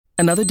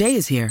Another day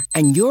is here,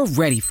 and you're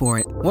ready for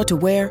it. What to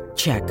wear?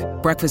 Check.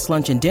 Breakfast,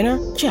 lunch, and dinner?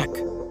 Check.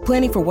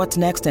 Planning for what's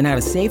next and how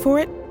to save for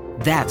it?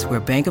 That's where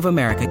Bank of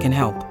America can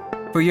help.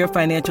 For your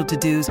financial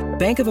to-dos,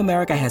 Bank of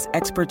America has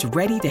experts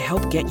ready to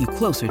help get you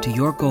closer to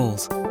your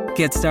goals.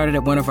 Get started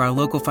at one of our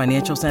local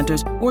financial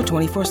centers or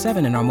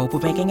 24/7 in our mobile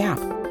banking app.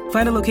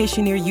 Find a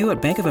location near you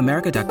at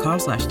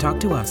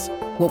bankofamerica.com/talktous.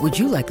 What would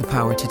you like the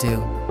power to do?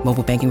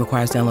 Mobile banking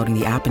requires downloading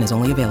the app and is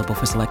only available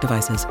for select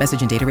devices.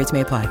 Message and data rates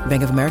may apply.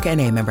 Bank of America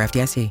N.A., member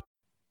FDIC.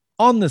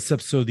 On this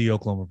episode of the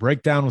Oklahoma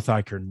Breakdown with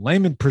Iker and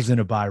Lehman,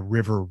 presented by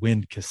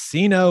Riverwind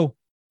Casino,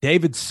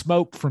 David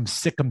Smoak from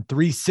Sikkim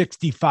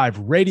 365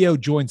 Radio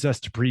joins us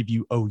to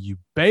preview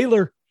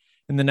OU-Baylor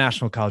in the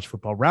National College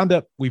Football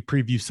Roundup. We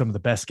preview some of the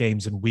best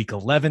games in Week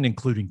 11,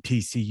 including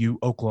TCU,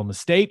 Oklahoma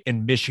State,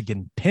 and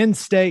Michigan, Penn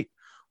State.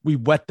 We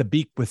wet the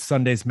beak with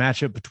Sunday's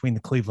matchup between the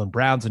Cleveland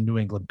Browns and New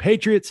England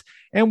Patriots,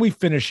 and we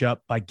finish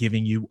up by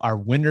giving you our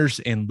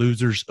winners and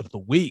losers of the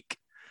week.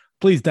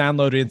 Please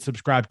download and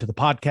subscribe to the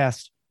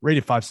podcast. Rate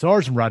it 5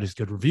 stars and write us a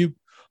good review.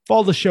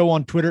 Follow the show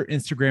on Twitter,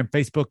 Instagram,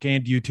 Facebook,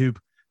 and YouTube.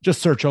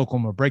 Just search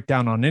Oklahoma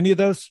Breakdown on any of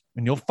those,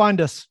 and you'll find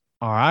us.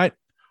 All right.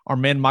 Our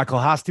man Michael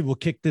Hosty will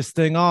kick this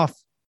thing off.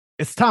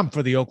 It's time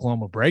for the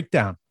Oklahoma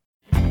Breakdown.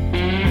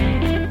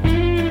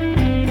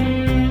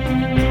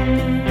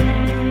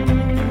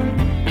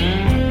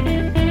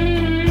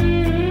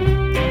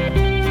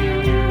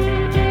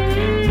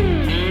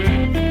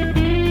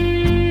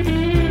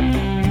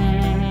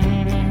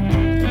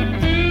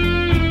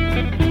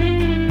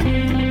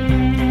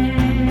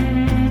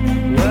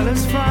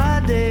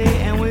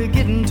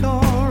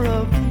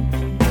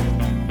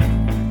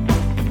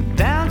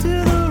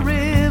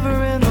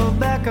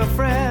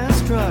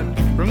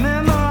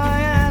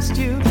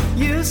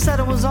 Said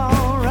it was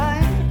all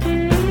right.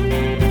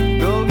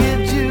 Go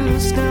get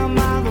juice down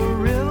by the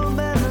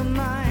riverbed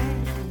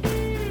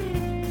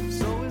tonight.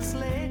 So it's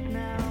late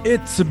now.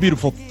 It's a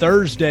beautiful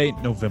Thursday,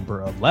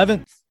 November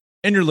 11th,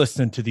 and you're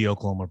listening to the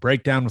Oklahoma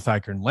Breakdown with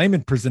Iker and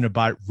Lehman, presented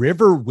by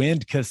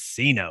Riverwind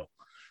Casino.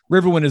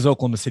 Riverwind is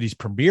Oklahoma City's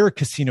premier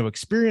casino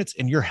experience,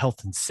 and your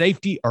health and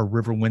safety are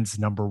Riverwind's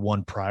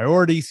 #1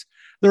 priorities.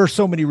 There are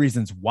so many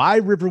reasons why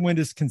Riverwind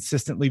is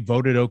consistently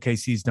voted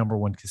OKC's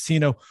 #1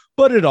 casino,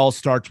 but it all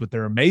starts with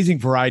their amazing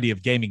variety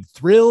of gaming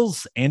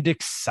thrills and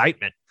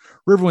excitement.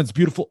 Riverwind's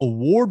beautiful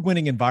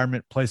award-winning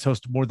environment plays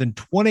host to more than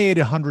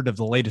 2,800 of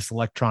the latest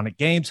electronic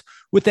games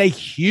with a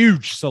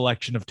huge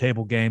selection of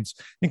table games,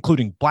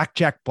 including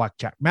blackjack,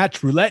 blackjack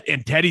match, roulette,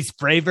 and Teddy's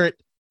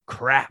favorite,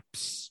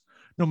 craps.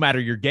 No matter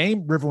your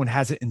game, Riverwind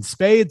has it in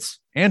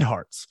spades and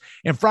hearts.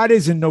 And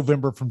Fridays in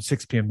November from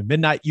 6 p.m. to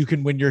midnight, you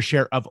can win your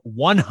share of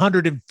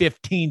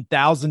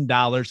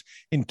 $115,000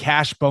 in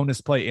cash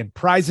bonus play and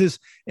prizes,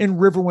 and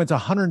Riverwind's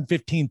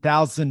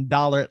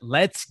 $115,000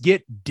 Let's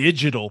Get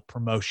Digital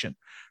promotion.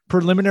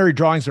 Preliminary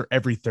drawings are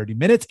every 30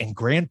 minutes, and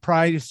grand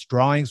prize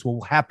drawings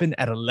will happen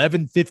at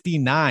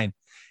 11:59.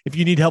 If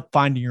you need help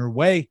finding your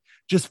way,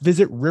 just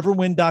visit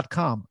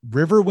riverwind.com.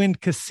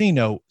 Riverwind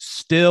Casino,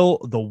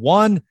 still the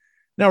one.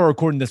 Now we're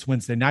recording this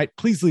Wednesday night.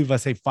 Please leave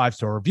us a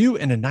 5-star review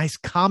and a nice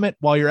comment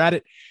while you're at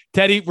it.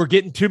 Teddy, we're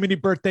getting too many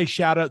birthday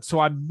shout outs, so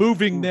I'm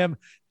moving them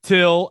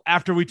till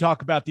after we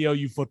talk about the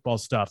OU football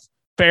stuff.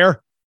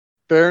 Fair?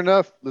 Fair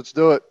enough. Let's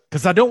do it.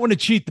 Because I don't want to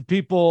cheat the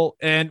people,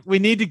 and we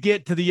need to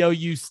get to the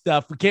OU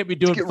stuff. We can't be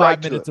doing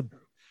 5 minutes of,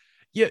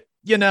 you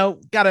know,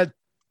 gotta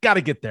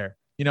get there.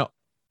 You know,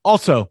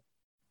 also,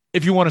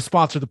 if you want to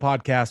sponsor the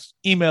podcast,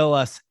 email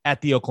us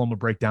at the Oklahoma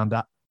Breakdown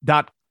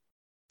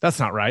That's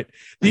not right.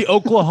 The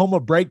Oklahoma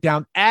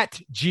Breakdown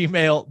at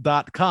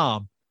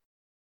gmail.com.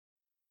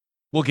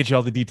 We'll get you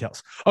all the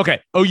details.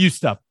 Okay, OU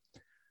stuff.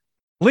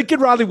 Lincoln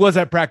Riley was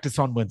at practice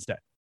on Wednesday.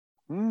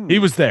 He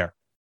was there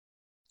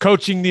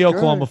coaching the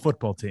Oklahoma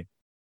football team.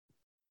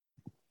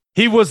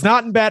 He was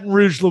not in Baton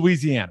Rouge,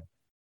 Louisiana.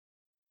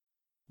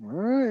 All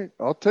right.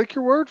 I'll take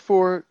your word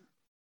for it.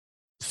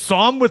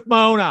 Saw him with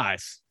my own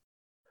eyes.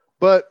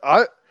 But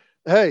I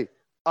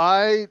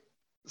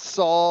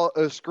saw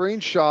a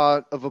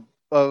screenshot of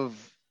a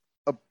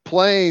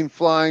plane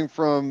flying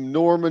from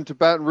Norman to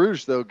Baton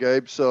Rouge, though,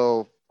 Gabe.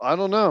 So I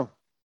don't know.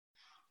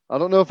 I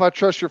don't know if I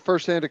trust your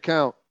firsthand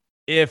account.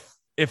 If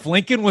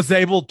Lincoln was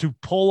able to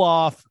pull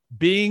off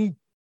being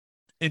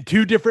in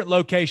 2 different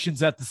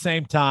locations at the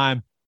same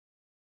time,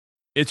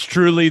 it's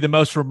truly the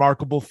most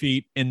remarkable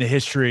feat in the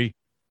history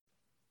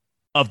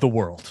of the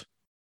world.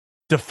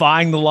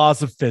 Defying the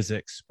laws of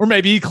physics. Or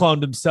maybe he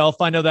cloned himself.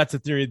 I know that's a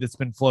theory that's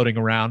been floating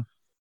around.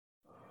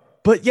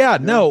 But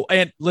no.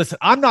 And listen,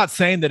 I'm not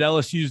saying that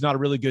LSU is not a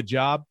really good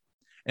job.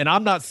 And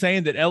I'm not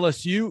saying that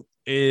LSU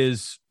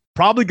is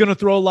probably going to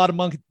throw a lot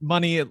of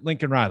money at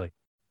Lincoln Riley.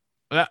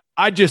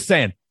 I'm just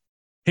saying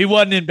he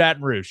wasn't in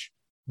Baton Rouge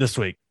this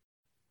week.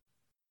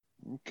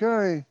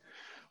 Okay.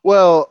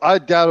 Well, I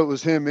doubt it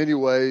was him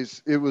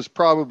anyways. It was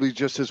probably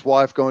just his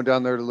wife going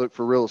down there to look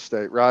for real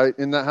estate, right?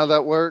 Isn't that how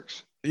that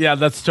works? Yeah,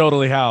 that's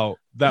totally how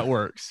that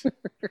works.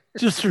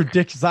 Just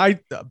ridiculous. I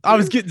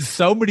was getting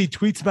so many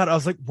tweets about it. I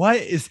was like, what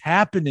is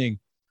happening?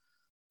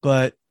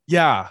 But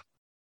yeah,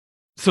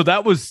 So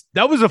that was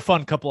a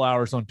fun couple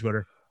hours on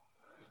Twitter.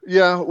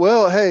 Yeah.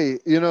 Well, hey,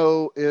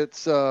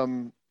 it's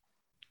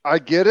I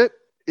get it.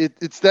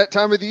 It's that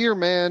time of the year,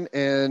 man,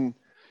 and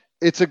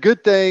it's a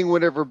good thing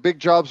whenever big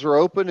jobs are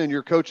open and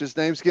your coach's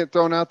names get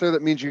thrown out there.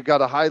 That means you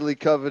got a highly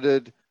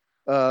coveted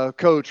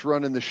coach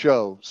running the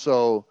show.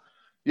 So,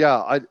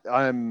 yeah,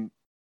 I'm.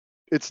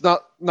 It's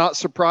not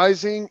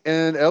surprising,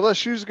 and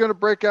LSU is going to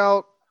break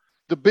out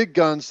the big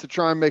guns to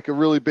try and make a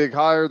really big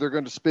hire. They're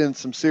going to spend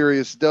some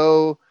serious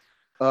dough.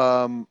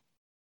 I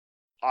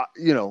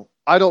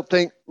don't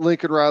think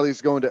Lincoln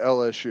Riley's going to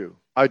LSU.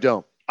 I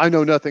don't. I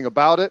know nothing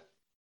about it,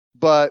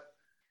 but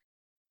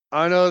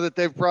I know that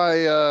they've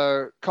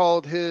probably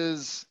called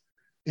his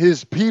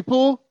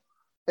people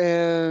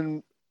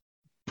and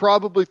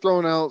probably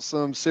thrown out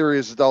some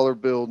serious dollar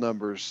bill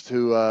numbers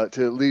to at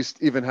least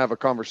even have a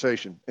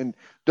conversation. And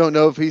don't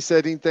know if he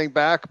said anything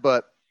back,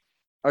 but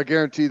I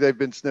guarantee they've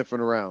been sniffing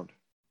around.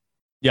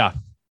 Yeah.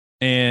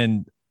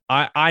 And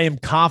I am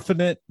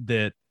confident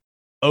that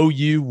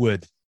OU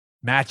would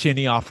match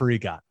any offer he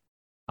got.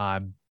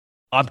 I'm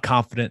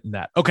confident in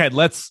that. Okay,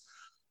 let's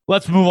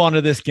move on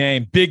to this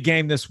game. Big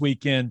game this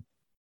weekend.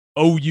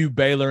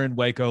 OU-Baylor in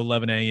Waco,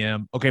 11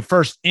 a.m. Okay,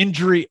 first,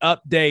 injury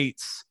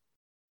updates.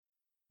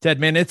 Ted,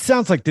 man, it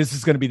sounds like this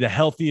is going to be the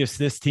healthiest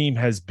this team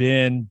has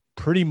been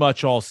pretty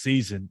much all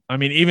season. I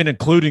mean, even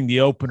including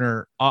the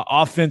opener.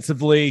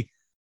 Offensively,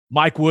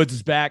 Mike Woods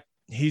is back.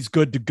 He's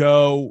good to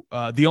go.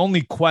 The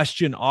only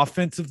question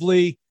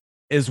offensively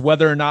is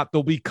whether or not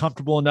they'll be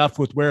comfortable enough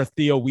with where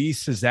Theo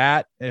Weiss is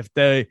at. If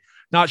they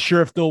not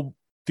sure if they'll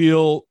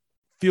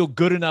feel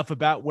good enough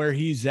about where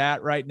he's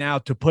at right now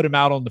to put him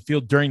out on the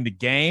field during the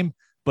game.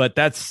 But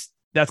that's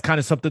kind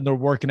of something they're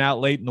working out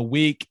late in the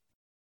week.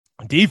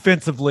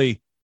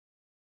 Defensively,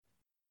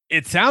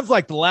 it sounds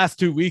like the last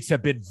 2 weeks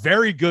have been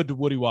very good to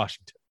Woody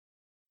Washington.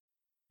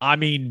 I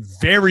mean,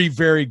 very,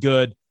 very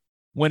good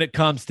when it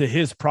comes to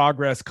his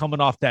progress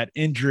coming off that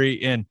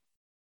injury. And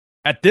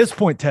at this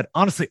point, Ted,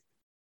 honestly,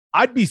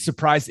 I'd be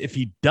surprised if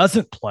he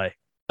doesn't play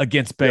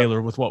against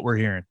Baylor with what we're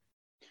hearing.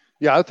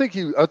 Yeah, I think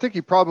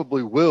he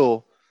probably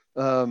will.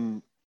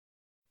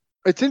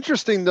 It's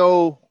interesting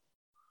though.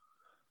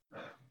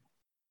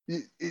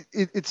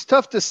 It's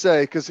tough to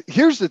say because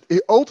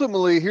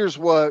ultimately here's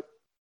what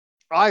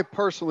I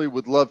personally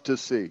would love to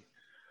see.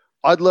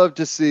 I'd love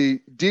to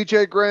see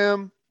DJ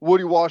Graham,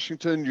 Woody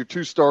Washington, your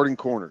two starting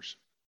corners.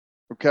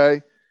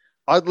 Okay.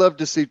 I'd love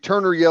to see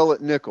Turner Yell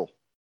at nickel.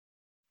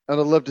 And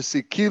I'd love to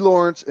see Key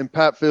Lawrence and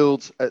Pat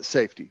Fields at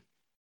safety.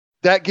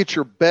 That gets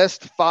your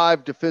best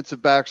 5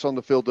 defensive backs on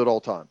the field at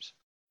all times,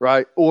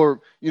 right?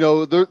 Or,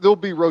 there'll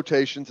be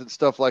rotations and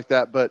stuff like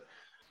that, but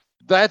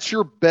that's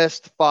your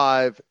best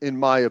 5 in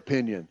my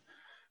opinion.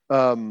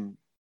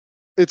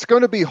 It's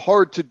going to be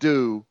hard to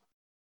do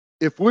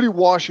if Woody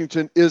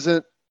Washington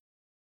isn't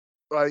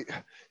like,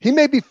 he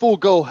may be full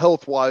go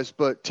health-wise,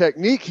 but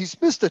technique, he's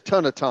missed a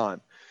ton of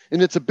time.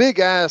 And it's a big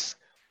ask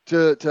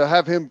to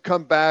have him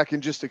come back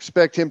and just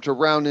expect him to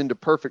round into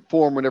perfect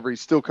form whenever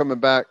he's still coming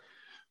back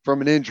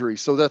from an injury.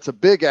 So that's a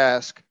big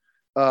ask.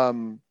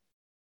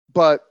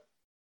 But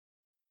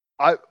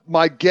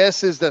my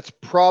guess is that's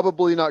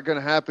probably not going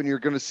to happen. You're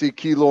going to see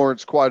Key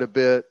Lawrence quite a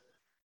bit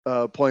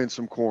playing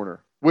some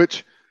corner,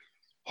 which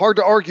hard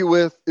to argue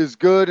with, is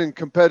good and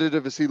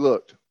competitive as he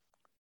looked.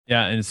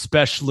 Yeah, and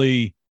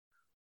especially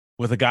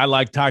with a guy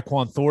like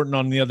Tyquan Thornton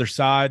on the other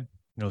side,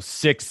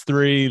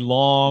 6'3",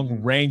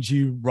 long,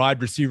 rangy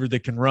wide receiver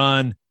that can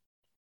run.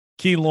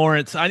 Key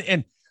Lawrence.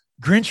 And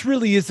Grinch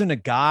really isn't a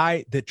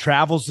guy that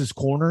travels his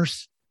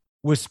corners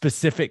with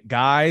specific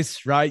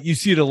guys, right? You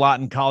see it a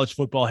lot in college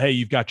football. Hey,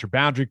 you've got your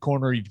boundary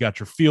corner, you've got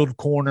your field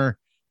corner.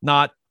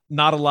 Not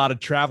a lot of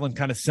traveling,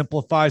 kind of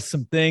simplifies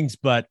some things,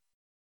 but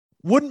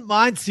wouldn't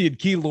mind seeing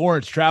Key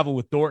Lawrence travel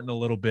with Thornton a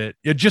little bit,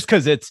 just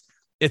because it's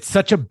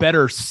such a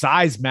better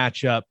size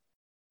matchup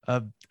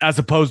as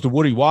opposed to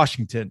Woody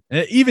Washington.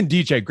 Even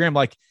DJ Graham,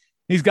 like,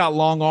 he's got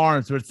long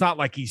arms, but it's not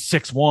like he's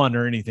 6'1"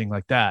 or anything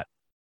like that.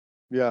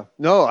 Yeah.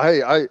 No,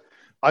 hey,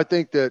 I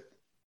think that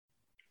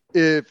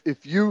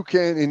if you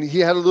can, and he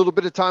had a little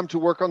bit of time to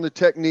work on the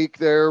technique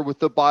there with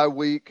the bye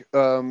week.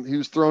 He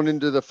was thrown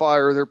into the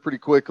fire there pretty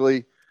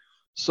quickly.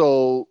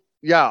 So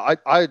yeah,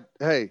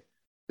 hey,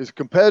 as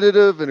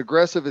competitive and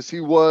aggressive as he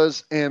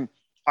was, and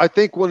I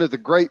think one of the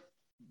great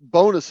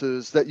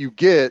bonuses that you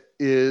get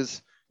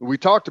is, we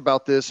talked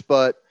about this,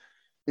 but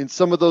in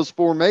some of those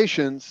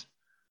formations,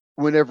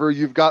 whenever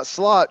you've got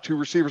slot, 2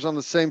 receivers on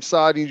the same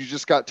side, and you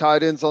just got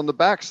tight ends on the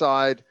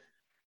backside,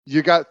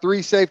 you got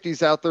 3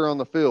 safeties out there on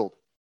the field.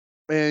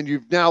 And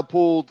you've now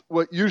pulled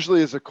what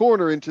usually is a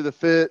corner into the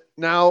fit.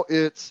 Now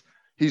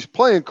he's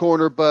playing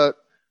corner, but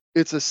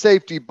it's a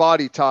safety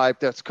body type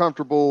that's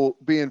comfortable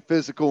being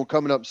physical and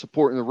coming up and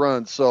supporting the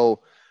run.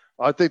 So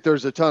I think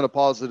there's a ton of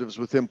positives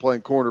with him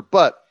playing corner.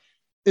 But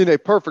in a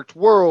perfect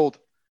world,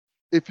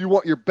 if you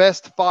want your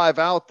best 5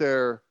 out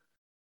there,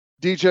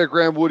 DJ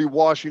Graham, Woody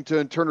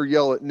Washington, Turner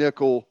Yell at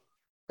nickel,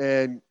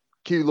 and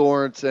Key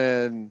Lawrence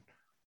and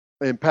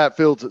Pat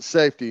Fields at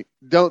safety.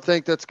 Don't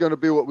think that's going to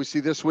be what we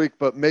see this week,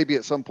 but maybe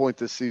at some point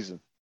this season.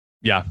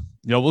 Yeah.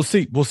 We'll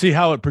see. We'll see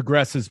how it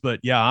progresses. But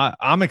yeah,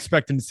 I'm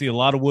expecting to see a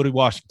lot of Woody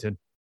Washington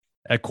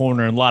at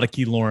corner and a lot of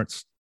Key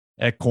Lawrence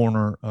at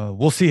corner.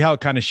 We'll see how it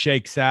kind of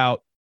shakes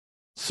out.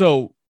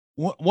 So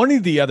one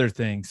of the other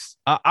things,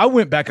 I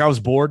went back, I was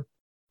bored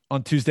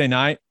on Tuesday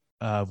night.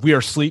 We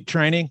are sleep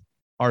training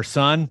our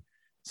son.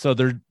 So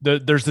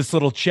there's this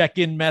little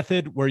check-in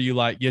method where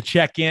you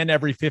check in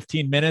every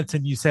 15 minutes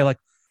and you say like,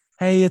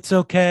 hey, it's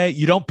okay.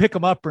 You don't pick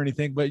him up or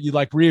anything, but you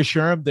like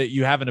reassure him that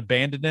you haven't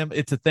abandoned him.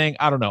 It's a thing.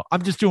 I don't know.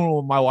 I'm just doing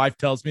what my wife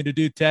tells me to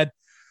do, Ted.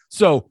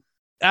 So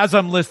as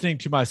I'm listening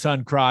to my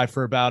son cry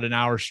for about an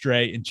hour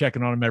straight and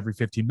checking on him every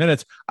 15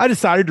 minutes, I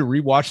decided to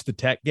rewatch the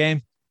Tech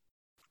game.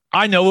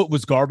 I know it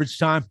was garbage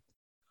time,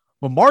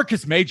 but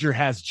Marcus Major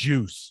has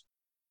juice.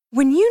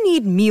 When you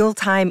need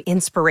mealtime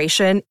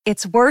inspiration,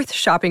 it's worth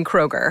shopping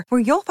Kroger, where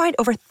you'll find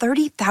over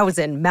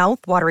 30,000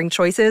 mouth-watering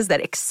choices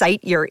that excite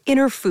your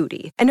inner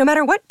foodie. And no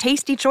matter what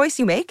tasty choice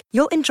you make,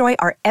 you'll enjoy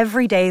our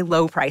everyday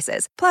low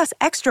prices, plus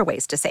extra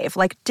ways to save,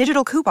 like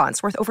digital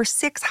coupons worth over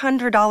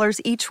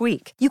 $600 each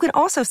week. You can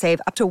also save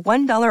up to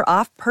 $1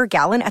 off per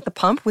gallon at the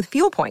pump with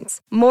fuel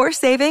points. More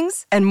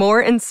savings and more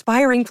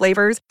inspiring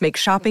flavors make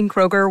shopping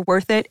Kroger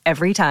worth it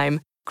every time.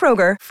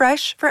 Kroger,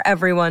 fresh for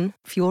everyone.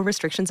 Fuel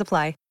restrictions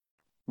apply.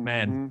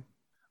 Man,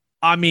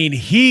 I mean,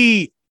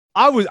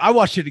 I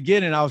watched it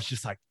again and I was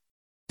just like,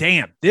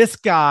 damn, this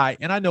guy,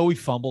 and I know he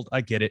fumbled.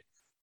 I get it.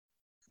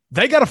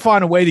 They got to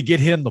find a way to get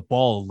him the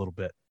ball a little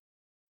bit.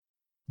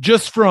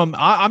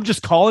 I'm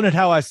just calling it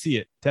how I see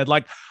it, Ted.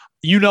 Like,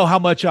 you know how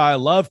much I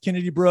love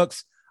Kennedy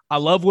Brooks. I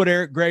love what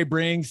Eric Gray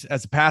brings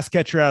as a pass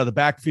catcher out of the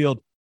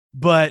backfield,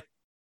 but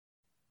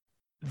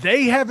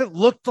they haven't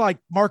looked like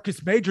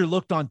Marcus Major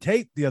looked on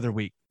tape the other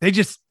week. They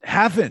just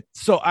haven't.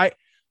 So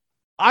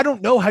I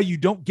don't know how you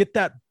don't get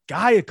that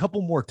guy a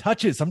couple more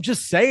touches. I'm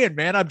just saying,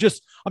 man. I'm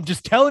just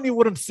telling you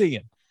what I'm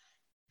seeing.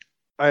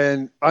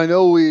 And I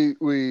know we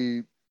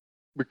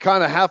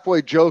kind of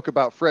halfway joke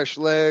about fresh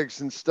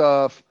legs and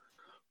stuff,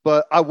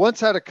 but I once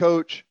had a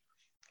coach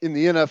in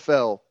the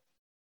NFL.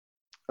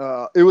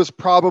 It was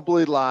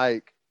probably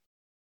like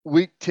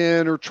week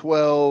 10 or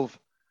 12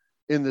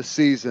 in the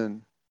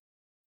season,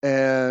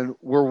 and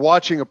we're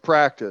watching a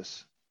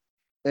practice,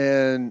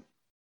 and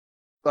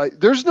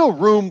like, there's no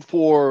room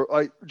for,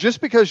 like,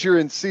 just because you're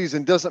in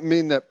season doesn't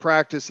mean that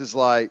practice is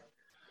like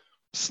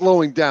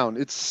slowing down.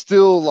 It's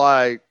still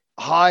like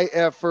high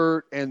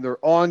effort, and they're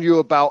on you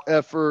about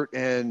effort,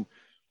 and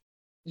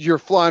you're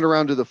flying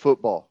around to the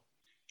football.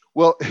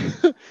 Well,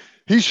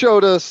 he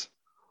showed us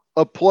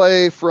a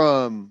play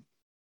from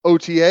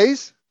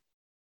OTAs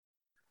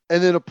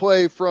and then a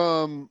play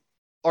from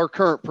our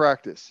current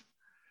practice.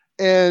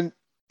 And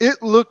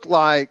it looked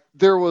like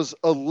there was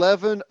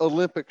 11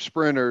 Olympic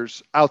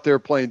sprinters out there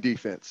playing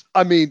defense.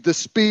 I mean, the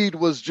speed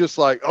was just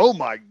like, oh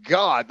my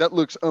God, that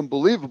looks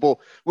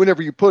unbelievable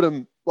whenever you put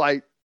them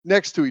like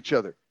next to each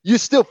other. You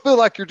still feel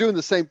like you're doing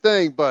the same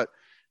thing, but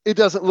it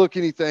doesn't look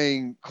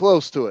anything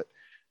close to it.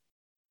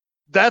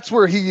 That's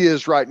where he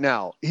is right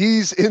now.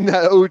 He's in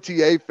that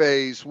OTA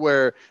phase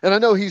where, and I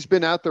know he's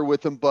been out there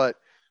with them, but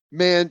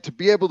man, to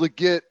be able to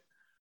get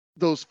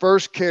those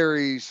first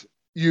carries,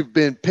 you've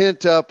been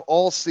pent up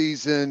all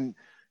season.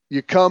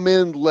 You come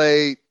in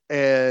late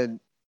and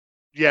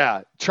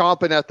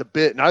chomping at the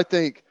bit. And I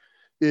think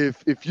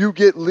if you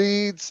get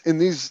leads in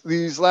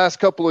these last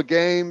couple of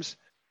games,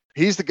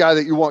 he's the guy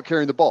that you want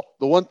carrying the ball.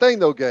 The one thing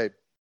though, Gabe,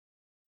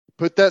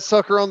 put that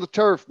sucker on the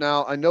turf.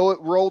 Now I know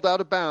it rolled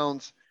out of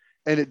bounds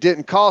and it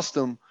didn't cost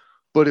him,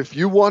 but if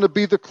you want to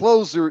be the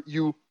closer,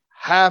 you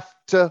have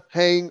to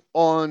hang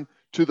on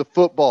to the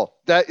football.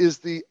 That is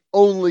the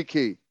only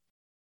key.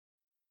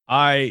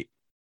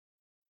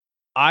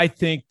 I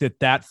think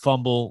that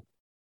fumble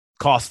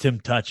cost him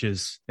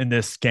touches in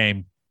this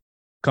game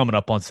coming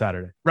up on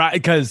Saturday, right?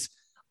 Because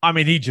I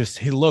mean,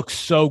 he looks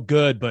so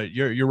good, but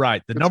you're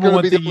right. The number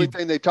one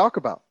thing they talk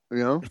about, you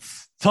know,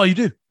 it's all you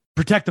do,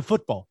 protect the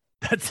football.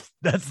 That's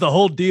the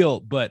whole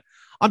deal. But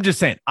I'm just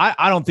saying,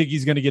 I don't think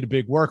he's going to get a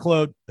big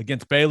workload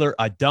against Baylor.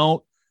 I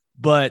don't,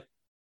 but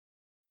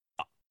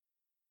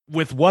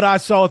with what I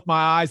saw with my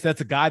eyes, that's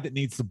a guy that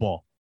needs the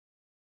ball.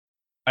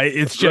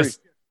 It's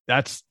just,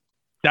 that's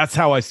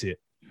how I see it.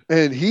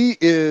 And he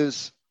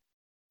is,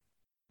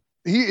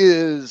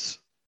 and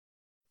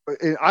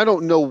I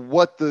don't know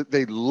what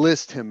they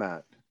list him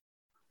at,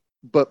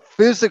 but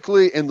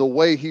physically and the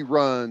way he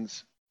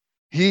runs,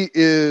 he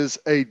is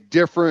a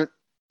different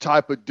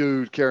type of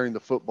dude carrying the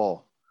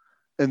football.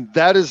 And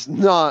that is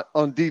not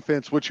on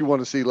defense what you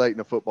want to see late in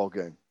a football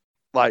game.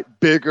 Like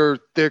bigger,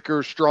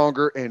 thicker,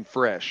 stronger, and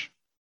fresh.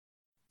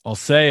 I'll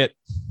say it.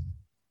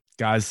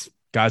 Guy's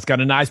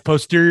got a nice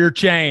posterior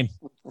chain,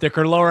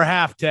 thicker lower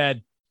half,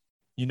 Ted.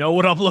 You know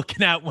what I'm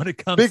looking at when it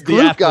comes big to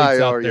the athletes guy,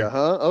 out are there. you,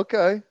 huh?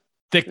 Okay.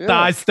 Thick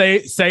thighs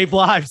save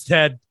lives,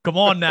 Ted. Come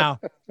on now.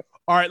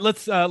 All right,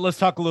 let's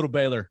talk a little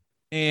Baylor.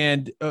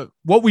 And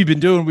what we've been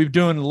doing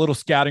a little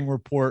scouting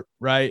report,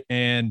 right?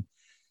 And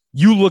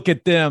you look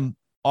at them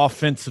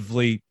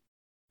offensively,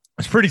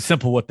 it's pretty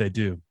simple what they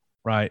do,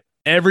 right?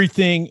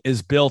 Everything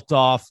is built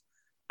off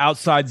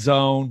outside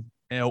zone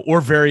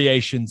or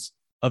variations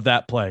of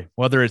that play,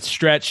 whether it's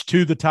stretch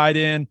to the tight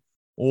end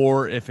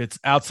or if it's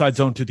outside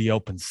zone to the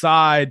open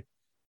side.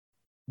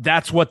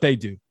 That's what they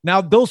do.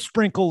 Now, they'll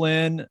sprinkle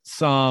in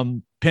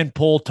some pin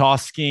pull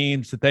toss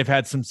schemes that they've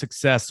had some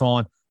success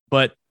on,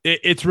 but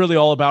it's really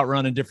all about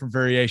running different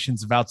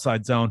variations of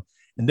outside zone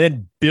and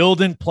then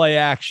building play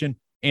action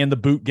and the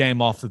boot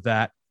game off of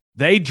that.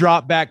 They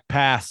drop back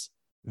pass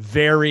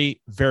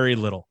very, very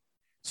little.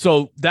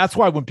 So that's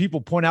why when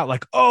people point out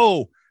like,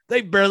 oh,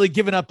 they've barely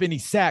given up any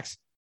sacks,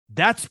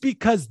 that's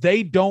because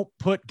they don't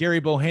put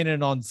Gary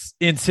Bohannon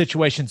in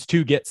situations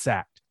to get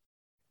sacked.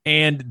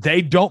 And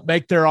they don't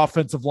make their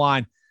offensive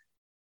line,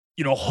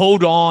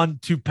 hold on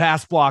to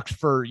pass blocks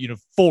for,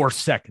 4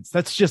 seconds.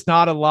 That's just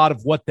not a lot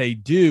of what they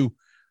do.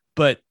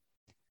 But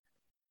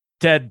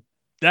Ted,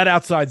 that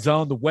outside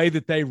zone, the way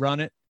that they run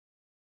it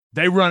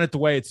the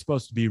way it's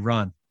supposed to be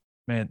run.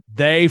 Man,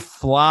 they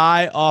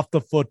fly off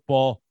the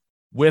football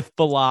with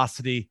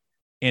velocity,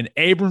 and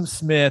Abram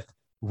Smith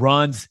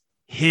runs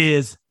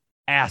his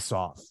ass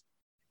off.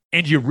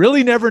 And you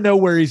really never know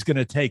where he's going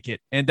to take it.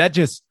 And that's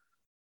just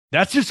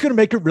going to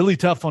make it really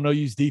tough on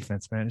OU's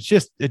defense, man.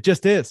 It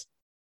just is.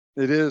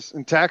 It is.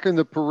 And attacking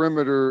the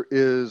perimeter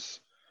is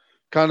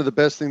kind of the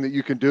best thing that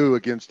you can do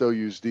against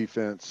OU's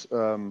defense.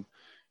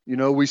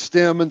 We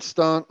stem and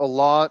stunt a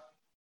lot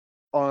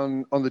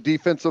on the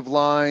defensive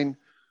line.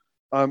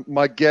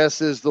 My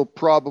guess is they'll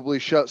probably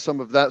shut some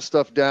of that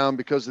stuff down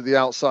because of the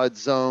outside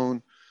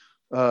zone.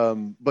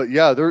 But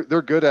yeah,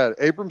 they're good at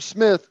it. Abram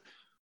Smith,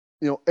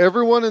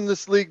 everyone in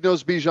this league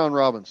knows Bijan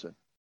Robinson.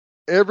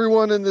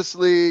 Everyone in this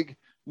league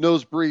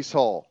knows Breece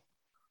Hall.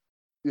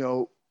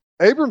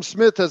 Abram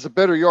Smith has a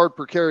better yard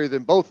per carry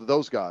than both of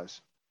those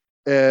guys.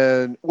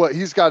 And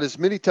he's got as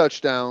many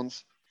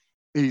touchdowns.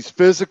 He's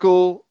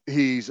physical.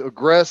 He's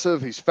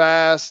aggressive. He's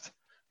fast.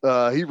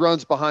 He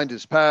runs behind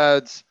his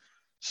pads.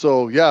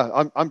 So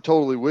yeah, I'm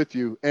totally with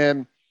you.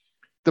 And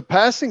the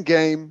passing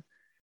game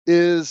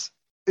is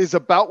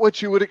about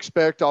what you would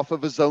expect off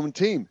of a zone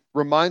team.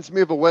 Reminds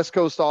me of a West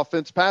Coast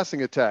offense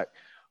passing attack.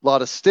 A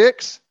lot of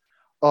sticks,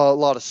 a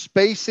lot of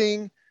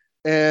spacing.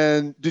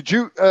 And did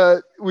you,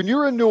 when you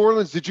were in New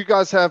Orleans, did you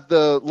guys have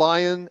the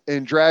lion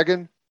and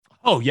dragon?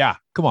 Oh yeah.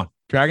 Come on.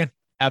 Dragon.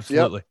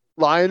 Absolutely. Yep.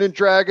 Lion and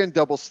dragon,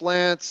 double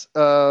slants,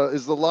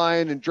 is the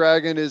lion, and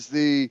dragon is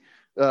the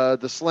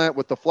slant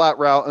with the flat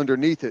route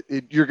underneath it.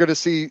 You're going to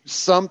see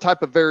some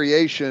type of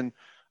variation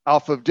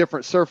off of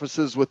different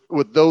surfaces with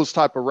those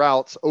type of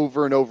routes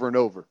over and over and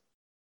over.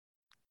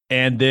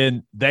 And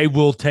then they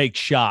will take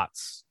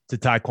shots to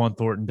Tyquan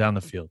Thornton down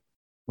the field,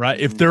 right?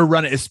 If they're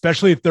running,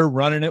 especially if they're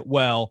running it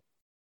well,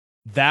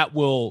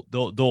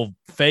 they'll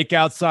fake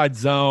outside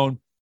zone.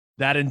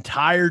 That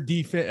entire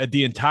defense,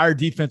 the entire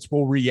defense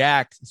will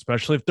react,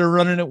 especially if they're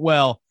running it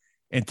well.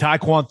 And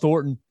Tyquan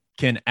Thornton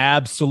can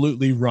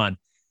absolutely run.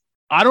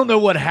 I don't know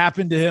what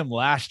happened to him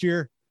last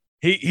year.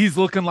 He's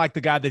looking like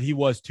the guy that he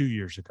was 2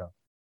 years ago.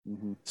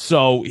 Mm-hmm.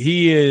 So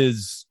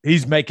he's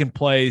making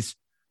plays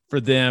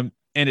for them.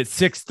 And at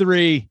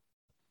 6'3",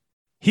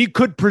 he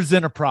could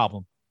present a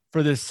problem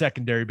for this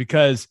secondary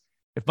because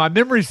if my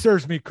memory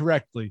serves me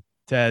correctly,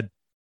 Ted,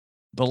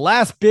 the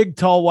last big,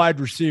 tall wide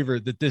receiver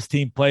that this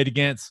team played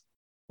against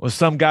was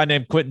some guy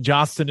named Quentin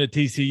Johnston at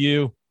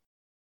TCU,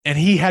 and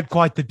he had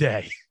quite the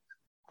day.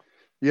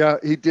 Yeah,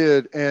 he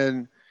did.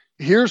 And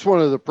here's one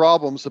of the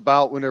problems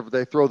about whenever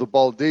they throw the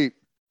ball deep.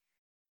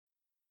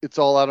 It's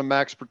all out of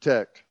max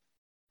protect.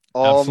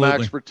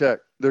 Max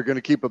protect. They're going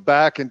to keep a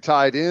back and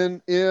tight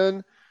end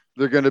in.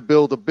 They're going to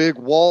build a big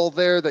wall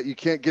there that you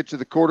can't get to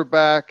the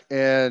quarterback.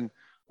 And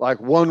like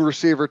one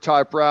receiver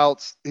type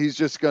routes, he's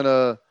going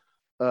to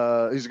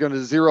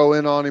zero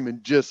in on him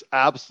and just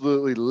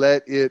absolutely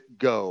let it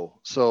go.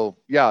 So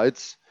yeah,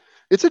 it's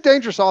a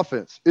dangerous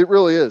offense. It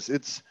really is.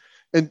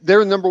 And they're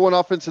the number one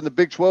offense in the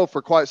Big 12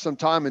 for quite some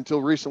time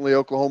until recently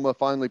Oklahoma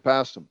finally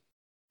passed them.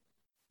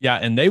 Yeah,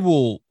 and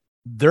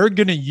they're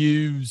going to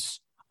use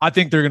 – I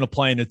think they're going to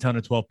play in a ton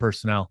of 12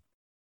 personnel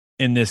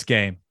in this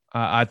game.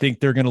 I think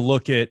they're going to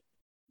look at,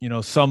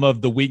 some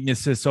of the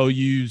weaknesses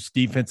OU's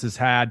defense has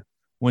had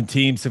when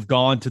teams have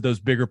gone to those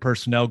bigger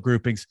personnel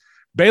groupings.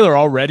 Baylor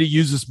already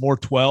uses more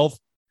 12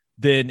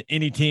 than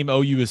any team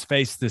OU has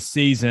faced this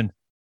season.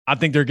 I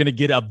think they're going to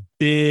get a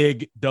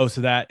big dose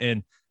of that.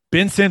 And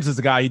Ben Sims is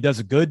a guy, he does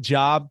a good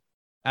job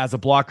as a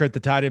blocker at the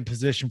tight end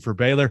position for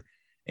Baylor.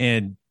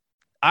 And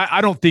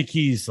I don't think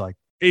he's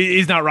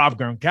not Rob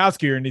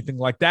Gronkowski or anything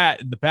like that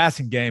in the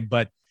passing game,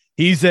 but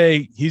he's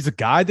a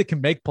guy that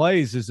can make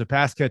plays as a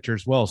pass catcher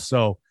as well.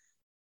 So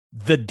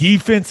the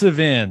defensive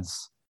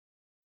ends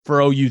for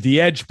OU,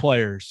 the edge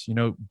players,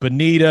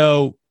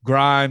 Benito,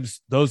 Grimes,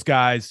 those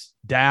guys,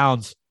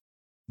 Downs,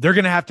 they're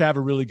going to have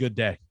a really good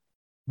day.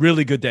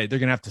 Really good day. They're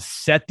going to have to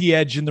set the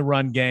edge in the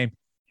run game,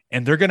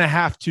 and they're going to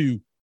have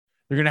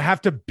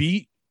to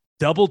beat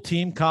double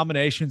team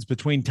combinations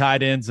between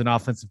tight ends and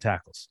offensive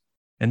tackles.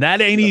 And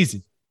that ain't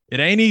easy. It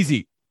ain't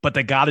easy, but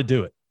they got to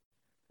do it.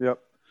 Yep.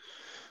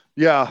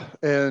 Yeah.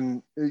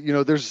 And,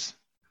 there's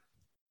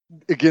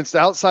against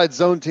outside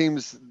zone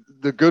teams,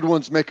 the good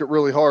ones make it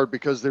really hard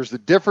because there's a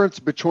difference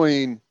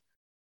between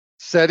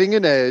setting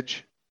an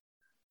edge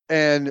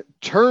and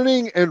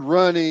turning and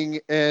running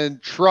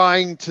and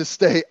trying to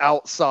stay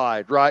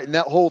outside, right? And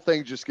that whole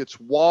thing just gets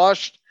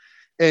washed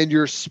and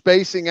you're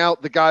spacing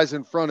out the guys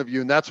in front of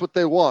you. And that's what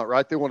they want,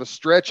 right? They want to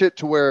stretch it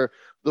to where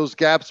those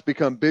gaps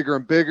become bigger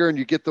and bigger and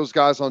you get those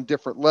guys on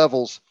different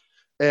levels.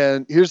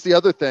 And here's the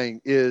other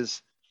thing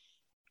is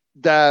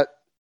that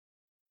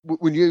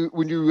when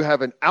you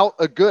have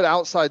a good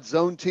outside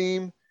zone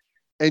team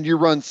and you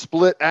run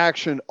split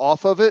action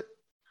off of it,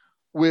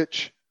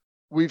 which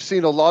we've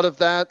seen a lot of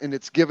that and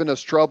it's given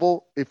us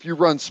trouble. If you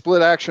run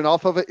split action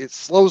off of it, it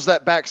slows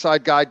that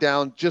backside guy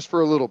down just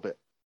for a little bit,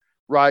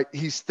 right?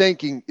 He's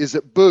thinking, is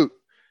it boot?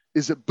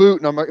 Is it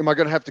boot? And am I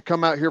going to have to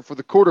come out here for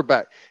the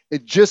quarterback?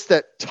 It's just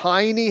that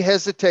tiny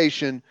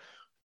hesitation.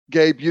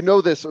 Gabe, you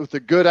know this, with a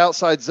good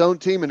outside zone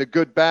team and a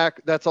good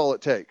back, that's all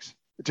it takes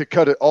to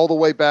cut it all the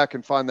way back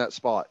and find that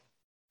spot.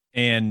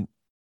 And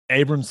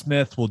Abram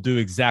Smith will do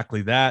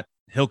exactly that.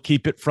 He'll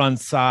keep it front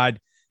side.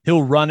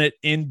 He'll run it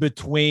in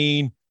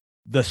between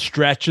the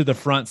stretch of the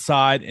front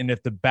side. And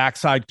if the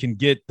backside can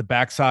get the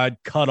backside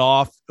cut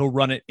off, he'll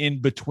run it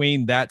in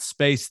between that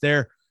space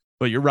there.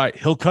 But you're right.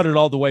 He'll cut it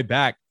all the way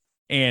back.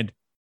 And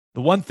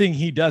the one thing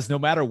he does, no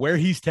matter where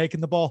he's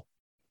taking the ball,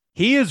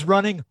 he is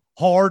running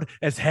hard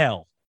as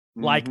hell.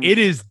 Like it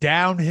is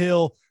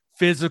downhill,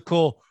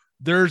 physical.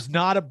 There's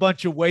not a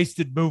bunch of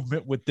wasted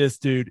movement with this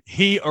dude.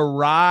 He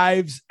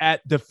arrives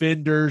at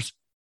defenders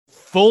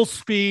full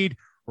speed,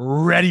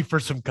 ready for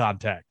some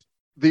contact.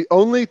 The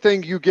only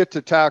thing you get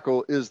to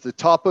tackle is the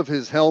top of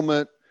his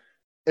helmet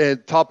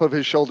and top of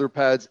his shoulder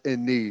pads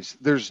and knees.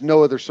 There's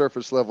no other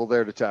surface level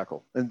there to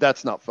tackle, and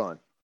that's not fun.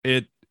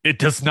 It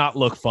does not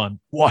look fun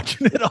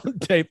watching it on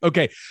tape.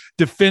 Okay,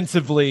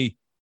 defensively,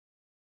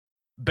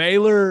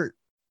 Baylor,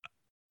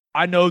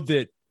 I know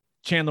that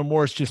Chandler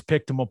Morris just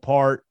picked them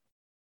apart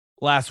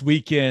last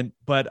weekend,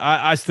 but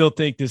I still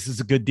think this is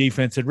a good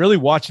defense. And really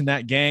watching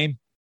that game,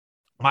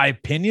 my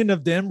opinion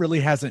of them really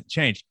hasn't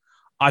changed.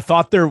 I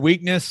thought their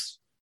weakness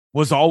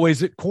was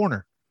always at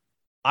corner.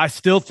 I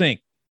still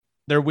think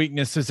their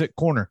weakness is at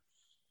corner.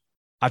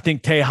 I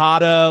think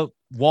Tejada,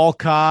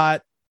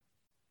 Walcott,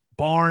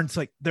 Barnes,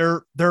 like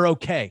they're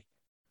okay.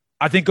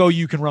 I think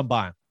OU can run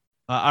by them.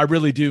 I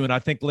really do. And I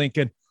think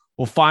Lincoln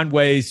will find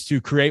ways to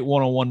create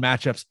one-on-one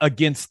matchups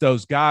against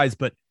those guys.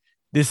 But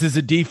this is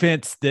a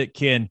defense that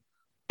can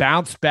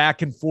bounce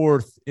back and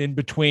forth in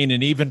between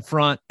an even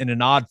front and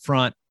an odd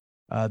front.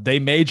 They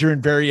major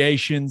in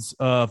variations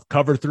of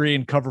cover 3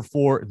 and cover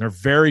 4, and they're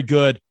very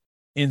good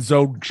in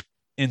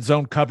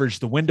zone coverage.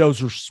 The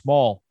windows are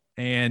small,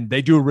 and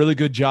they do a really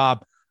good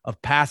job of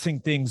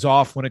passing things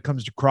off when it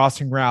comes to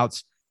crossing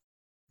routes.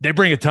 They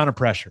bring a ton of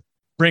pressure,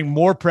 bring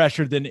more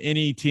pressure than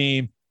any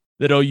team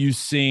that OU's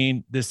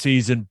seen this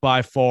season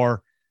by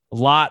far. A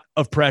lot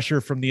of pressure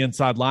from the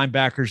inside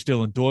linebackers,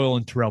 Dylan Doyle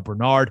and Terrell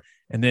Bernard.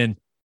 And then,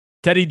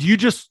 Teddy,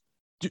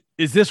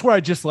 is this where I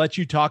just let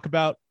you talk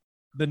about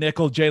the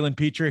nickel, Jalen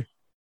Petrie?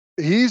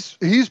 He's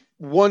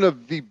one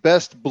of the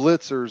best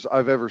blitzers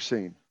I've ever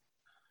seen.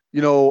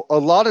 You know, a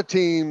lot of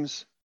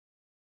teams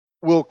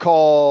will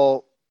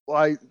call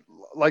like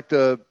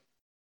the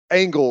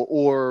angle,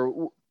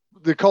 or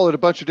they call it a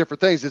bunch of different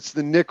things. It's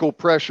the nickel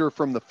pressure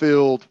from the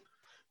field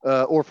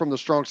or from the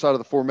strong side of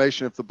the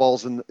formation if the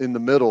ball's in the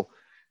middle.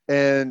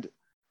 And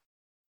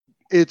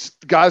it's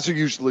guys are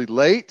usually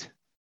late.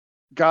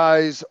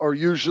 Guys are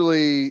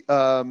usually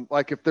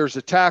like if there's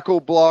a tackle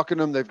blocking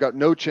them, they've got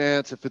no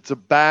chance. If it's a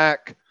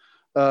back,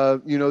 they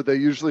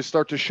usually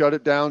start to shut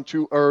it down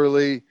too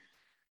early.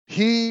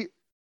 He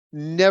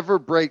never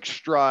breaks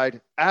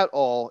stride at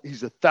all.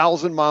 He's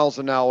 1,000 miles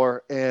an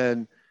hour,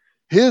 and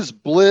his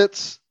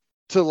blitz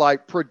to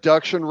like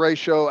production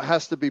ratio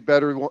has to be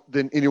better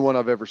than anyone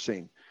I've ever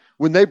seen.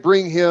 When they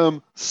bring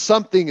him,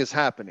 something is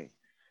happening.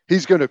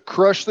 He's going to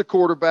crush the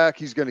quarterback.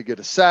 He's going to get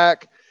a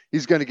sack.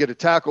 He's going to get a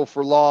tackle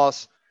for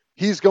loss.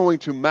 He's going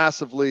to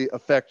massively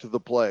affect the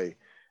play.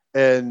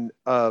 And,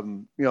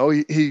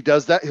 he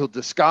does that. He'll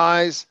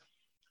disguise.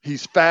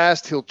 He's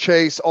fast. He'll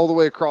chase all the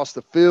way across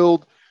the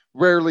field.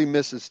 Rarely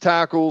misses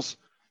tackles.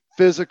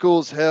 Physical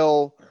as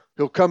hell.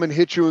 He'll come and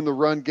hit you in the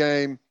run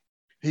game.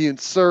 He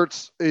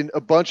inserts in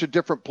a bunch of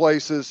different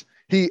places.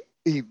 He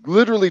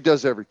literally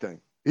does everything.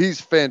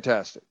 He's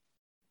fantastic.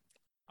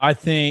 I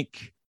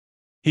think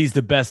he's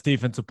the best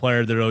defensive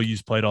player that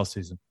OU's played all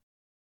season.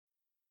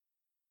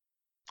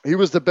 He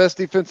was the best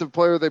defensive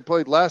player they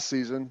played last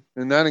season,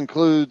 and that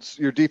includes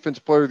your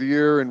defensive player of the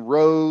year and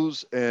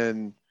Rose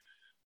and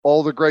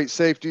all the great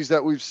safeties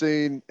that we've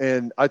seen.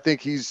 And I think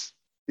he's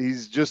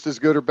just as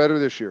good or better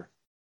this year.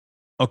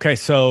 Okay,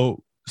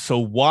 so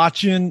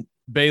watching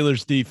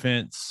Baylor's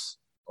defense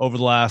over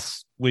the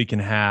last week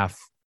and a half,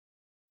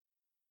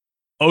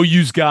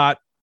 OU's got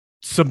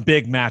some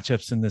big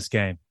matchups in this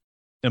game,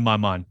 in my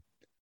mind.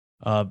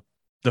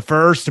 The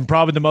first and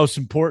probably the most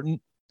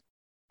important,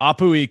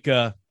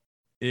 Apu-Ika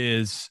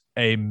is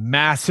a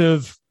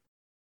massive,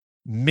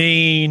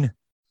 mean,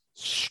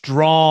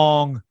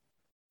 strong,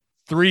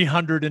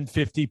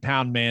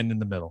 350-pound man in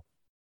the middle.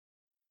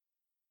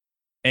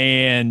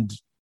 And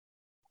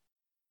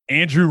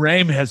Andrew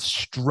Rame has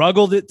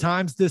struggled at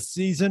times this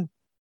season.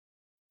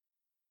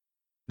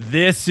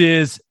 This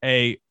is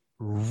a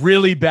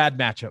really bad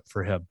matchup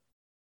for him.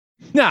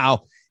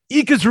 Now,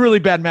 Ika's a really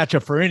bad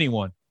matchup for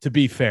anyone, to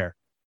be fair.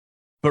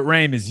 But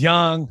Rame is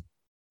young.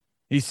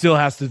 He still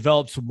has to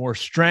develop some more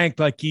strength,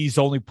 like he's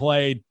only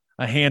played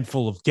a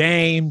handful of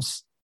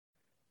games.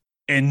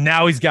 And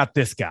now he's got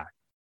this guy.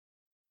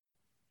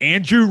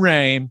 Andrew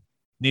Rame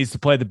needs to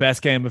play the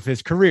best game of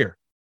his career.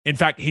 In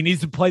fact, he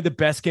needs to play the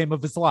best game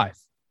of his life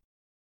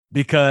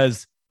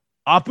because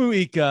Apu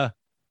Ika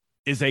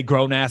is a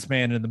grown-ass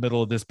man in the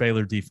middle of this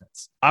Baylor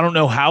defense. I don't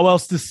know how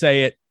else to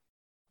say it.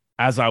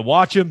 As I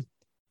watch him,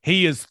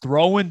 he is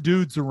throwing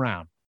dudes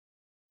around.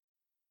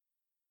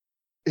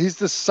 He's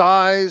the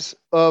size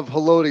of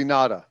Haloti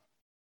Nada.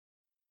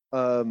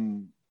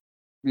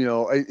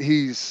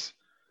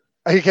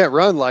 He can't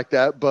run like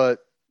that, but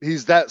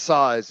he's that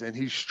size and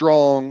he's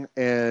strong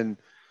and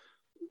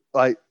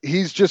like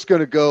he's just going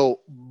to go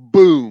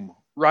boom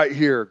right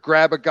here,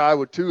 grab a guy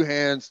with two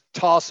hands,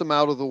 toss him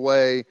out of the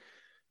way,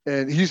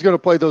 and he's going to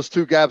play those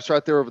two gaps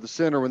right there over the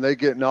center when they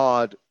get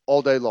gnawed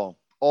all day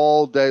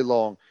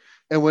long.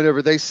 And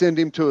whenever they send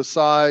him to a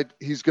side,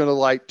 he's going to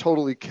like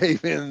totally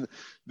cave in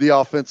the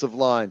offensive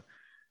line.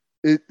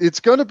 It's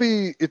going to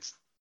be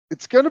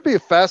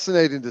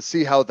fascinating to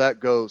see how that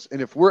goes.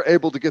 And if we're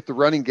able to get the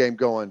running game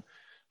going,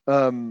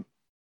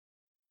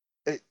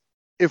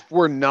 if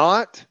we're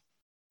not,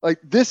 like,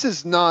 this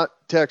is not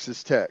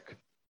Texas Tech.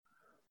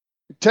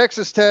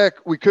 Texas Tech,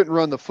 we couldn't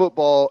run the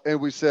football, and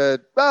we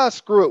said,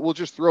 screw it. We'll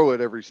just throw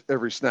it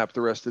every snap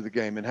the rest of the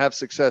game and have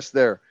success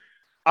there.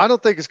 I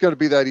don't think it's going to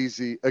be that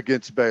easy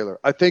against Baylor.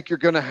 I think you're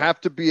going to have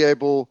to be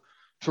able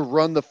to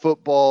run the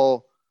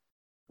football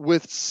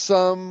with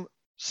some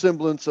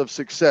semblance of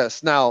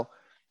success. Now,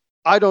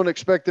 I don't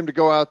expect them to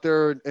go out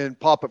there and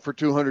pop it for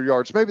 200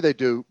 yards. Maybe they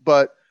do,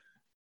 but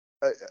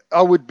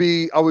I would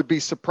be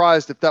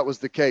surprised if that was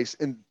the case.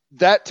 And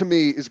that to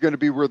me is going to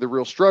be where the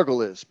real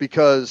struggle is,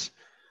 because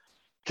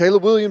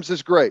Caleb Williams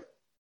is great,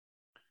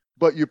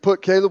 but you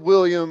put Caleb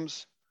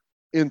Williams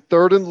in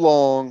 3rd and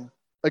long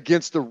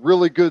against a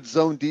really good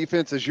zone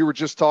defense, as you were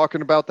just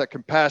talking about, that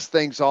can pass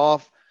things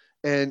off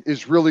and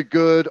is really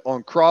good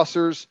on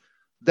crossers.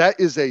 That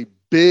is a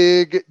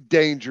big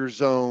danger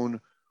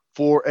zone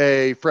for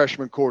a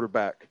freshman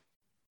quarterback.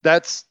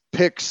 That's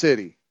pick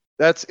city.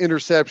 That's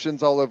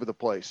interceptions all over the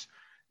place.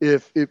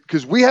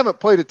 Because we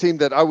haven't played a team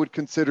that I would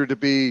consider to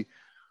be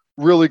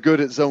really good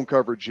at zone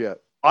coverage yet.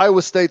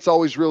 Iowa State's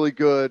always really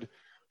good,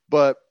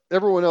 but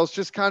everyone else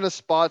just kind of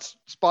spot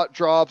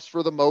drops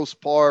for the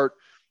most part.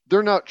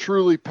 They're not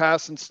truly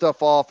passing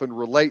stuff off and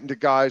relating to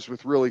guys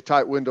with really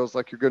tight windows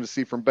like you're going to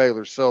see from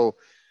Baylor. So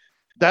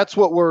that's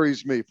what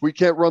worries me. If we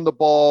can't run the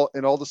ball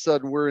and all of a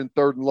sudden we're in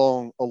 3rd and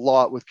long a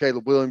lot with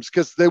Caleb Williams,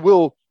 because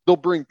they'll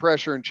bring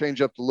pressure and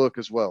change up the look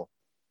as well.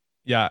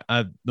 Yeah.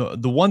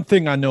 The one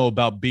thing I know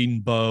about beating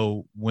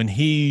Bo, when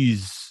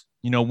he's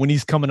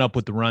coming up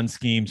with the run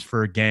schemes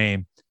for a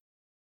game,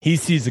 he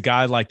sees a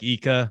guy like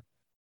Ika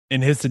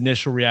and his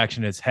initial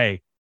reaction is,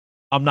 hey,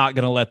 I'm not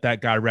going to let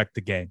that guy wreck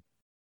the game.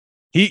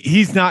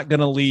 He's not going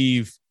to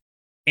leave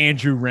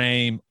Andrew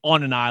Rame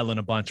on an island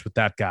a bunch with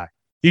that guy.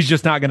 He's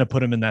just not going to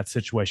put him in that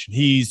situation.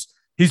 He's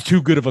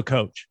too good of a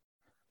coach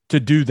to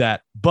do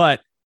that.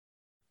 But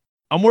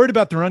I'm worried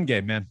about the run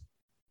game, man,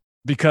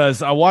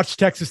 because I watched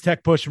Texas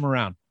Tech push him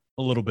around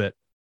a little bit.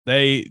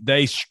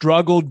 They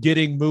struggled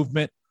getting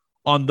movement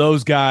on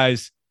those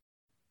guys.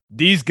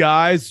 These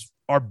guys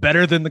are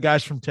better than the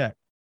guys from Tech.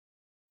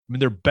 I mean,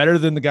 they're better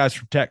than the guys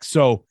from Tech.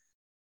 So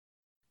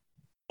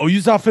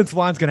OU's offensive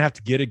line is going to have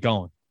to get it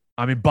going.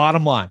 I mean,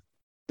 bottom line,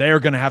 they are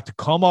going to have to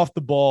come off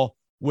the ball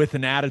with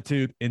an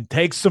attitude and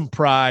take some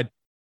pride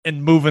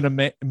in moving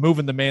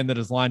the man that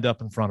is lined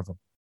up in front of them.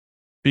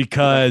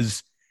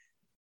 Because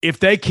if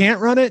they can't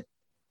run it,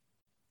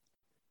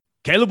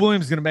 Caleb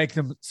Williams is going to make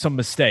them some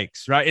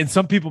mistakes, right? And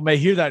some people may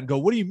hear that and go,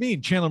 what do you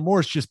mean? Chandler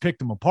Morris just picked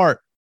them apart.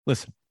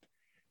 Listen,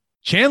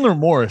 Chandler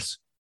Morris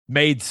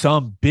made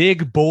some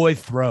big boy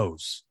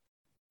throws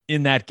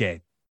in that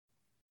game.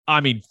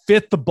 I mean,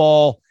 fit the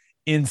ball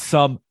in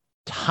some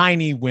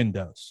tiny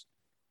windows.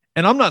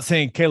 And I'm not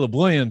saying Caleb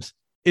Williams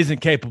isn't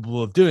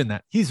capable of doing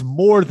that. He's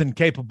more than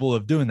capable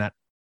of doing that.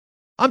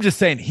 I'm just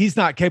saying he's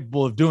not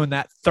capable of doing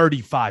that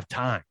 35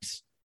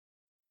 times.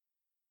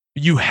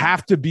 You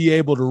have to be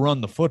able to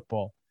run the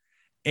football.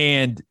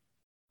 And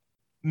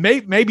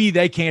maybe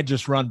they can't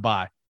just run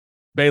by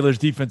Baylor's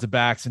defensive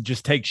backs and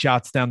just take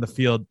shots down the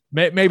field.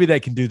 Maybe they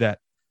can do that.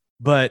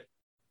 But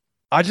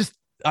I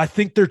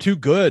think they're too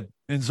good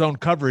in zone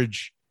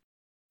coverage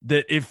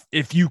that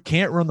if you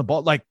can't run the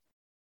ball, like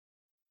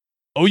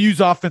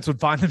OU's offense would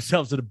find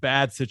themselves in a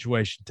bad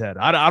situation, Ted.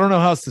 I don't know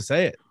how else to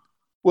say it.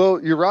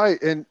 Well, you're right.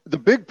 And the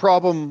big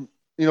problem,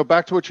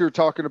 back to what you were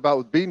talking about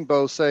with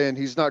Beatonbow saying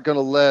he's not going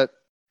to let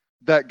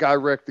that guy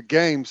wreck the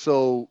game,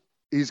 so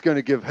he's going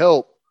to give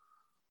help.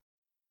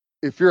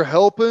 If you're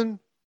helping,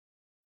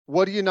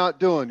 what are you not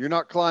doing? You're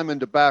not climbing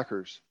to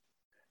backers.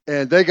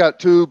 And they got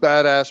two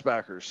badass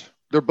backers.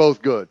 They're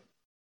both good.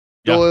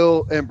 Yeah.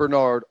 Doyle and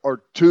Bernard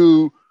are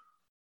two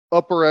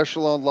upper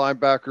echelon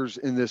linebackers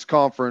in this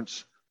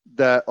conference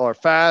that are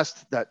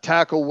fast, that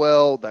tackle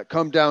well, that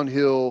come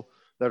downhill,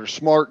 that are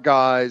smart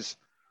guys.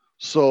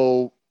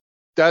 So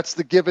that's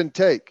the give and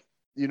take.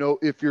 You know,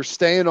 if you're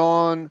staying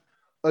on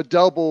a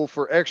double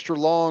for extra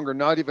long or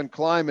not even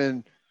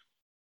climbing,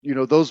 you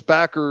know, those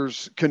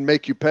backers can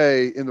make you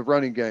pay in the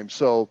running game.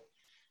 So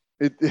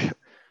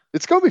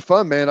it's going to be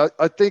fun, man.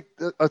 I think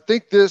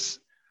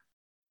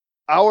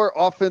our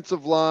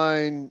offensive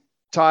line,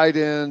 tight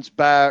ends,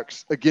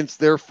 backs against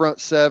their front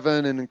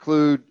seven and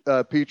include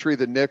Petrie,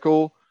 the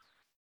nickel.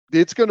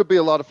 It's going to be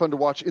a lot of fun to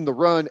watch in the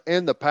run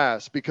and the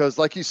pass because,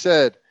 like you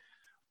said,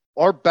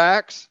 our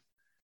backs,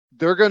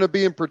 they're going to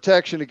be in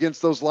protection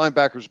against those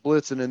linebackers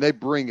blitzing, and they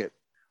bring it.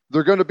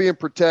 They're going to be in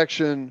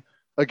protection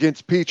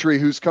against Petrie,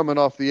 who's coming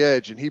off the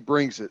edge, and he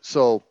brings it.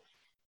 So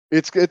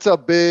it's a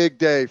big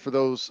day for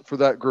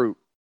that group.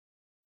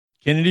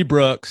 Kennedy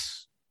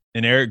Brooks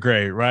and Eric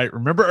Gray, right?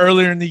 Remember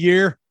earlier in the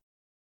year,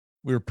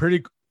 we were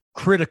pretty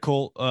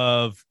critical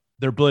of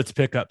their blitz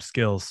pickup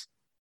skills.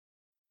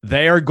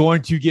 They are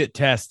going to get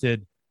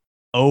tested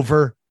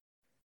over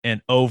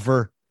and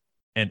over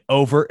and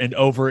over and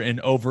over and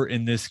over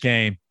in this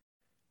game.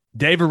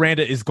 Dave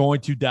Aranda is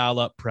going to dial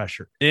up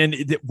pressure.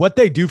 And what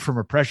they do from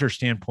a pressure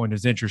standpoint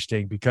is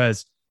interesting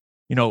because,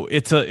 you know,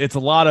 it's a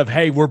lot of,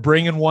 hey, we're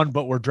bringing one,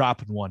 but we're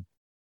dropping one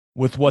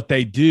with what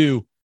they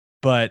do.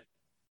 But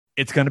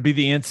it's going to be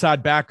the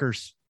inside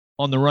backers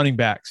on the running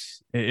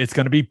backs. It's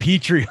going to be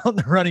Petrie on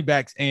the running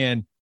backs.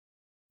 And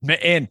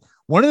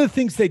one of the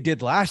things they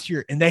did last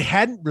year, and they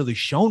hadn't really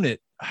shown it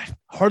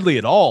hardly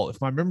at all, if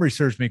my memory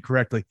serves me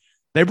correctly,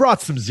 they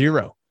brought some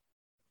zero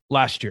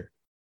last year.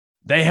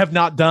 They have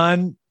not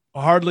done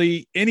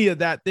hardly any of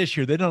that this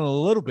year. They've done a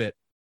little bit,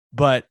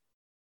 but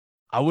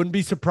I wouldn't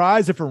be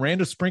surprised if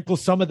Aranda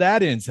sprinkles some of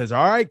that in, says,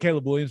 all right,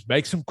 Caleb Williams,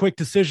 make some quick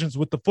decisions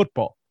with the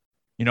football.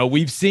 You know,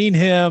 we've seen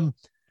him,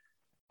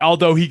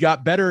 although he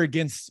got better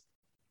against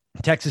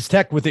Texas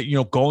Tech with it, you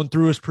know, going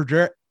through his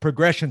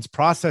progressions,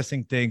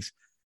 processing things.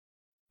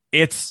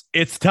 It's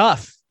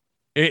tough.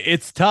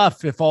 It's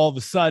tough if all of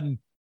a sudden,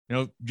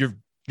 you know,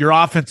 your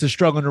offense is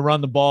struggling to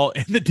run the ball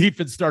and the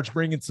defense starts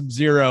bringing some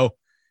zero.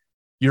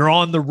 You're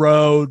on the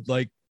road.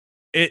 Like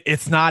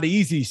it's not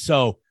easy.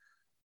 So,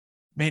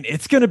 man,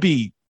 it's going to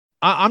be,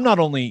 I'm not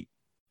only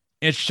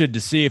interested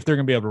to see if they're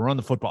going to be able to run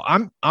the football.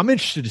 I'm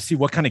interested to see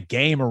what kind of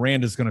game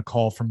Aranda is going to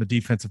call from a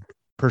defensive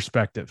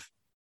perspective.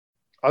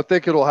 I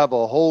think it'll have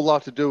a whole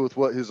lot to do with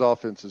what his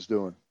offense is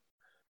doing.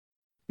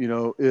 You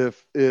know,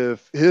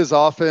 if his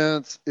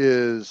offense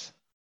is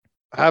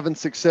having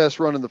success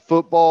running the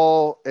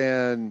football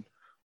and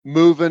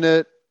moving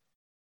it,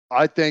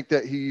 I think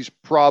that he's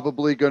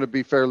probably going to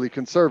be fairly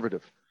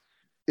conservative.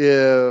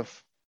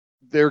 If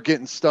they're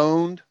getting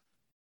stoned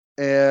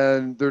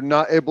and they're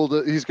not able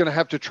to, he's going to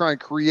have to try and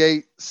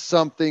create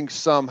something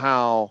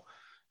somehow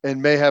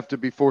and may have to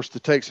be forced to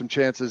take some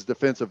chances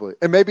defensively.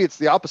 And maybe it's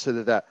the opposite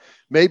of that.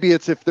 Maybe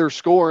it's if they're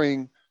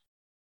scoring,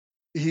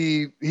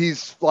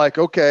 he's like,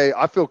 okay,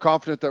 I feel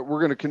confident that we're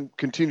going to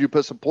continue to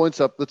put some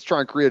points up. Let's try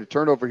and create a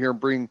turnover here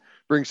and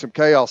bring some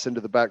chaos into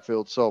the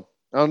backfield. So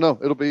I don't know.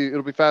 It'll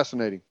be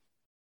fascinating.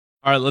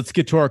 All right, let's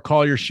get to our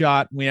call your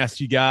shot. We asked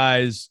you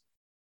guys,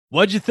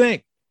 what'd you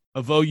think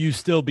of OU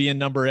still being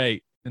number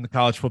 8 in the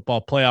college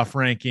football playoff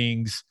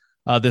rankings?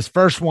 This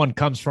first one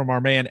comes from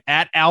our man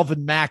at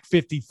Alvin Mack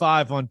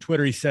 55 on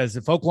Twitter. He says,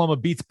 if Oklahoma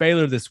beats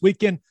Baylor this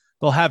weekend,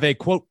 they'll have a,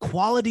 quote,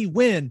 quality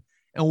win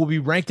and will be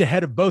ranked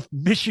ahead of both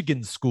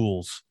Michigan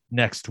schools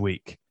next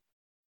week.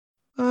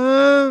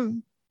 I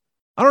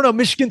don't know.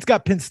 Michigan's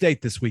got Penn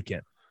State this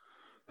weekend.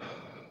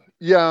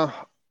 Yeah,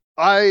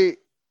 I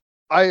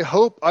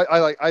hope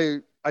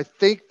I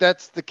think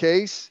that's the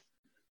case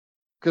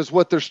because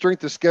what their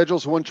strength of schedule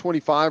is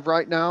 125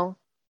 right now.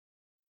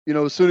 You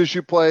know, as soon as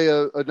you play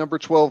a number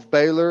 12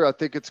 Baylor, I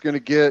think it's going to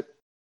get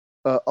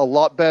a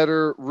lot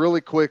better really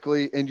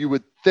quickly. And you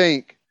would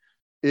think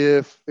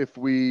if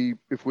we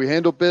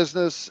handle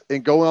business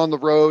and go on the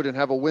road and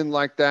have a win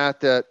like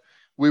that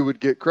we would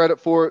get credit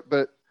for it.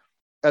 But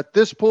at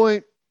this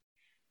point,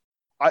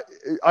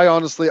 I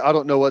honestly, I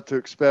don't know what to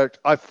expect.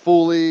 I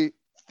fully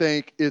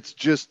think it's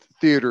just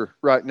theater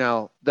right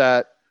now,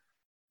 that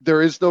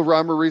there is no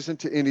rhyme or reason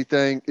to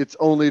anything. It's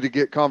only to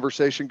get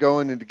conversation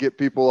going and to get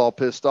people all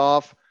pissed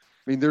off.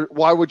 I mean,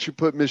 why would you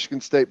put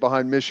Michigan State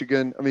behind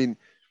Michigan? I mean,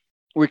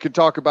 we could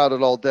talk about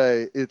it all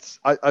day.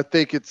 I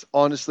think it's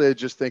honestly, I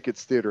just think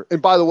it's theater.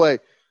 And by the way,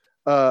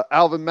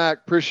 Alvin Mack,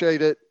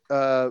 appreciate it.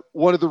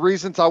 One of the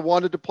reasons I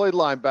wanted to play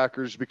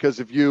linebackers because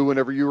of you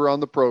whenever you were on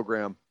the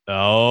program.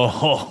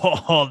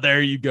 Oh,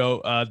 there you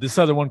go. This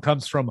other one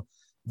comes from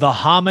the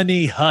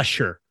Hominy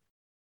Husher.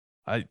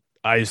 I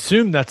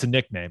assume that's a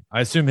nickname.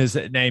 I assume his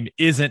name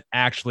isn't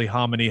actually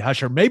Hominy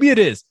Husher. Maybe it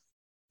is.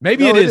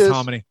 Maybe it is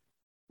Hominy.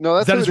 No,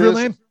 that's is that his real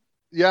name?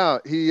 Yeah,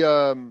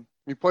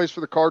 he plays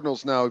for the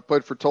Cardinals now. He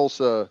played for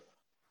Tulsa.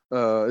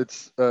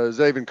 It's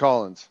Zaven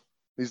Collins.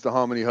 He's the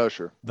Hominy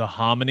Husher. The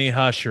Hominy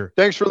Husher.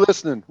 Thanks for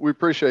listening. We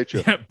appreciate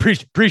you. Yeah,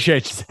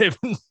 appreciate you,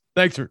 Zaven.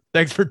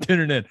 Thanks for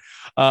tuning in.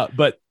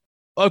 But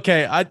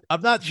okay,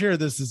 I'm not sure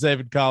this is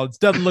David Collins.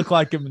 Doesn't look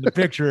like him in the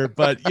picture,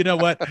 but you know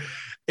what?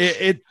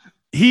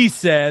 He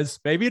says,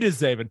 maybe it is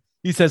David.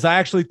 He says, I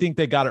actually think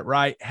they got it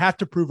right. Have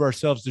to prove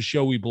ourselves to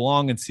show we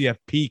belong in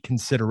CFP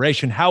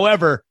consideration.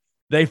 However,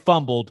 they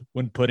fumbled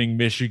when putting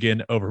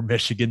Michigan over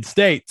Michigan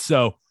State.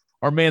 So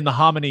our man, the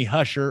Hominy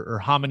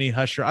Husher,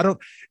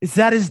 is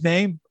that his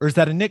name or is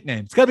that a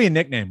nickname? It's got to be a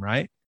nickname,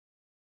 right?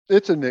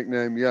 It's a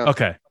nickname. Yeah.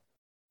 Okay.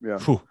 Yeah.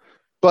 Whew.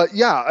 But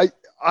yeah,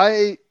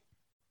 I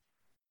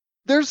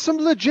there's some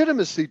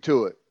legitimacy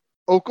to it.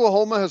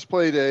 Oklahoma has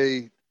played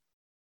a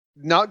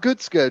not good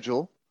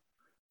schedule,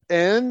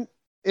 and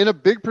in a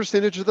big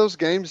percentage of those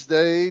games,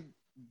 they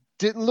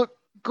didn't look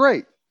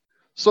great.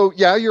 So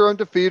yeah, you're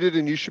undefeated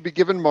and you should be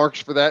given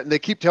marks for that. And they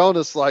keep telling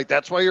us like,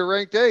 that's why you're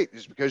ranked 8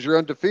 is because you're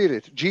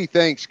undefeated. Gee,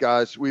 thanks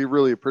guys. We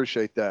really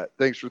appreciate that.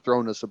 Thanks for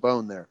throwing us a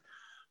bone there.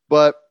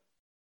 But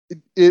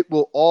it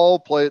will all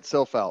play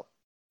itself out.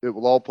 It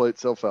will all play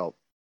itself out.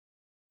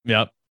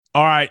 Yep.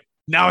 All right.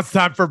 Now it's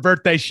time for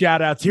birthday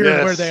shout outs. Here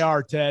Yes. where they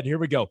are, Ted. Here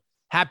we go.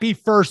 Happy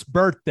first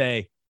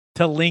birthday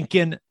to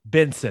Lincoln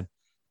Benson.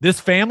 This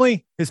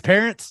family, his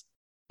parents,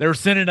 they were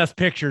sending us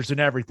pictures and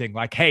everything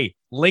like, hey,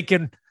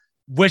 Lincoln,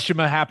 wish him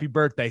a happy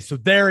birthday. So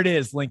there it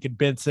is, Lincoln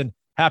Benson.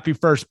 Happy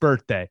first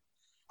birthday.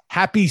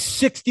 Happy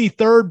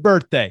 63rd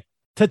birthday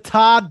to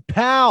Todd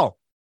Powell.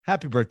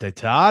 Happy birthday,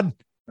 Todd.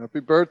 Happy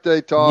birthday,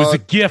 It Todd. was a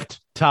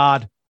gift,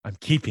 Todd. I'm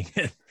keeping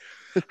it.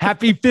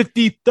 Happy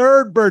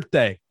 53rd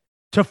birthday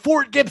to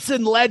Fort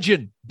Gibson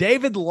legend,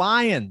 David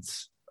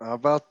Lyons. How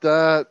about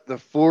that? The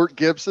Fort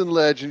Gibson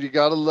legend. You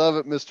got to love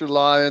it, Mr.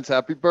 Lyons.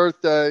 Happy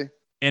birthday.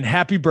 And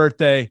happy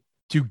birthday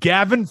to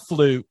Gavin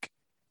Fluke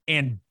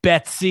and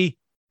Betsy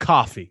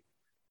Coffee.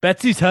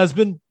 Betsy's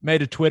husband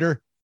made a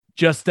Twitter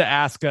just to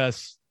ask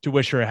us to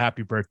wish her a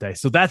happy birthday.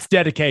 So that's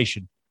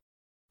dedication.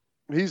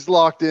 He's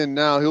locked in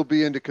now. He'll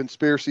be into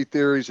conspiracy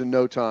theories in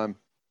no time.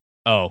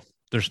 Oh,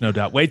 there's no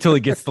doubt. Wait till he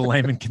gets the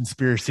layman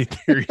conspiracy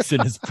theories in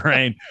his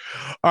brain.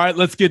 All right,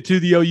 let's get to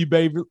the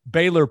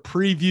OU-Baylor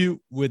preview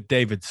with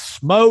David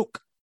Smoak.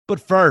 But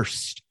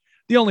first,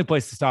 the only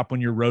place to stop when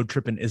you're road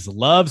tripping is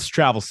Love's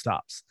Travel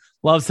Stops.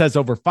 Love's has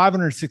over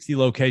 560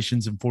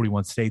 locations in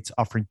 41 states,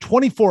 offering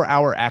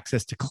 24-hour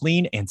access to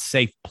clean and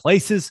safe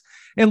places.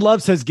 And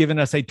Love's has given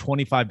us a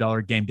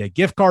 $25 game day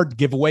gift card to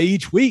give away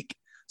each week.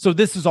 So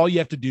this is all you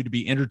have to do to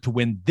be entered to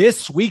win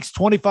this week's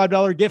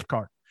 $25 gift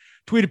card.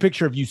 Tweet a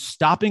picture of you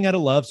stopping at a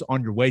Love's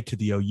on your way to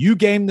the OU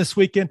game this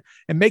weekend,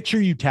 and make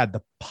sure you tag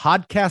the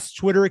podcast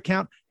Twitter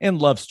account and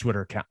Love's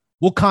Twitter account.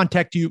 We'll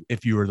contact you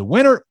if you are the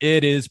winner.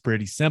 It is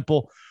pretty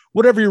simple.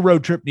 Whatever your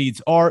road trip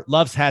needs are,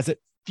 Love's has it.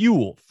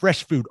 Fuel,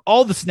 fresh food,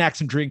 all the snacks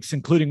and drinks,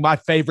 including my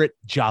favorite,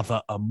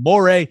 Java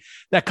Amore.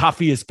 That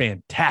coffee is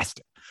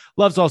fantastic.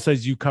 Love's also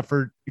has you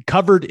covered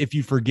if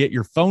you forget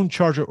your phone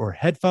charger or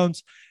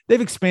headphones. They've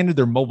expanded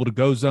their mobile to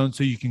go zone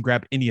so you can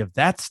grab any of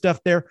that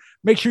stuff there.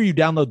 Make sure you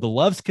download the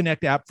Love's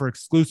Connect app for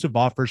exclusive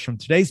offers from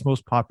today's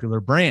most popular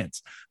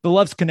brands. The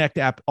Love's Connect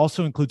app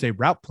also includes a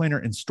route planner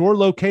and store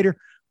locator.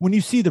 When you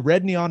see the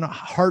red neon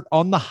heart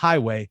on the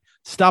highway,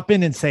 stop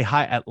in and say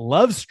hi at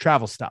Love's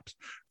Travel Stops.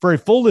 For a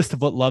full list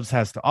of what Love's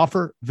has to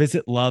offer,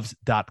 visit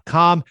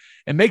loves.com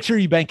and make sure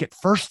you bank at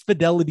First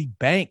Fidelity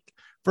Bank.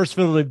 First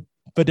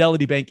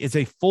Fidelity Bank is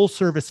a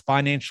full-service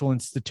financial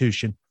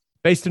institution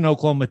based in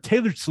Oklahoma,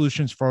 tailored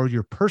solutions for all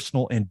your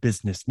personal and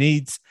business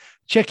needs,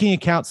 checking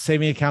accounts,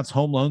 saving accounts,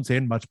 home loans,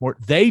 and much more.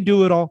 They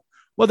do it all.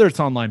 Whether it's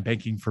online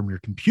banking from your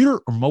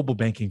computer or mobile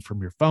banking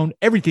from your phone,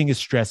 everything is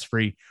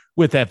stress-free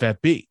with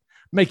FFB.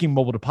 Making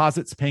mobile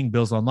deposits, paying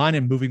bills online,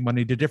 and moving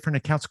money to different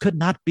accounts could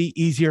not be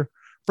easier.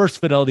 First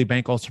Fidelity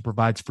Bank also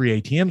provides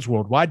free ATMs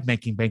worldwide,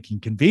 making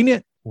banking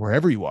convenient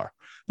wherever you are.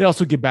 They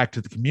also give back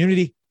to the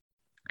community.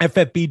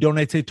 FFB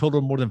donates a total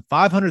of more than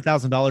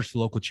 $500,000 to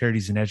local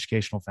charities and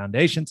educational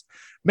foundations.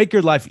 Make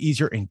your life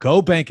easier and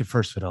go bank at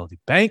First Fidelity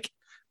Bank.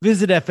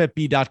 Visit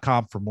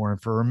ffb.com for more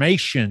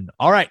information.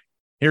 All right,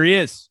 here he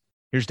is.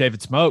 Here's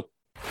David Smoak.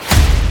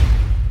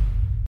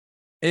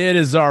 It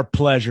is our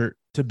pleasure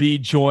to be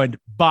joined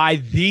by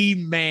the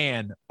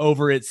man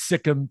over at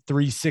Sikkim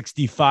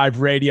 365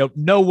 Radio.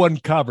 No one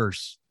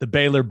covers the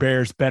Baylor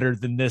Bears better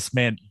than this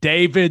man.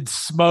 David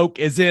Smoak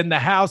is in the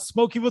house.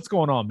 Smokey, what's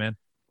going on, man?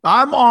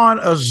 I'm on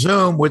a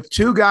Zoom with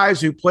two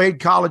guys who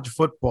played college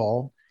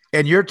football,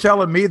 and you're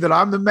telling me that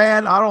I'm the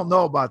man? I don't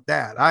know about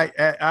that.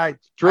 I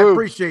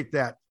appreciate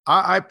that.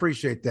 I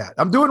appreciate that.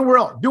 I'm doing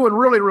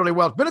really, really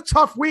well. It's been a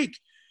tough week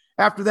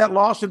after that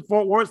loss in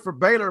Fort Worth for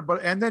Baylor,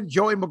 and then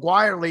Joey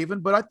McGuire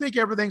leaving, but I think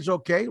everything's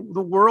okay.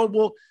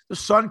 The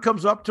sun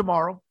comes up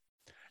tomorrow.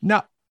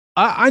 Now,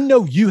 I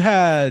know you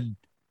had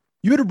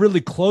a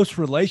really close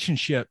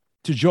relationship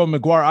to Joey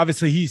McGuire.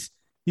 Obviously,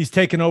 he's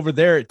taken over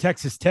there at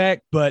Texas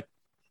Tech, but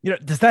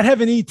does that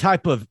have any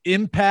type of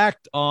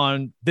impact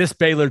on this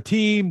Baylor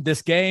team,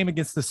 this game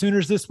against the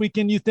Sooners this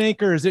weekend, you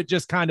think? Or is it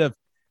just kind of,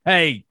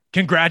 hey,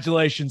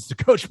 congratulations to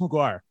Coach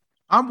McGuire?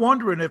 I'm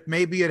wondering if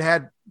maybe it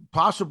had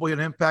possibly an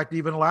impact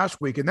even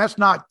last week. And that's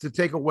not to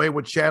take away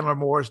what Chandler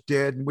Morris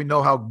did. And we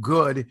know how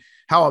good,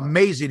 how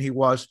amazing he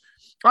was.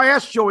 I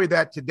asked Joey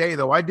that today,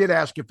 though. I did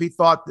ask if he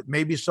thought that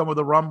maybe some of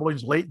the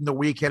rumblings late in the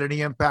week had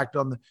any impact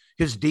on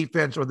his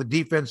defense or the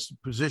defense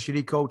position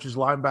he coaches,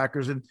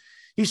 linebackers. And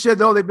he said,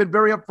 no, they've been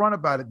very upfront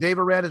about it. Dave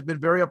Arand has been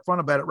very upfront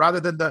about it, rather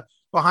than the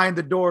behind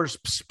the doors,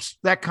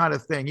 that kind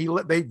of thing.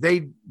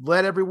 They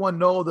let everyone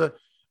know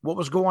what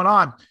was going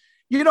on.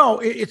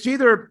 It's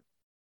either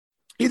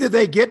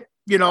they get,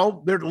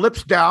 their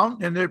lips down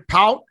and they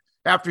pout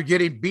after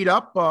getting beat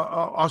up,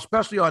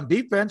 especially on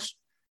defense,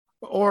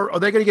 or are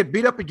they going to get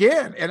beat up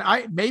again? And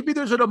maybe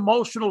there's an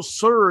emotional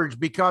surge,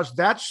 because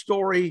that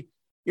story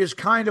is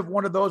kind of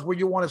one of those where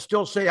you want to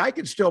still say, I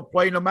can still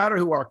play no matter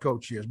who our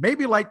coach is.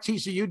 Maybe like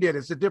TCU did.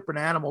 It's a different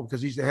animal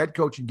because he's the head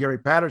coach and Gary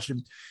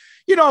Patterson.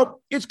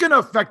 It's going to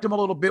affect them a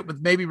little bit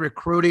with maybe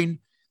recruiting.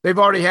 They've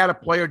already had a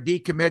player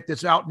decommit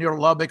that's out near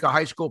Lubbock, a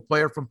high school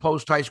player from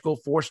Post High School,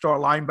 4-star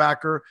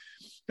linebacker.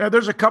 Now,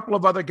 there's a couple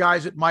of other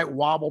guys that might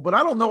wobble, but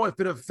I don't know if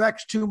it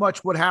affects too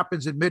much what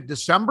happens in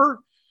mid-December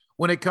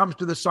when it comes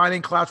to the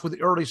signing class with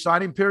the early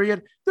signing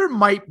period. There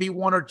might be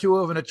one or two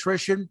of an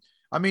attrition.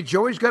 I mean,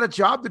 Joey's got a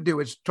job to do.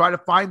 It's try to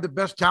find the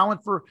best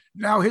talent for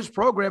now his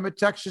program at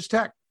Texas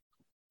Tech.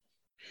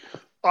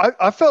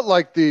 I felt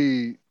like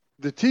the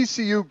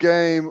TCU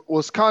game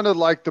was kind of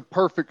like the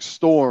perfect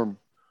storm.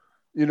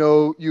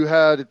 You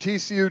had a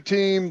TCU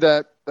team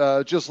that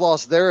just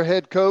lost their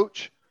head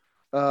coach.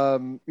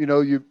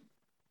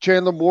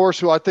 Chandler Morris,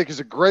 who I think is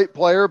a great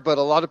player, but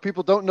a lot of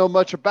people don't know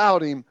much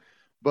about him.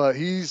 But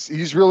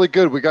he's really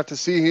good. We got to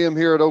see him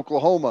here at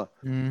Oklahoma.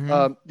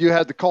 Mm-hmm. You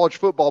had the college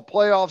football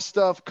playoff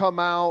stuff come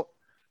out.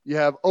 You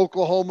have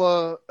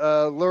Oklahoma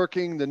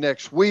lurking the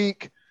next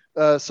week.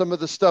 Some of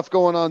the stuff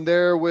going on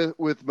there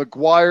with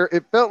McGuire.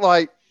 It felt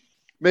like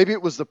maybe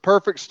it was the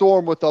perfect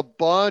storm with a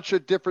bunch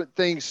of different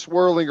things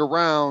swirling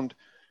around,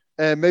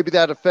 and maybe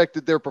that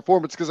affected their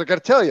performance. Because I got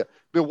to tell you,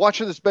 been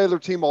watching this Baylor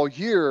team all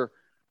year.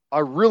 I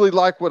really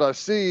like what I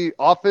see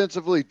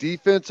offensively,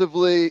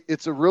 defensively.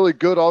 It's a really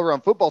good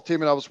all-around football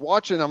team. And I was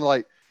watching, I'm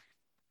like,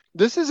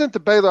 this isn't the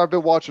Baylor I've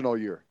been watching all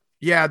year.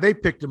 Yeah, they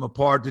picked them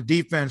apart. The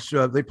defense,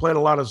 they played a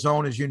lot of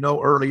zone, as you know,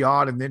 early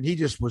on. And then he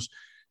just was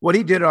what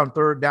he did on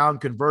third down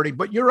converting.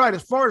 But you're right,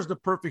 as far as the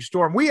perfect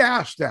storm, we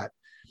asked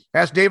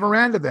Dave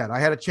Aranda that. I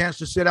had a chance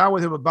to sit down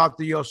with him about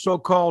the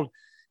so-called,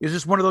 is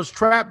this one of those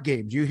trap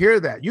games? You hear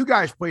that. You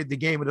guys played the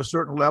game at a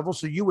certain level,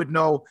 so you would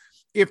know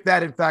if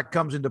that in fact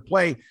comes into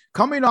play.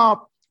 Coming off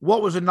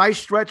what was a nice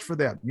stretch for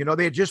them.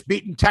 They had just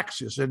beaten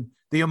Texas and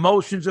the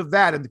emotions of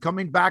that, and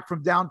coming back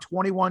from down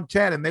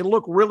 21-10, and they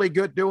look really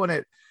good doing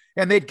it.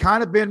 And they'd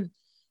kind of been,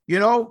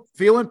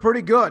 feeling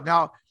pretty good.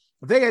 Now,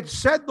 they had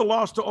said the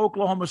loss to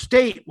Oklahoma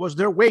State was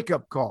their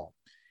wake-up call.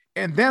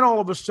 And then all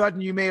of a sudden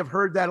you may have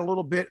heard that a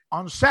little bit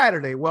on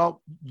Saturday.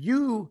 Well,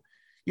 you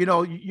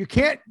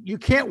can't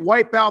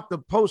wipe out the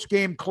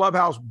post-game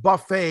clubhouse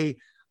buffet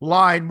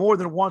line more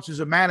than once as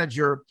a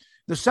manager.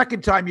 The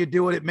second time you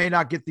do it, it may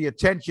not get the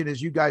attention,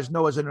 as you guys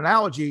know, as an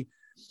analogy.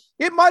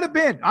 It might have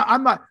been.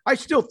 I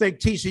still think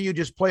TCU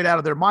just played out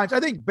of their minds.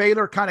 I think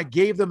Baylor kind of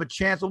gave them a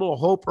chance, a little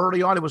hope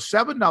early on. It was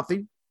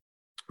 7-0.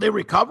 They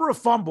recover a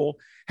fumble,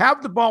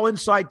 have the ball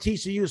inside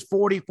TCU's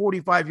 40,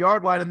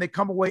 45-yard line, and they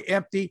come away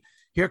empty.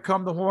 Here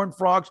come the Horned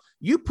Frogs.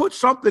 You put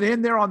something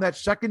in there on that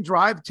second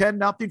drive,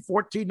 10-0,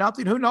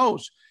 14-0, who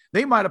knows?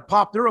 They might have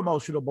popped their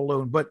emotional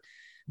balloon, but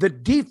the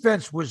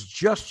defense was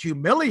just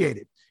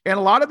humiliated. And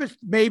a lot of it,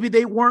 maybe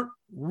they weren't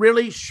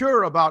really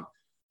sure about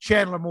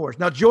Chandler Morris.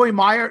 Now, Joey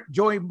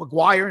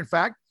McGuire, in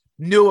fact,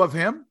 knew of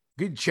him.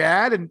 Good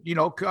Chad, and,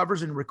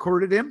 covers and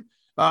recruited him,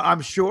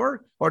 I'm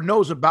sure, or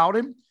knows about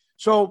him.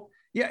 So,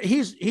 yeah,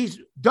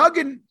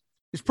 Duggan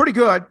is pretty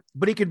good,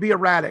 but he can be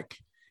erratic.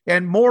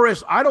 And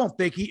Morris, I don't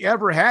think he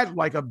ever had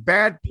like a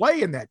bad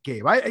play in that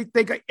game. I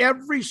think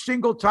every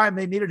single time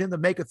they needed him to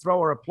make a throw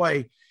or a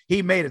play,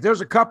 he made it. There's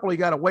a couple he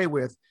got away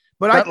with.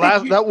 But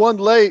that one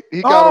late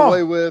he got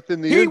away with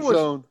in the end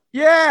zone.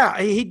 Yeah,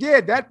 he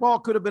did. That ball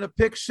could have been a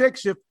pick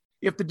six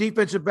if the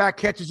defensive back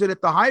catches it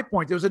at the high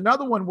point. There was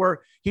another one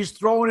where he's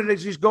throwing it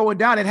as he's going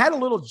down. It had a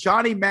little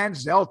Johnny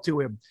Manziel to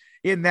him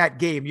in that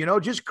game,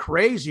 just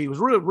crazy. It was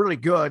really, really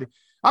good.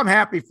 I'm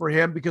happy for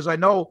him because I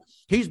know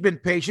he's been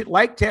patient,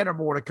 like Tanner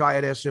Mordecai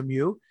at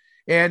SMU.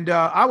 And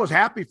I was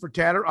happy for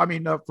Tanner. I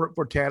mean,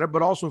 for Tanner,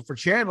 but also for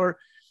Chandler.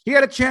 He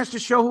had a chance to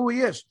show who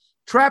he is.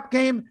 Trap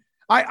game,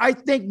 I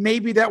think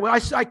maybe that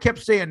was. I kept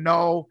saying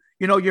no.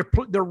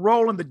 They're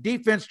rolling. The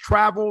defense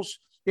travels.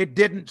 It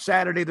didn't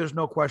Saturday. There's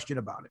no question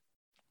about it.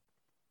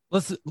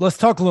 Let's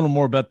talk a little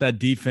more about that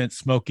defense,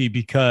 Smokey,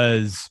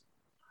 because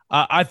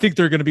I think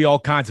they're going to be all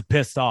kinds of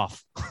pissed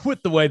off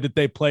with the way that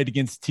they played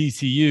against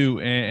TCU,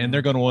 and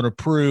they're going to want to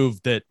prove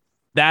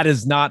that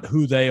is not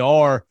who they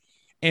are.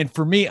 And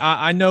for me,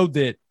 I know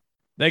that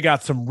they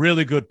got some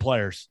really good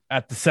players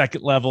at the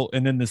second level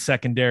and then the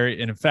secondary.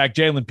 And in fact,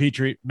 Jalen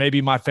Petrie, maybe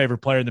my favorite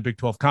player in the Big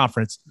 12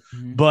 Conference,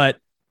 but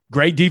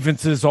great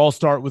defenses all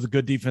start with a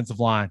good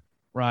defensive line,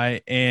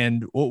 right?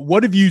 And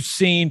what have you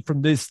seen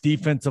from this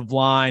defensive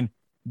line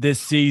this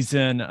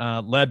season,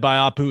 led by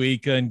Apu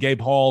Ika and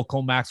Gabe Hall,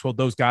 Cole Maxwell,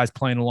 those guys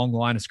playing along the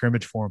line of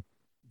scrimmage for him.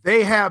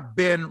 They have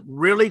been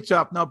really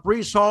tough. Now,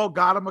 Brees Hall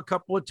got him a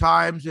couple of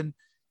times, and,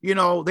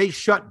 they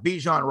shut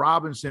Bijan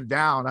Robinson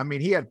down. I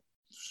mean, he had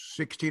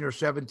 16 or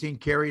 17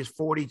 carries,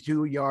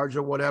 42 yards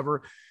or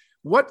whatever.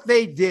 What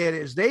they did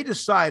is they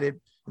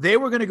decided they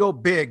were going to go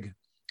big.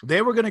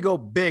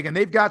 And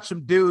they've got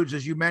some dudes,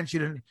 as you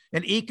mentioned,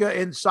 and Ika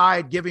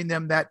inside giving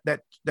them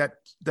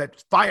that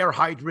fire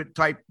hydrant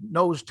type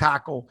nose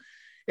tackle.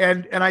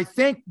 And I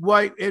think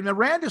and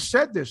Aranda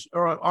said this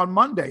on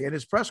Monday in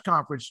his press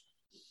conference.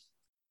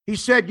 He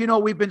said,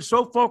 we've been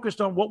so focused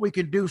on what we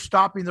can do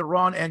stopping the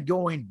run and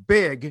going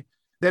big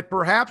that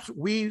perhaps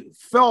we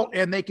felt,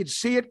 and they could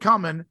see it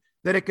coming,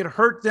 that it could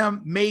hurt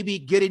them maybe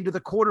getting to the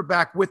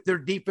quarterback with their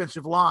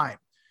defensive line.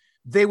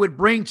 They would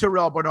bring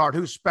Terrell Bernard,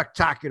 who's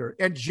spectacular,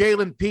 and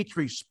Jalen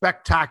Petrie,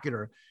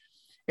 spectacular.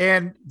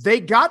 And they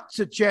got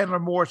to Chandler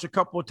Morris a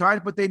couple of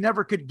times, but they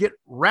never could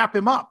wrap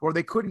him up, or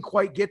they couldn't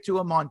quite get to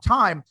him on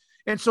time.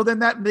 And so then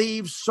that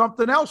leaves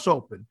something else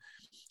open.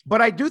 But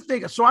I do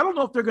think, so I don't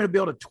know if they're going to be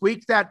able to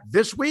tweak that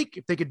this week,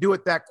 if they could do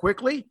it that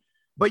quickly.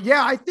 But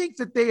yeah, I think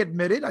that they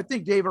admitted, I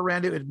think Dave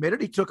Aranda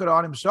admitted, he took it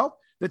on himself,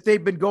 that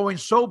they've been going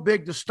so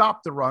big to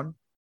stop the run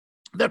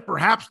that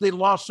perhaps they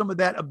lost some of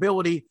that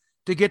ability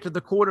to get to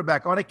the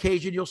quarterback. On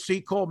occasion, you'll see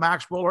Cole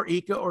Maxwell or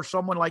Ika or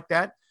someone like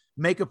that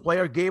make a play,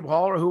 or Gabe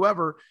Hall or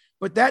whoever.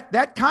 But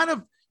that kind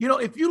of,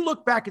 if you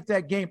look back at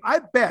that game, I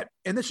bet,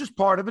 and this is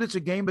part of it, it's a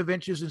game of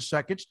inches and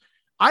seconds.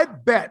 I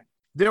bet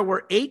there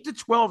were 8 to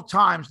 12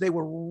 times they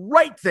were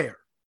right there,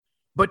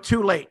 but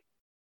too late.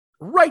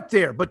 Right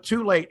there, but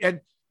too late.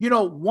 And,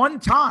 one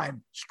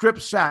time, strip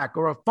sack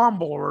or a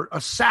fumble or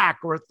a sack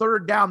or a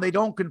third down, they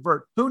don't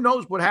convert. Who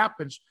knows what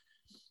happens?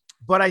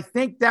 But I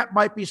think that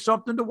might be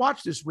something to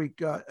watch this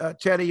week,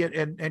 Teddy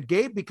and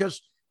Gabe,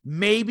 because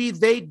maybe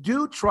they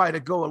do try to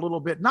go a little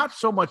bit, not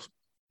so much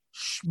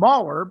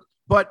smaller,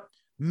 but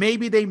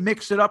maybe they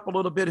mix it up a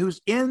little bit.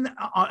 Who's in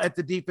at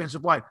the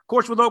defensive line? Of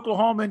course, with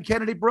Oklahoma and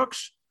Kennedy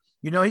Brooks,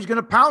 he's going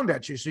to pound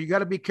at you. So you got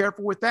to be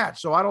careful with that.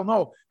 So I don't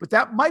know, but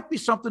that might be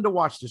something to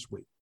watch this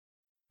week.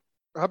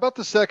 How about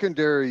the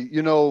secondary?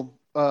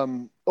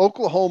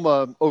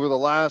 Oklahoma over the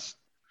last,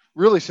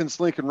 really since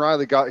Lincoln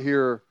Riley got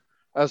here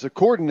as a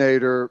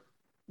coordinator,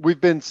 we've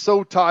been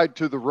so tied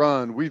to the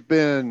run. We've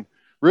been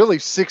really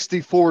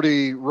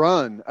 60-40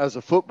 run as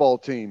a football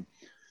team.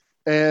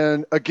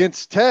 And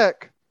against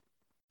Tech,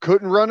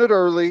 couldn't run it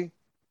early.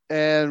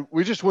 And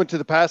we just went to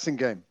the passing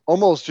game,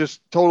 almost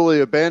just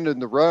totally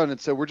abandoned the run and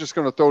said, we're just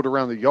going to throw it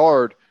around the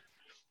yard.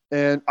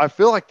 And I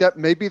feel like that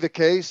may be the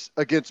case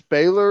against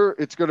Baylor.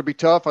 It's going to be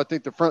tough. I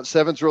think the front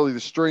seven's really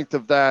the strength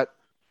of that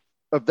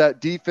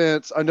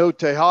defense. I know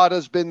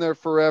Tejada's been there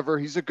forever.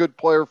 He's a good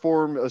player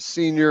for him, a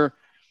senior,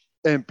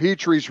 and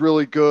Petrie's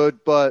really good.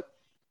 But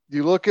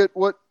you look at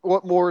what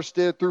Morris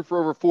did, threw for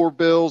over 4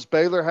 bills.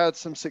 Baylor had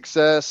some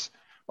success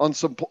on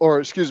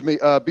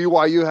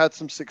BYU had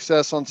some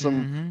success on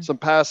some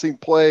passing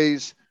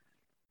plays.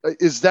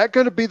 Is that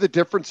going to be the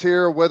difference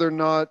here, whether or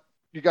not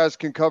you guys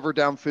can cover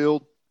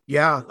downfield?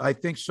 Yeah, I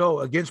think so.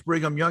 Against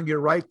Brigham Young, you're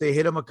right. They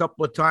hit him a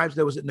couple of times.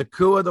 There was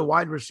Nakua, the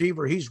wide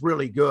receiver. He's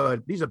really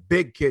good. He's a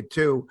big kid,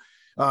 too.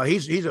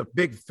 He's a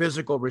big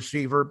physical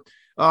receiver.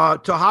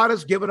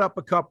 Tejada's given up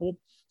a couple,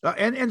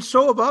 and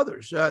so have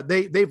others.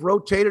 They've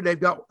rotated. They've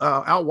got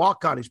Al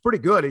Walcott. He's pretty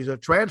good. He's a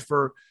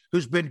transfer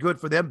who's been good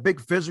for them,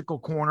 big physical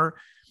corner.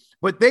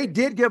 But they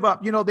did give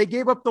up. They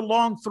gave up the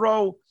long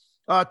throw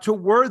to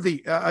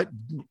Worthy.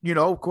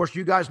 Of course,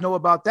 you guys know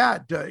about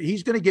that.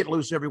 He's going to get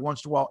loose every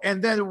once in a while.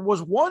 And then there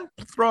was one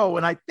throw,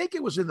 and I think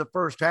it was in the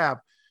first half,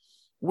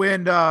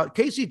 when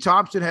Casey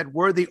Thompson had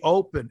Worthy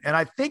open, and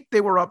I think they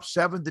were up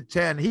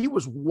 7-10. He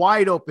was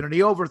wide open, and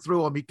he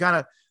overthrew him. He kind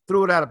of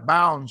threw it out of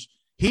bounds.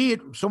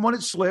 Someone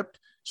had slipped.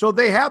 So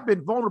they have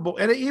been vulnerable.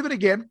 And even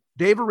again,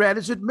 Dave Arad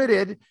has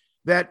admitted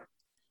that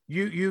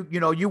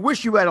you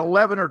wish you had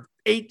 11 or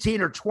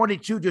 18 or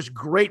 22 just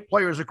great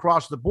players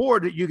across the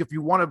board that if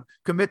you want to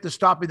commit to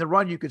stopping the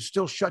run, you could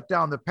still shut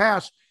down the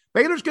pass.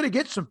 Baylor's going to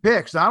get some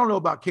picks. Now, I don't know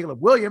about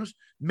Caleb Williams.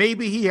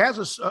 Maybe he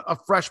has a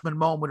freshman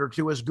moment or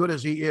two, as good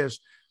as he is.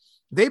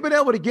 They've been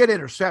able to get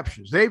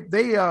interceptions. They've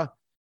been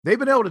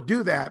able to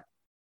do that,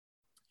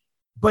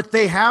 but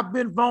they have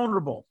been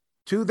vulnerable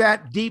to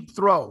that deep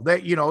throw.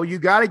 That you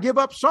got to give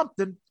up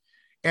something.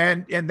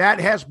 And that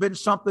has been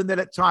something that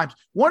at times,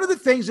 one of the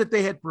things that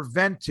they had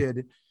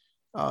prevented,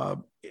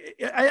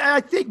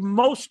 I think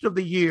most of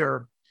the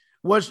year,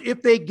 was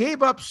if they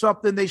gave up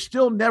something, they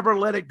still never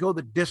let it go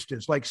the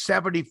distance, like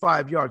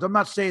 75 yards. I'm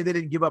not saying they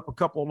didn't give up a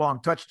couple of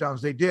long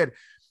touchdowns. They did,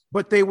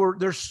 but they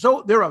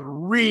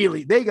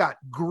got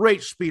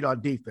great speed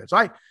on defense.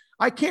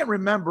 I can't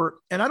remember,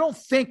 and I don't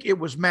think it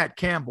was Matt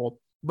Campbell,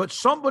 but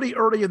somebody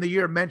early in the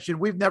year mentioned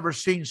we've never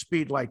seen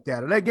speed like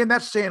that. And again,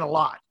 that's saying a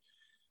lot.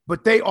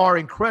 But they are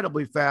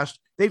incredibly fast.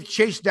 They've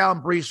chased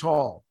down Brees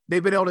Hall.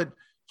 They've been able to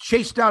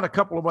chase down a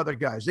couple of other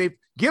guys. They've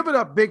given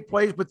up big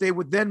plays, but they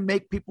would then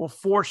make people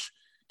force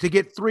to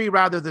get 3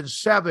 rather than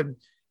 7,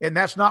 and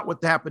that's not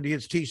what happened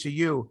against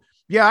TCU.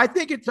 Yeah, I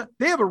think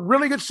they have a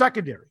really good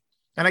secondary.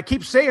 And I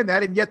keep saying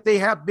that, and yet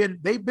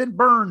they've been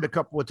burned a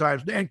couple of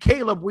times. And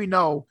Caleb, we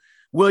know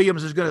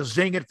Williams is going to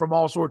zing it from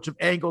all sorts of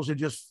angles, and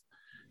just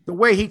the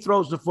way he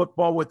throws the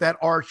football with that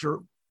archer,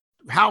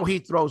 how he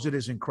throws it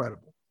is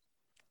incredible.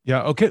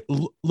 Yeah. Okay.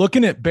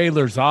 Looking at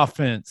Baylor's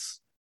offense,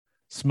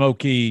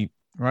 Smokey,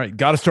 right?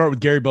 Got to start with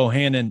Gary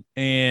Bohannon,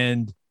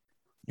 and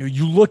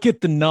you look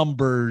at the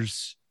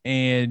numbers,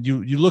 and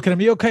you look at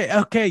him.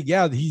 Okay,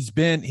 yeah, he's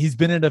been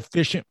an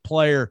efficient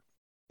player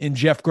in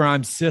Jeff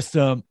Grimes'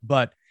 system,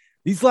 but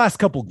these last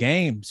couple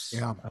games,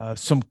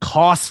 some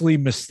costly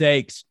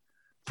mistakes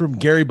from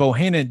Gary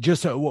Bohannon.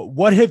 Just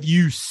what have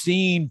you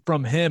seen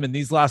from him in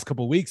these last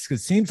couple of weeks?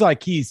 Because it seems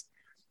like he's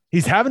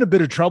having a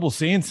bit of trouble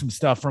seeing some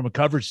stuff from a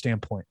coverage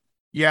standpoint.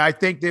 Yeah, I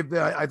think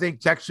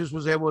Texas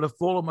was able to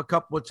fool him a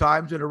couple of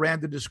times, and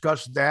Aranda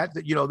discussed that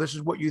this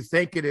is what you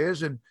think it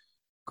is, and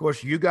of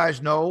course you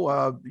guys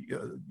know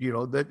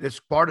that it's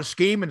part of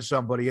scheming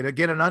somebody. And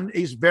again,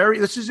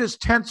 this is his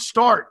 10th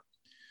start.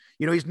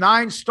 He's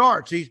 9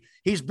 starts.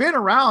 He's been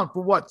around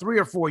for 3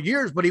 or 4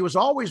 years, but he was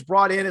always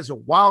brought in as a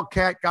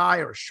wildcat guy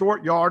or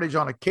short yardage,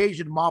 on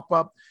occasion mop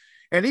up.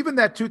 And even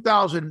that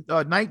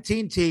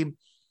 2019 team,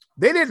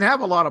 they didn't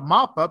have a lot of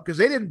mop up because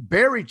they didn't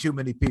bury too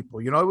many people.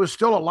 It was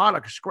still a lot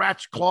of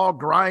scratch, claw,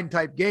 grind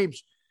type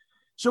games.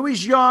 So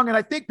he's young, and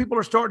I think people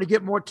are starting to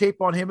get more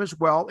tape on him as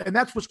well. And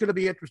that's what's going to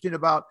be interesting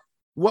about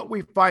what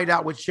we find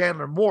out with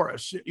Chandler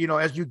Morris,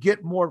 as you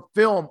get more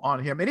film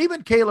on him. And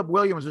even Caleb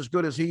Williams, as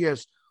good as he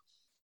is,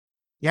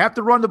 you have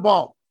to run the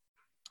ball.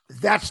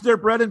 That's their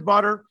bread and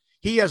butter.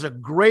 He has a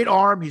great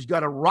arm. He's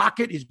got a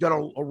rocket. He's got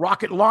a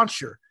rocket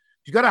launcher.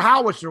 He's got a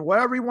howitzer,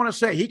 whatever you want to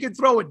say. He can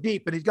throw it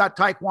deep, and he's got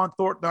Tyquan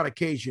Thornton on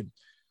occasion.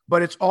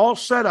 But it's all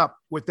set up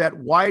with that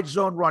wide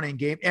zone running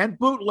game and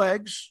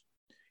bootlegs,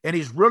 and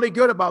he's really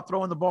good about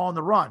throwing the ball on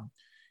the run.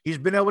 He's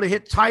been able to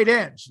hit tight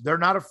ends. They're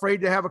not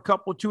afraid to have a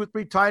couple, 2 or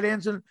 3 tight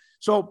ends. And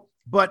so,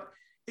 but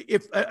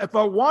if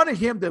I wanted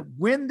him to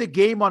win the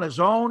game on his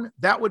own,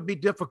 that would be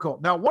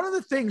difficult. Now, one of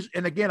the things,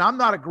 and again, I'm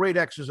not a great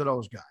X's and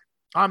O's guy.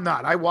 I'm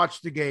not. I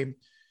watched the game.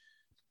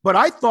 But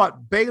I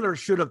thought Baylor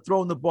should have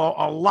thrown the ball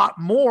a lot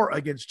more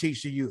against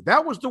TCU.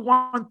 That was the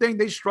one thing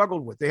they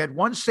struggled with. They had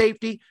one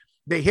safety.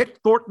 They hit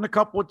Thornton a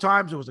couple of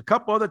times. There was a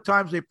couple other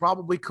times they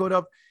probably could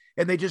have,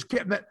 and they just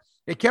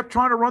kept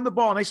trying to run the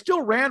ball, and they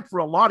still ran for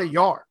a lot of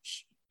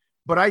yards.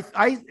 But I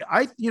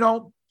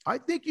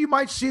think you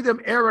might see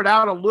them air it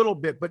out a little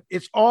bit, but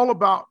it's all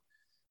about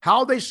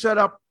how they set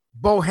up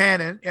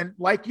Bohannon, and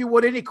like you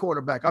would any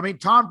quarterback. I mean,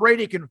 Tom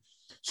Brady can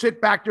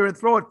sit back there and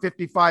throw it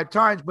 55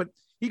 times, but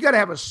you got to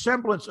have a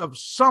semblance of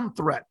some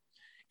threat.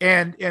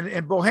 And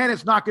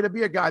Bohannon's not going to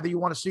be a guy that you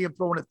want to see him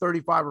throwing it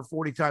 35 or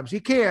 40 times. He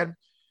can.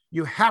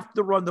 You have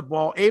to run the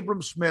ball.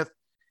 Abram Smith,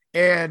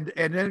 and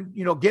then,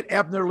 get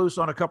Ebner loose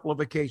on a couple of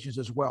occasions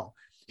as well.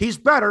 He's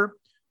better,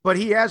 but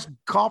he has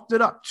coughed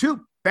it up.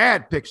 2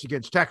 bad picks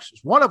against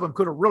Texas. One of them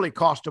could have really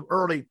cost him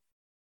early,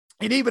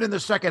 and even in the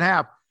second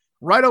half,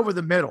 right over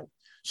the middle.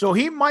 So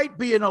he might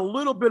be in a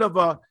little bit of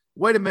a,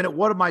 wait a minute,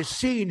 what am I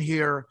seeing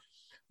here?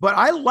 But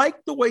I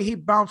like the way he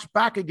bounced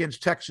back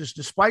against Texas.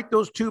 Despite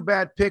those 2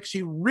 bad picks,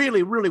 he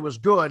really, really was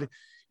good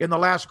in the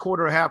last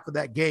quarter and half of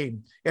that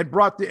game, and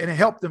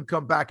helped them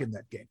come back in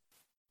that game.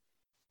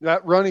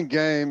 That running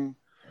game,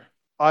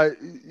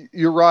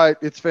 you're right.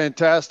 It's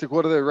fantastic.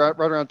 What are they, right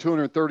around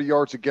 230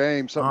 yards a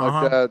game, something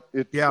like that.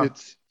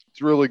 It's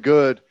really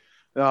good.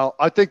 Now,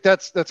 I think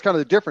that's kind of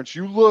the difference.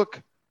 You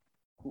look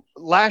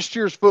last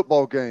year's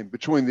football game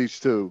between these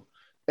two,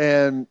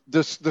 and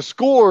the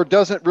score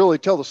doesn't really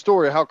tell the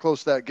story of how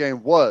close that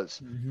game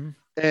was. Mm-hmm.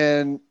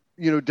 And,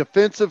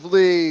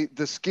 defensively,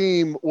 the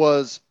scheme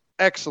was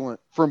excellent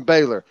from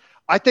Baylor.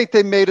 I think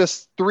they made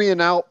us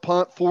 3-and-out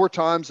punt 4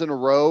 times in a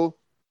row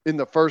in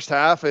the first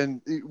half,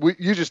 and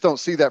you just don't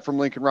see that from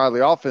Lincoln Riley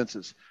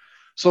offenses.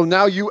 So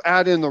now you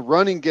add in the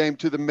running game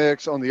to the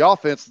mix on the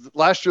offense.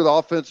 Last year, the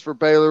offense for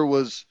Baylor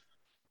was,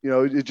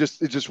 it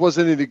just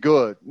wasn't any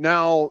good.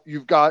 Now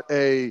you've got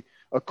a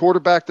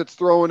quarterback that's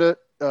throwing it.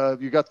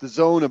 You got the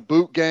zone and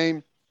boot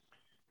game.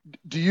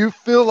 Do you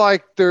feel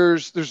like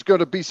there's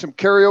going to be some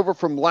carryover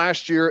from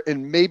last year,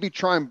 and maybe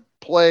try and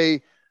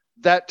play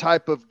that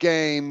type of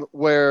game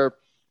where,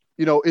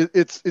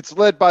 it's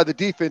led by the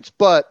defense,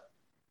 but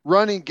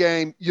running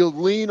game, you'll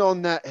lean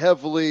on that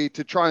heavily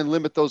to try and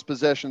limit those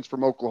possessions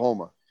from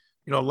Oklahoma?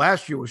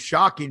 Last year was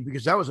shocking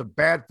because that was a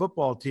bad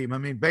football team. I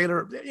mean,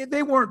 Baylor,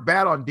 they weren't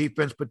bad on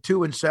defense, but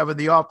 2-7.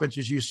 The offense,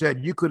 as you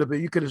said, you could have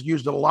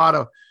used a lot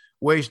of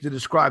ways to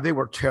describe. They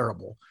were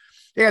terrible.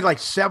 They had like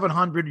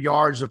 700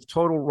 yards of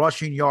total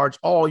rushing yards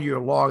all year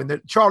long.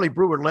 And Charlie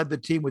Brewer led the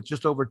team with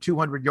just over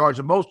 200 yards.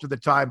 And most of the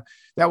time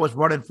that was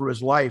running for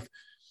his life.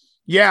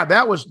 Yeah,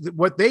 that was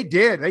what they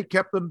did. They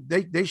kept them,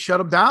 they shut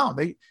them down.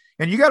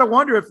 And you got to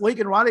wonder if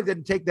Lincoln Riley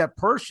didn't take that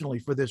personally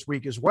for this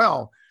week as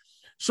well.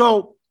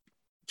 So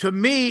to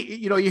me,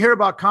 you hear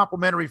about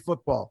complementary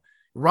football.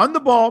 Run the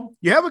ball.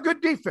 You have a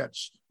good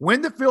defense.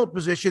 Win the field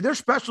position. Their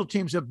special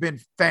teams have been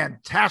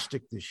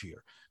fantastic this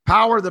year.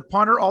 Power, the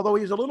punter, although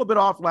he's a little bit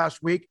off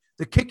last week.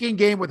 The kicking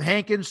game with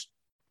Hankins,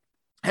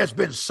 has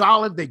been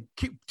solid. They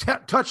keep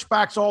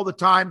touchbacks all the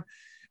time.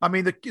 I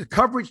mean, the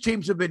coverage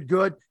teams have been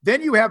good.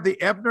 Then you have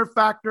the Ebner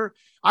factor.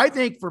 I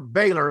think for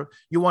Baylor,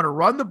 you want to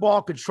run the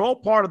ball, control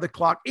part of the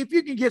clock. If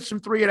you can get some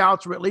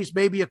 3-and-outs, or at least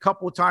maybe a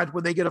couple of times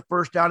when they get a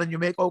first down and you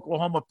make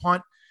Oklahoma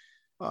punt,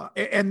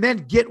 and then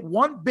get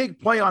one big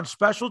play on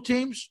special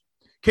teams,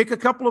 kick a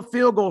couple of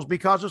field goals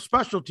because of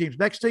special teams.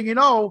 Next thing you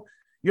know,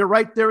 you're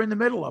right there in the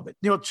middle of it.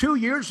 2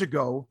 years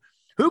ago,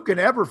 who can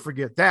ever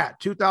forget that?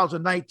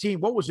 2019,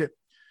 what was it?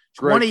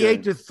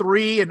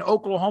 28-3, and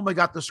Oklahoma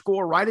got the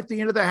score right at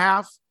the end of the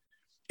half.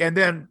 And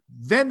then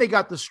they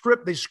got the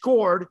strip. They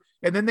scored,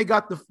 and then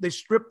they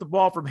stripped the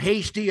ball from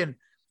Hasty, and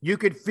you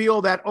could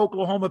feel that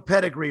Oklahoma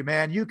pedigree,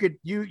 man. You could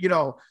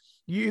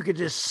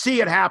just see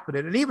it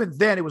happening. And even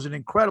then, it was an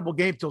incredible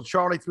game till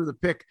Charlie threw the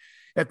pick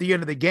at the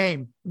end of the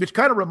game, which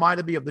kind of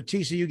reminded me of the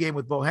TCU game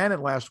with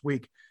Bohannon last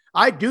week.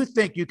 I do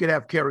think you could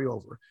have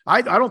carryover.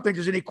 I don't think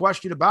there's any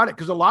question about it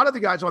because a lot of the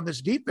guys on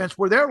this defense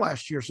were there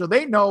last year, so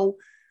they know.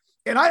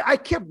 And I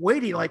kept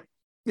waiting. Like,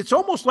 it's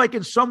almost like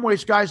in some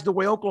ways, guys, the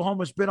way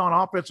Oklahoma's been on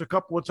offense a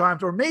couple of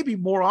times, or maybe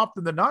more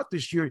often than not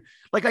this year,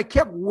 like I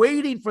kept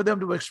waiting for them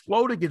to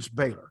explode against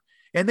Baylor,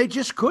 and they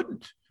just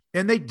couldn't,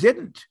 and they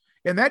didn't.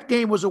 And that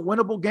game was a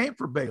winnable game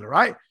for Baylor.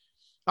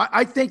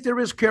 I think there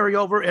is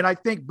carryover, and I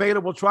think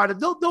Baylor will try to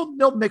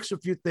they'll mix a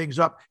few things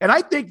up. And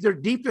I think their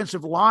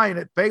defensive line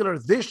at Baylor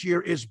this year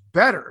is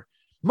better,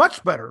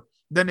 much better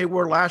than they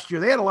were last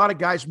year. They had a lot of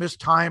guys miss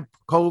time,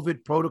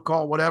 COVID,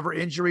 protocol, whatever,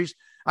 injuries.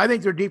 I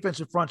think their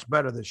defensive front's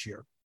better this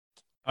year.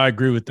 I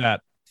agree with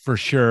that for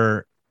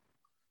sure.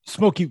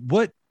 Smokey,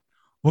 what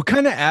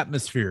kind of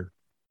atmosphere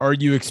are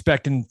you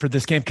expecting for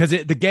this game? Because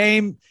the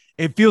game,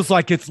 it feels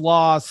like it's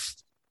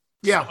lost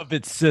some of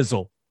its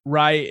sizzle,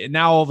 right? And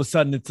now all of a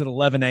sudden it's at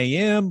 11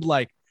 a.m.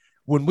 Like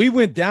when we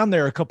went down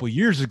there a couple of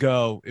years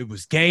ago, it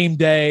was game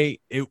day.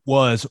 It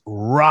was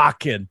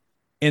rocking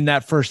in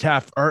that first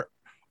half.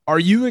 Are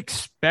you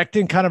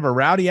expecting kind of a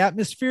rowdy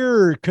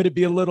atmosphere, or could it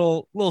be a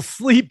little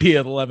sleepy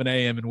at 11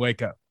 a.m. in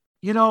Waco?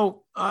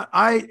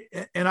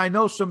 I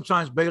know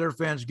sometimes Baylor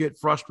fans get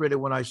frustrated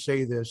when I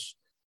say this.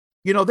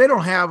 They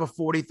don't have a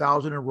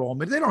 40,000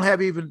 enrollment. They don't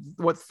have even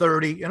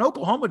 30. And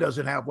Oklahoma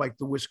doesn't have like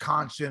the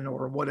Wisconsin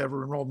or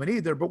whatever enrollment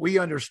either. But we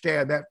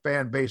understand that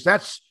fan base.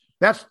 That's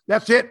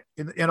it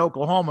in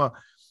Oklahoma,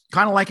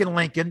 kind of like in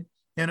Lincoln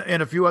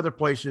and a few other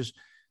places.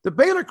 The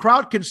Baylor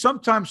crowd can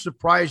sometimes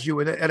surprise you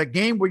at a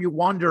game where you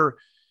wonder,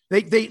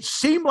 they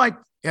seem like,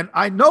 and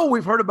I know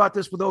we've heard about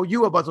this with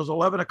OU about those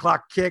 11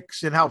 o'clock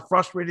kicks and how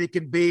frustrating it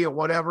can be or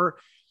whatever.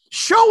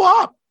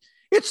 Show up.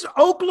 It's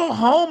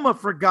Oklahoma,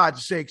 for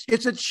God's sakes.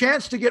 It's a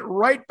chance to get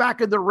right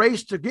back in the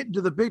race to get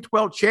into the Big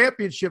 12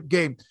 championship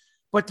game.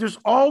 But there's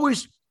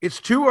always,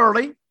 it's too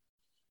early.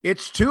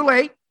 It's too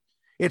late.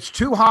 It's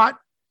too hot.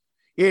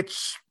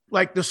 It's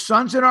like the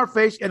sun's in our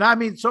face. And I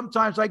mean,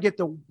 sometimes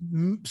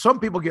some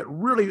people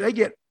they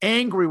get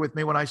angry with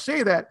me when I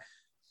say that.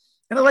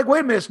 And they're like, wait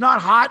a minute, it's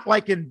not hot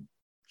like in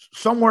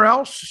somewhere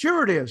else?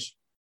 Sure it is.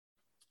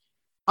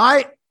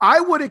 I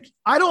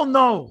don't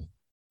know.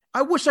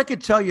 I wish I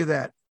could tell you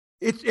that.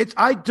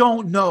 I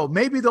don't know.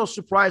 Maybe they'll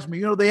surprise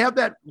me. They have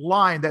that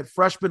line, that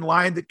freshman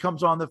line that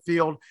comes on the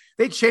field.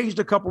 They changed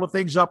a couple of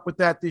things up with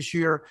that this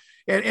year.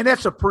 And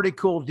that's a pretty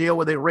cool deal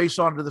when they race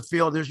onto the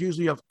field. There's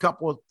usually a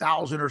couple of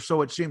thousand or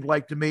so, it seemed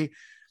like to me.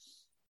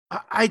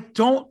 I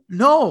don't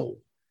know.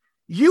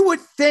 You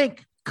would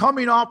think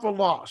coming off a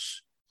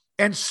loss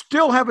and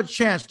still have a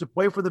chance to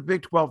play for the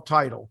Big 12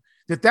 title,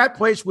 that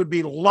place would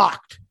be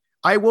locked.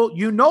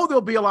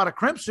 There'll be a lot of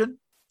Crimson.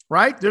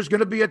 Right? There's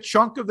going to be a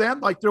chunk of them,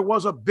 like there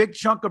was a big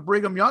chunk of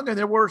Brigham Young, and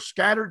there were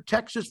scattered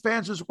Texas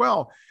fans as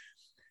well.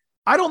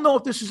 I don't know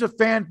if this is a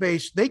fan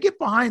base. They get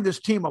behind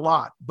this team a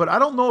lot, but I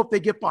don't know if they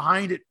get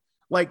behind it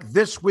like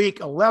this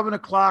week, 11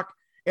 o'clock,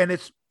 and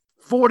it's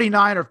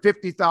 49 or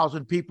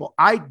 50,000 people.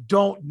 I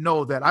don't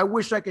know that. I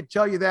wish I could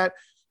tell you that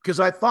because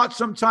I thought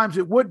sometimes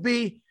it would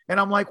be, and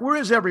I'm like, where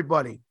is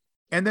everybody?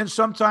 And then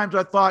sometimes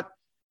I thought,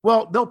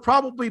 well, they'll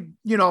probably,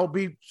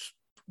 be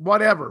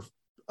whatever,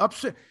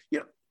 upset.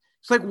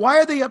 It's like, why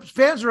are they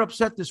fans are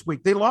upset this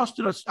week? They lost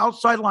to an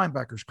outside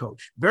linebackers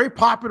coach, very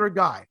popular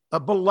guy, a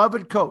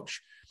beloved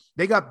coach.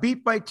 They got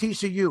beat by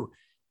TCU.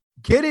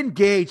 Get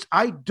engaged.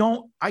 I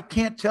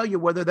can't tell you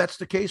whether that's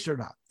the case or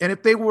not. And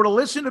if they were to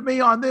listen to me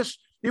on this,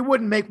 it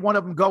wouldn't make one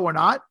of them go or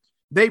not.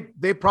 They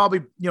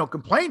probably,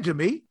 complained to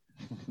me.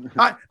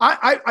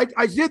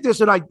 I did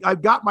this, and I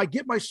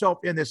get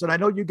myself in this. And I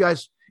know you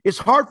guys, it's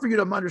hard for you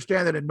to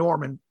understand that in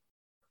Norman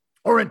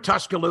or in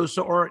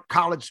Tuscaloosa or at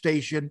College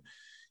Station.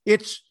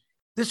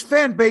 This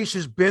fan base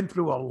has been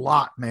through a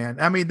lot, man.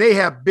 I mean, they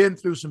have been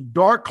through some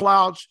dark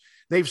clouds.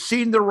 They've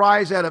seen the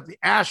rise out of the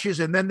ashes,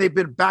 and then they've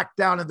been back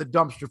down in the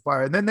dumpster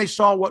fire. And then they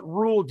saw what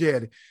Rule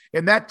did,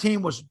 and that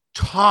team was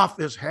tough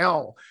as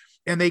hell.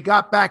 And they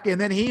got back,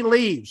 and then he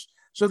leaves.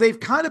 So they've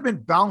kind of been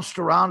bounced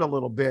around a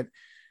little bit.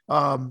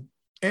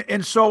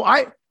 And so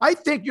I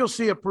think you'll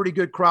see a pretty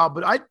good crowd,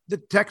 but the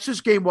Texas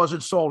game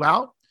wasn't sold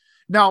out.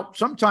 Now,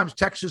 sometimes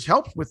Texas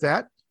helps with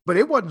that. but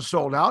it wasn't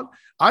sold out.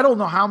 I don't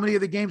know how many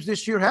of the games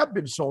this year have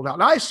been sold out.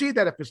 And I see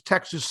that if it's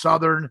Texas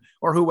Southern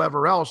or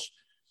whoever else,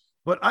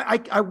 but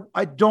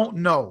I don't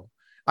know.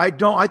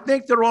 I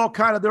think they're all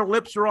kind of, their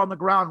lips are on the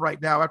ground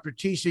right now after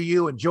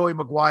TCU and Joey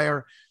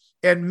McGuire,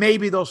 and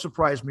maybe they'll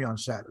surprise me on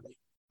Saturday.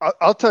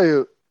 I'll tell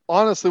you,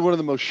 honestly, one of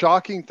the most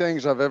shocking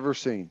things I've ever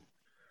seen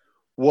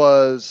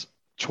was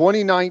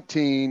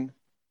 2019,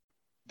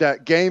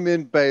 that game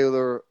in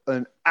Baylor,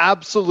 an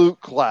absolute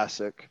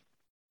classic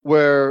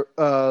where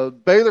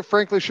Baylor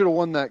frankly should have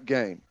won that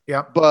game.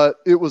 Yeah. But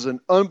it was an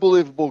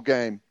unbelievable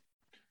game.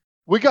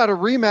 We got a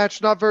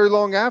rematch not very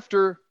long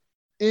after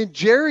in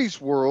Jerry's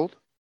World,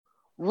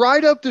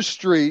 right up the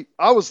street.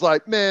 I was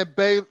like, man,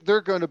 Baylor,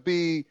 they're going to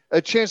be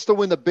a chance to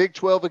win the Big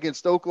 12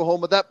 against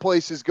Oklahoma. That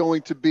place is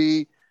going to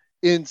be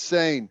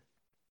insane.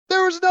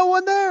 There was no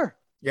one there.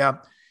 Yeah.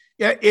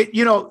 Yeah.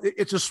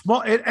 It's a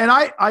small, and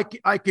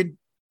I can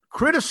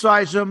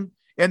criticize them.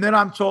 And then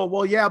I'm told,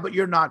 well, yeah, but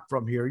you're not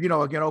from here.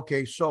 Again,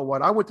 okay, so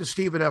what? I went to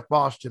Stephen F.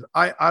 Boston.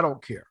 I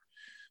don't care.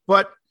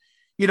 But,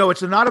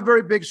 it's not a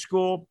very big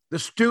school. The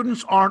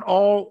students aren't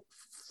all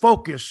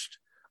focused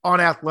on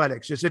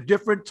athletics. It's a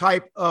different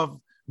type of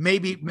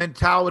maybe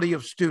mentality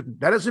of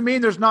student. That doesn't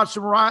mean there's not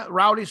some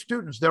rowdy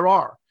students. There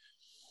are.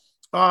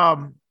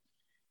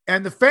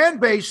 And the fan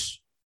base,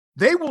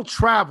 they will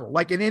travel.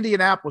 Like in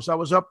Indianapolis, I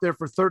was up there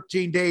for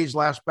 13 days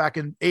back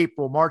in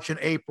March and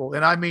April.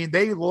 And I mean,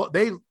 they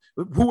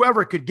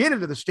whoever could get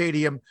into the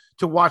stadium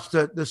to watch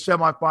the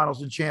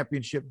semifinals and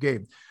championship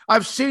game.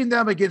 I've seen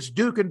them against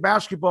Duke in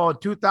basketball in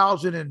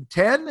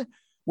 2010,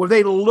 where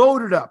they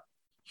loaded up,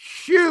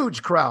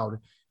 huge crowd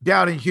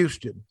down in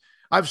Houston.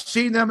 I've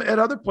seen them at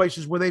other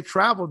places where they've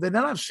traveled. And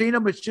then I've seen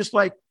them. It's just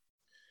like,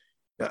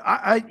 they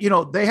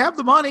have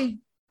the money.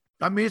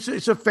 I mean,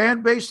 it's a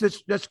fan base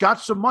that's got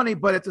some money,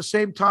 but at the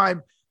same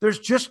time,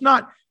 there's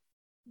not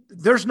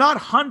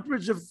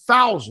hundreds of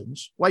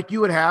thousands like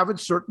you would have in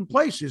certain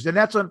places. And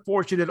that's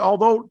unfortunate.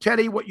 Although,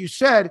 Teddy, what you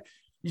said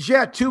is,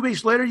 2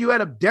 weeks later, you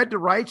had them dead to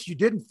rights. You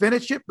didn't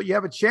finish it, but you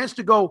have a chance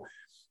to go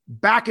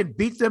back and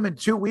beat them in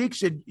 2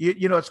 weeks. And,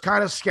 it's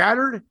kind of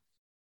scattered.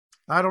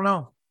 I don't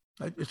know.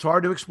 It's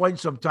hard to explain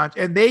sometimes.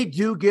 And they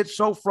do get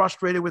so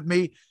frustrated with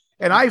me.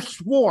 And I've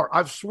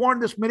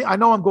sworn this many, I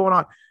know I'm going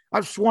on.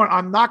 I've sworn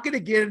I'm not going to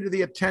get into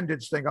the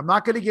attendance thing. I'm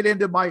not going to get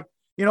into my,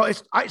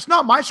 it's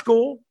not my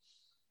school.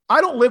 I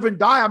don't live and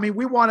die. I mean,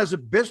 we want as a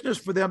business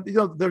for them,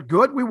 they're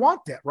good. We want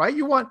that, right?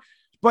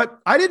 But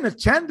I didn't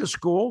attend the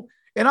school.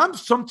 And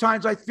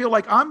sometimes I feel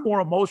like I'm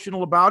more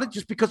emotional about it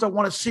just because I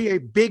want to see a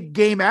big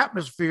game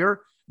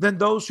atmosphere than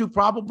those who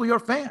probably are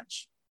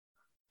fans.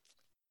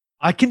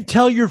 I can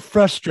tell you're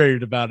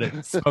frustrated about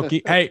it,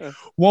 Smokey. Hey,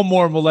 one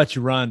more and we'll let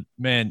you run.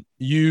 Man,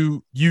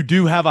 you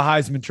do have a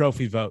Heisman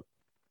Trophy vote.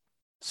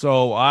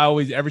 So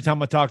every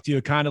time I talk to you,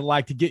 I kind of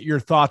like to get your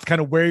thoughts,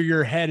 kind of where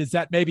your head is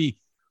at, maybe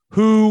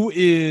who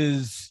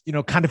is,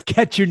 kind of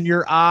catching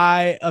your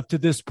eye up to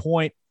this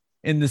point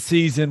in the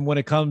season when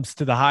it comes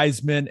to the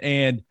Heisman.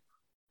 And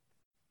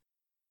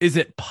is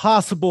it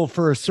possible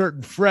for a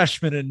certain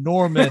freshman in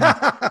Norman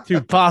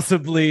to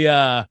possibly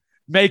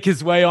make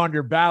his way on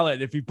your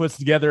ballot if he puts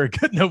together a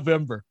good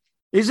November?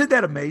 Isn't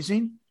that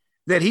amazing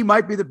that he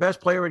might be the best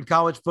player in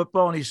college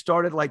football and he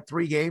started like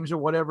 3 games or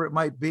whatever it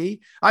might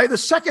be? The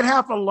second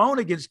half alone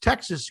against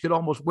Texas could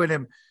almost win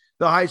him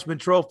the Heisman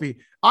Trophy.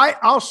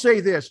 I'll say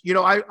this,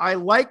 I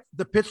like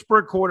the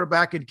Pittsburgh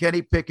quarterback and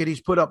Kenny Pickett.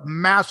 He's put up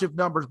massive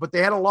numbers, but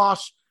they had a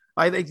loss,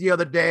 I think, the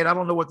other day, and I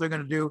don't know what they're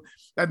going to do.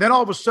 And then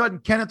all of a sudden,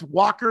 Kenneth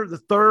Walker, the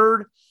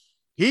third,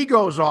 he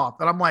goes off.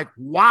 And I'm like,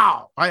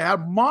 wow, I had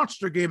a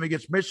monster game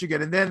against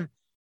Michigan. And then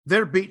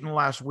they're beaten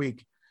last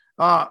week.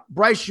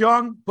 Bryce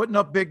Young putting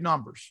up big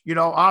numbers,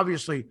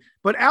 obviously.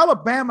 But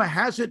Alabama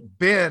hasn't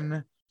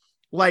been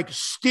like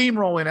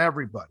steamrolling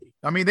everybody.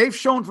 I mean, they've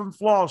shown some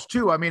flaws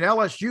too. I mean,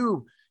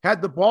 LSU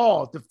had the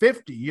ball at the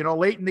 50,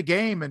 late in the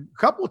game and a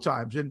couple of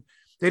times, and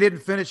they didn't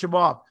finish him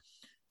off.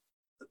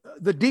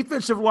 The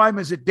defensive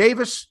lineman is at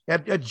Davis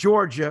at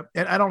Georgia,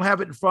 and I don't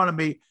have it in front of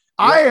me.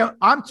 Yeah.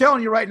 I'm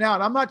telling you right now,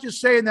 and I'm not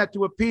just saying that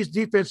to appease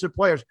defensive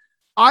players.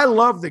 I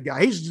love the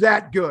guy. He's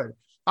that good.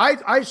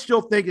 I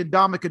still think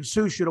Ndamukong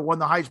Suh should have won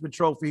the Heisman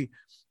Trophy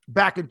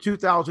back in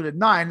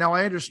 2009. Now,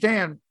 I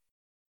understand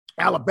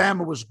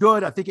Alabama was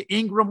good. I think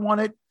Ingram won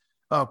it.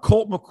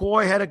 Colt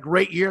McCoy had a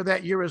great year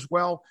that year as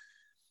well.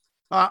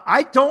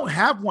 I don't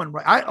have one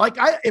right.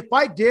 If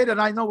I did,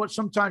 and I know what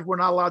sometimes we're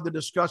not allowed to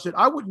discuss it,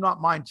 I would not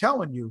mind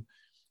telling you.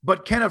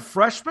 But can a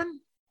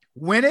freshman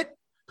win it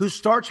who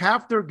starts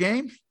half their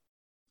games?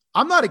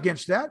 I'm not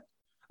against that.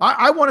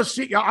 I want to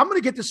see. I'm going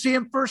to get to see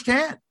him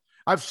firsthand.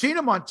 I've seen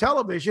him on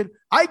television.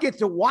 I get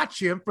to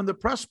watch him from the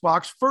press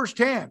box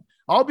firsthand.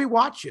 I'll be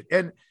watching.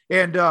 And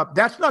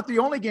that's not the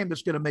only game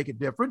that's going to make a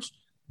difference.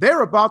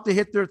 They're about to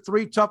hit their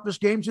 3 toughest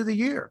games of the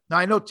year. Now,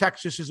 I know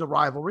Texas is a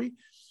rivalry.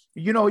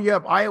 You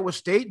have Iowa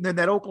State, and then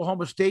that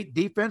Oklahoma State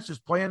defense is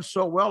playing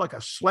so well, like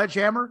a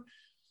sledgehammer.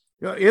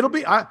 It'll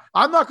be,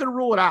 I'm not going to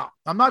rule it out.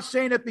 I'm not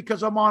saying it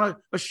because I'm on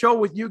a show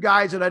with you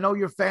guys and I know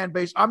your fan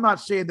base. I'm not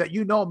saying that,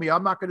 me.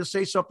 I'm not going to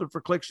say something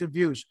for clicks and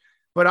views.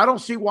 but I don't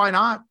see why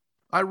not.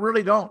 I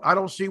really don't. I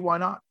don't see why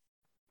not.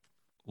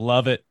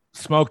 Love it.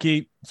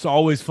 Smokey, it's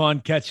always fun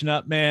catching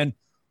up, man.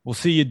 We'll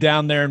see you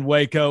down there in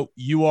Waco.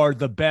 You are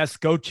the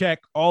best. Go check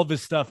all of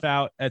his stuff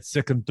out at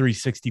Sikkim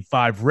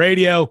 365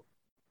 Radio.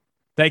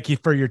 Thank you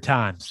for your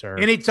time, sir.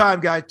 Anytime,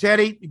 guys.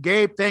 Teddy,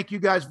 Gabe, thank you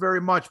guys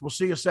very much. We'll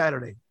see you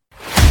Saturday.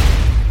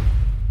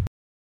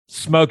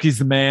 Smokey's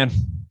the man.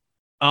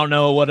 I don't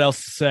know what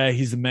else to say.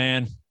 He's the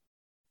man.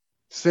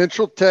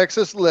 Central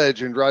Texas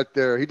legend right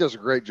there. He does a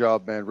great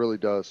job, man. Really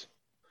does.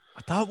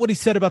 I thought what he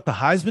said about the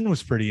Heisman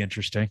was pretty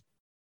interesting.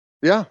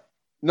 Yeah.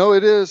 No,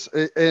 it is.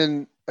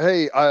 And,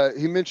 hey,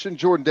 he mentioned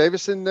Jordan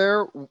Davis in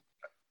there.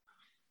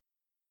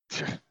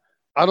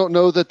 I don't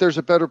know that there's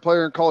a better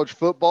player in college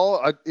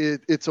football.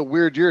 It's a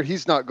weird year.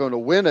 He's not going to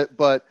win it,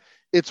 but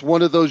it's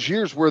one of those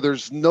years where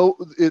there's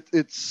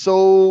it's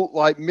so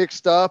like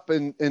mixed up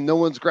and no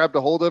one's grabbed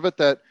a hold of it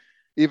that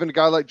even a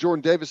guy like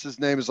Jordan Davis's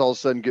name is all of a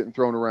sudden getting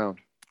thrown around.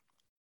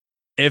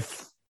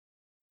 If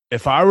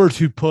I were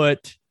to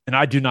put, and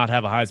I do not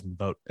have a Heisman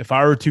vote, if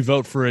I were to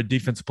vote for a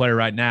defensive player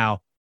right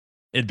now,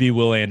 it'd be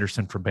Will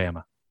Anderson from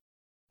Bama.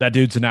 That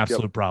dude's an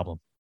absolute problem.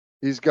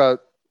 He's got,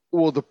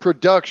 well, the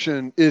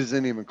production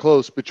isn't even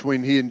close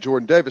between he and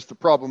Jordan Davis. The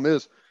problem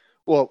is,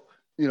 well,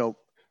 you know,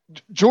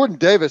 Jordan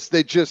Davis,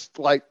 they just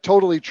like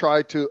totally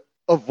try to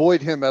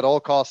avoid him at all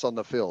costs on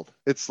the field.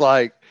 It's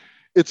like,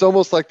 it's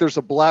almost like there's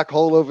a black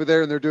hole over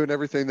there and they're doing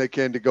everything they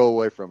can to go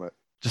away from it.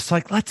 Just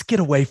like, let's get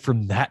away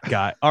from that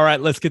guy. All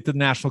right, let's get to the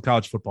National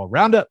College Football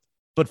Roundup.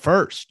 But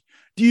first,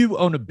 do you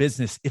own a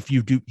business? If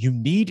you do, you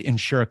need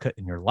Insurica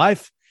in your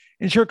life.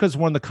 Insurica is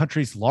one of the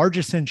country's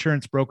largest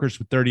insurance brokers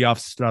with 30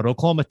 offices throughout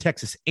Oklahoma,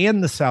 Texas,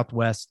 and the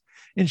Southwest.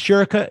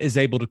 Insurica is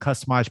able to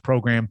customize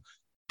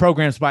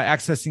programs by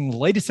accessing the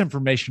latest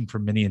information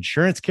from many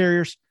insurance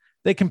carriers.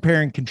 They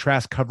compare and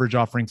contrast coverage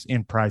offerings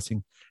and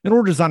pricing in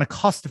order to design a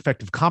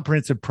cost-effective,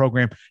 comprehensive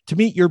program to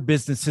meet your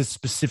business's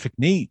specific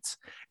needs.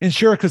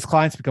 Insurica's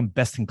clients become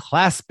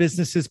best-in-class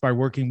businesses by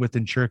working with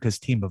Insurica's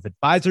team of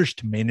advisors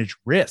to manage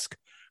risk.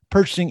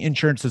 Purchasing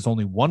insurance is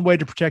only one way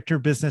to protect your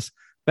business.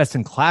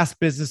 Best-in-class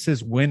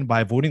businesses win by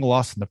avoiding a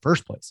loss in the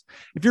first place.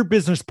 If your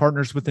business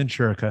partners with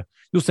Insurica,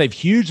 you'll save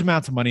huge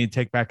amounts of money and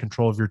take back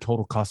control of your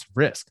total cost of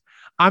risk.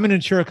 I'm an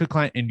Insurica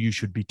client, and you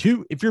should be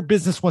too. If your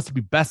business wants to be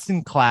best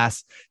in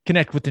class,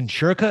 connect with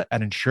Insurica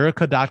at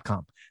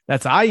Insurica.com.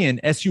 That's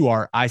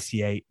INSURICA.com.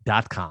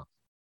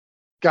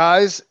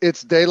 Guys,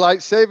 it's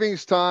daylight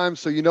savings time,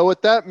 so you know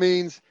what that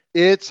means.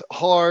 It's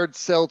hard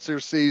seltzer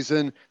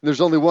season.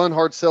 There's only one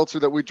hard seltzer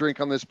that we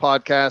drink on this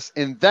podcast,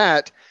 and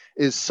that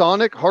is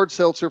Sonic Hard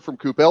Seltzer from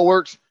Coop Ale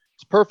Works.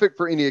 It's perfect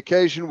for any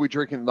occasion. We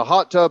drink it in the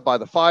hot tub, by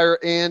the fire,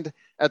 and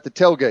at the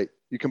tailgate.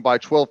 You can buy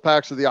 12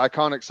 packs of the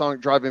iconic Sonic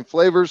drive-in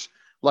flavors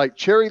like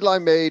cherry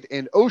limeade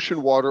and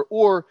ocean water,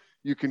 or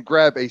you can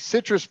grab a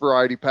citrus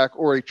variety pack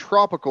or a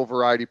tropical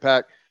variety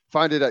pack.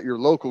 Find it at your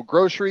local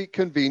grocery,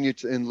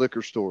 convenience, and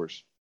liquor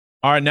stores.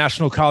 All right,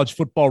 National College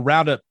Football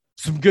Roundup.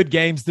 Some good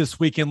games this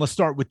weekend. Let's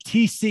start with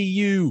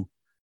TCU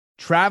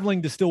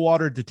traveling to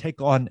Stillwater to take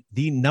on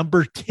the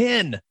number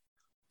 10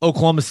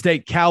 Oklahoma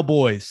State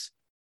Cowboys.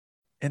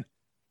 And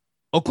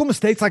Oklahoma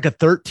State's like a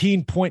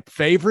 13-point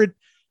favorite.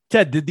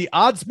 Ted, did the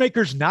odds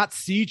makers not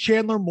see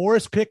Chandler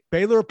Morris pick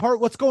Baylor apart?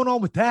 What's going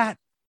on with that?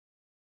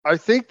 I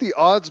think the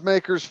odds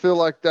makers feel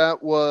like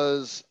that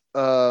was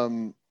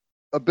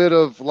a bit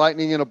of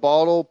lightning in a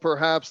bottle.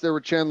 Perhaps there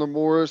were Chandler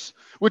Morris,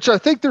 which I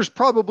think there's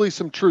probably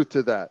some truth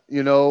to that.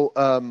 You know,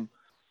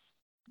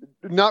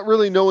 not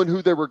really knowing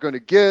who they were going to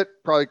get,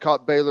 probably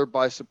caught Baylor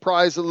by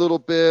surprise a little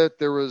bit.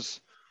 There was,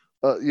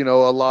 a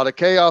lot of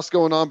chaos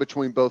going on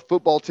between both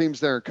football teams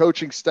there and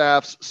coaching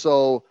staffs.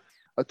 So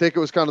I think it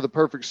was kind of the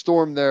perfect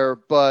storm there,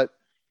 but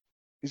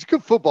he's a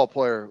good football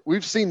player.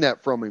 We've seen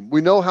that from him.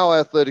 We know how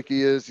athletic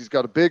he is. He's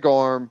got a big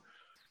arm,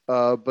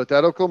 but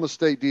that Oklahoma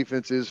State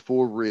defense is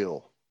for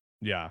real.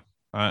 Yeah.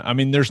 I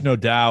mean, there's no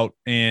doubt.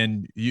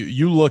 And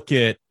you look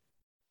at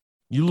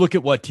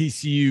what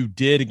TCU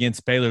did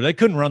against Baylor. They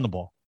couldn't run the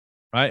ball,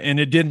 right? And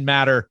it didn't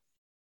matter.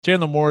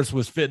 Chandler Morris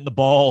was fitting the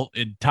ball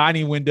in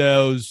tiny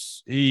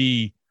windows.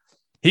 He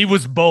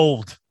was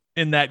bold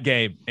in that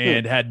game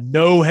and had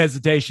no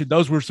hesitation.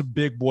 Those were some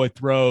big boy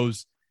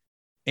throws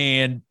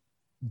and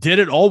did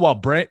it all while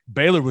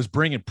Baylor was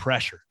bringing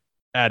pressure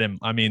at him.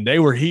 I mean, they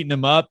were heating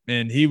him up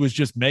and he was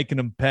just making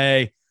them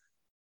pay.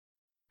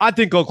 I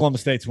think Oklahoma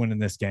State's winning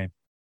this game.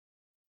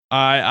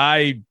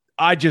 I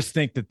just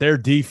think that their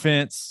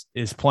defense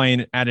is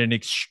playing at an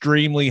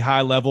extremely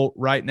high level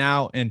right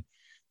now. And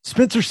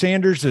Spencer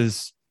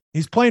Sanders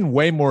he's playing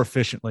way more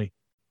efficiently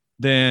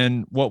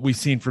than what we've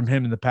seen from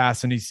him in the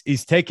past. And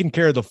he's taken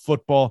care of the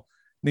football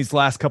in these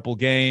last couple of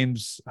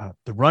games.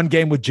 The run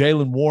game with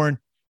Jaylen Warren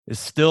is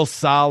still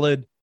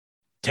solid.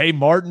 Tay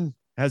Martin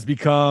has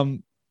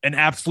become an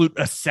absolute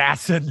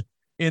assassin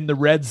in the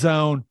red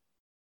zone,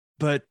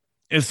 but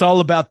it's all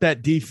about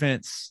that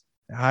defense.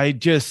 I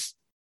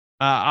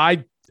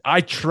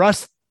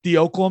trust the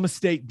Oklahoma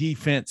State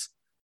defense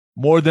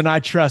more than I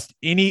trust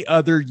any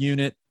other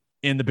unit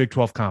in the Big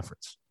 12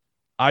 Conference.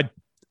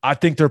 I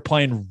think they're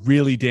playing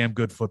really damn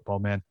good football,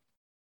 man.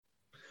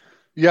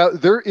 Yeah,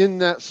 they're in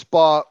that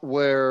spot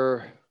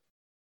where,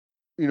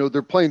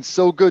 they're playing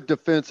so good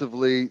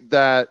defensively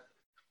that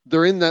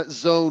they're in that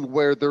zone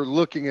where they're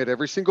looking at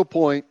every single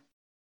point.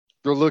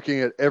 They're looking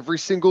at every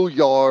single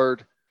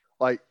yard.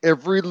 Like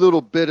every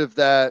little bit of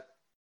that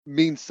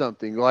means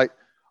something. Like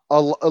a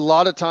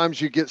lot of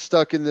times you get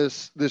stuck in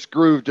this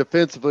groove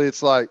defensively.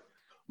 It's like,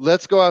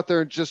 let's go out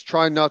there and just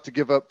try not to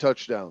give up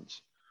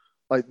touchdowns.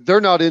 Like they're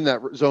not in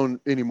that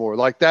zone anymore.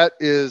 Like that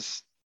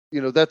is,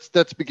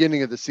 that's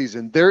beginning of the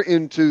season. They're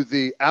into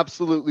the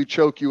absolutely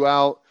choke you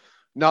out,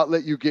 not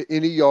let you get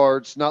any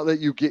yards, not let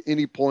you get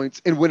any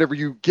points. And whenever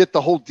you get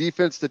the whole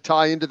defense to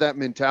tie into that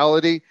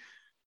mentality,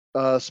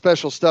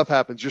 special stuff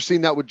happens. You're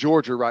seeing that with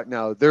Georgia right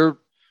now.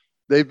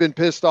 They've been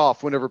pissed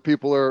off whenever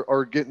people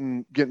are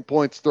getting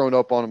points thrown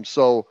up on them.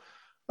 So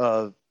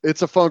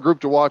it's a fun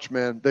group to watch,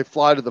 man. They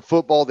fly to the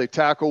football. They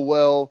tackle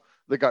well.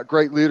 They got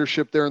great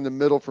leadership there in the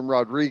middle from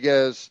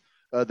Rodriguez.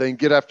 They can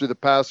get after the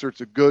passer.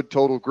 It's a good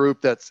total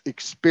group that's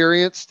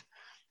experienced,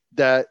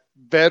 that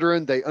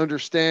veteran. They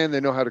understand. They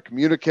know how to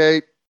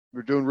communicate.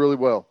 They're doing really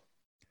well.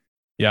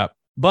 Yeah.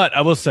 But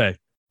I will say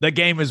the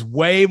game is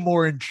way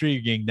more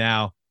intriguing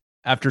now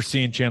after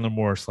seeing Chandler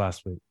Morris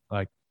last week.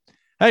 Like,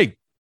 hey,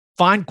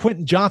 find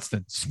Quentin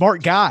Johnston.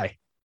 Smart guy.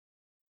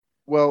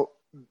 Well,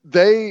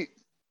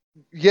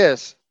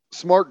 yes,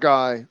 smart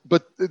guy,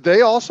 but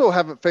they also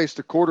haven't faced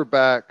a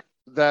quarterback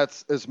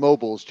that's as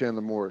mobile as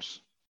Chandler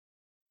Morris.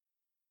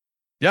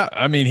 Yeah,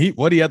 I mean, he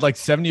had like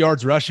 70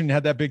 yards rushing,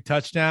 had that big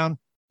touchdown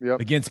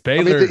against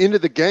Baylor. I mean, at the end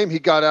of the game, he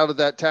got out of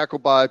that tackle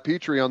by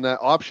Petrie on that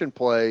option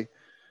play.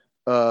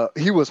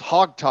 He was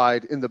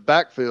hogtied in the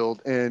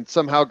backfield and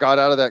somehow got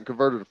out of that and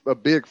converted a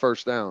big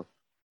first down.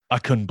 I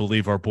couldn't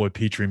believe our boy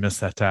Petrie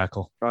missed that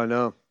tackle. I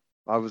know.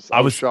 I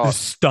was shocked.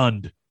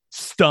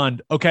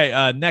 Stunned.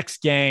 Okay,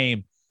 next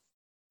game.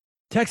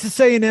 Texas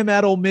A&M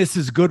at Ole Miss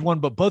is a good one,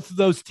 but both of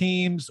those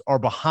teams are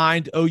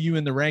behind OU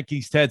in the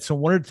rankings, Ted. So I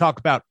wanted to talk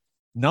about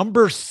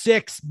number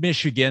 6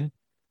 Michigan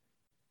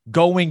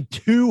going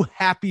to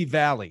Happy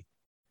Valley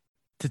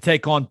to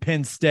take on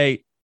Penn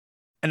State.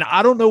 And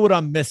I don't know what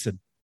I'm missing,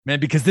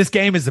 man, because this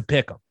game is a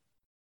pick'em.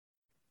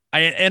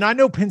 And I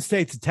know Penn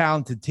State's a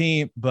talented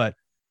team, but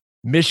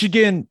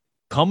Michigan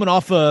coming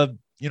off a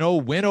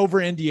win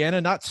over Indiana,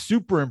 not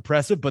super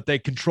impressive, but they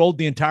controlled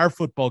the entire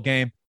football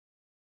game.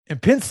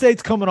 And Penn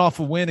State's coming off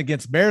a win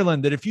against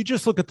Maryland that if you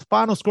just look at the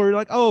final score, you're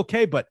like, oh,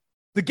 okay, but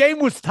the game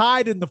was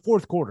tied in the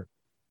fourth quarter.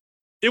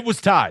 It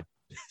was tied.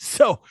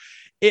 So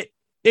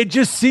it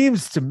just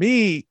seems to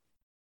me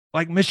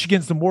like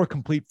Michigan's the more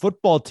complete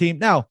football team.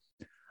 Now,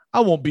 I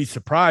won't be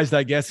surprised,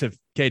 I guess, if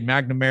Cade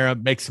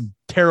McNamara makes some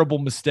terrible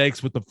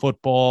mistakes with the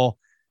football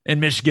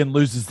and Michigan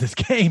loses this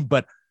game,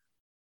 but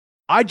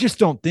I just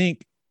don't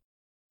think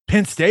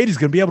Penn State is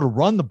going to be able to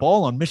run the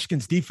ball on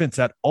Michigan's defense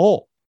at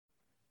all.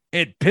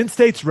 And Penn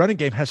State's running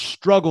game has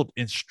struggled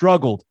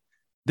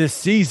this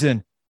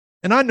season.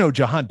 And I know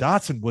Jahan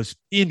Dotson was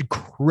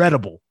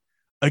incredible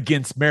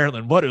against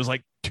Maryland. It was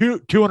like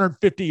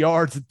 250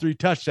 yards and 3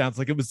 touchdowns.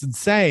 Like it was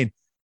insane.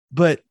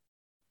 But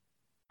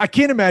I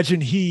can't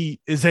imagine he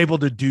is able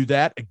to do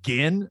that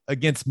again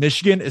against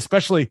Michigan,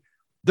 especially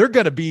their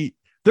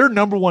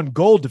number one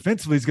goal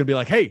defensively is going to be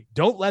like, hey,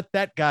 don't let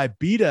that guy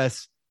beat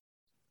us.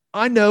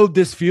 I know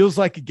this feels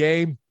like a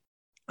game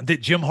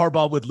that Jim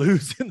Harbaugh would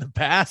lose in the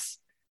past,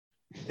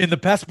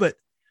 but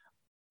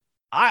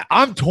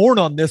I'm torn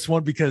on this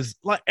one because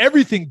like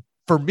everything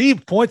for me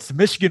points to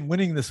Michigan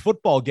winning this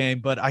football game,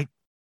 but I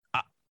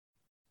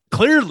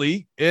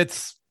clearly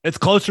it's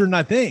closer than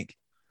I think.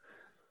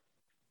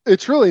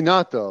 It's really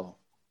not though.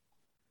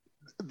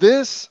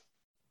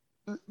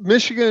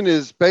 Michigan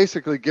is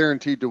basically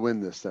guaranteed to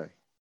win this thing.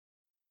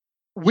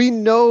 We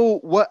know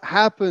what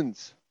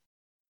happens.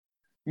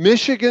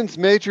 Michigan's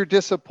major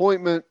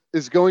disappointment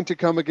is going to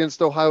come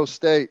against Ohio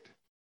State.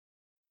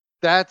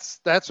 That's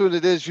what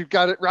it is. You've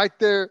got it right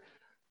there.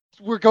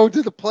 We're going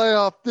to the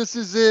playoff. This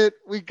is it.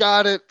 We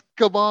got it.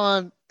 Come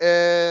on.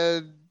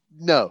 And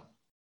no,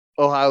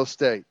 Ohio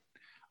State.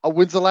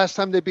 When's the last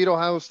time they beat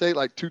Ohio State?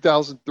 Like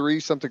 2003,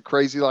 something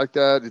crazy like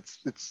that.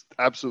 It's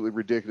absolutely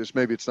ridiculous.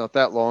 Maybe it's not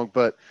that long,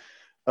 but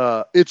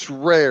it's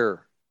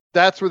rare.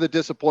 That's where the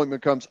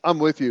disappointment comes. I'm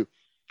with you.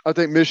 I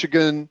think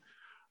Michigan,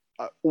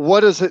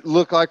 what does it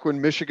look like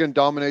when Michigan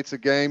dominates a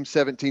game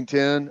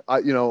 17-10?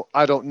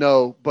 I don't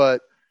know,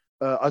 but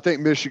I think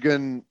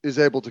Michigan is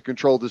able to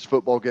control this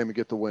football game and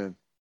get the win.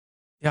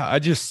 Yeah,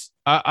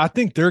 I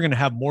think they're going to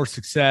have more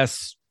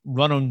success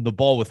running the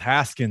ball with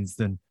Haskins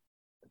than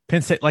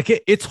Penn State. Like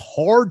it's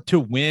hard to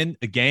win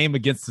a game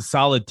against a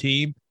solid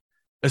team,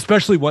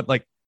 especially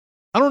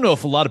I don't know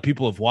if a lot of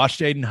people have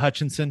watched Aiden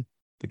Hutchinson.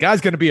 The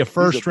guy's going to be a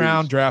first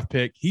round draft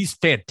pick. He's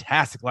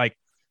fantastic. Like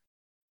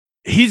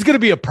he's going to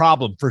be a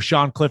problem for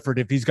Sean Clifford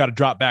if he's got to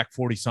drop back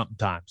 40 something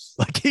times.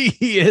 Like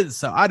he is.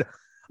 So I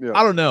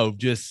don't know.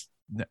 Just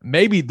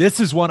maybe this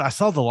is one I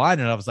saw the line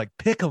and I was like,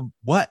 pick him.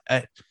 What?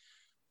 I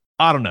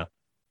don't know.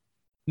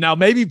 Now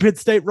maybe Penn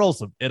State rolls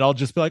them and I'll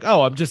just be like,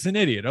 oh, I'm just an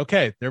idiot.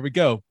 Okay, there we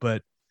go.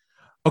 But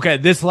Okay,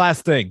 this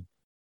last thing.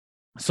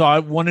 So I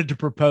wanted to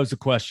propose a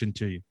question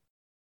to you.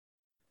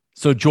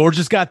 So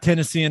Georgia's got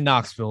Tennessee and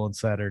Knoxville on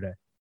Saturday.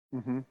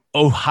 Mm-hmm.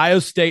 Ohio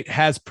State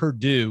has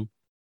Purdue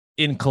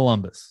in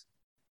Columbus.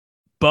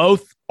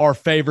 Both are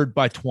favored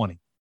by 20.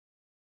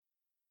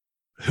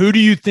 Who do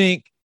you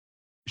think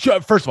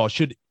first of all,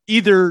 should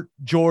either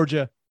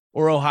Georgia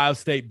or Ohio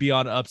State be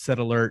on upset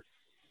alert?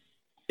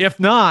 If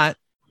not,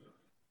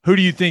 who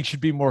do you think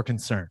should be more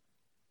concerned?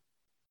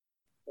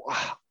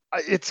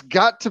 It's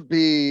got to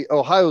be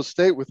Ohio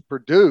State with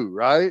Purdue,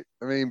 right?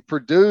 I mean,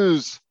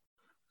 Purdue's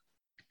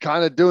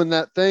kind of doing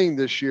that thing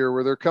this year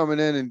where they're coming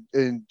in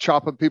and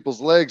chopping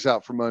people's legs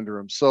out from under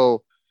them.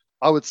 So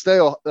I'd say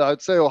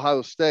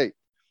Ohio State.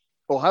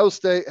 Ohio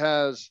State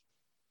has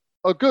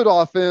a good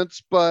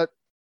offense, but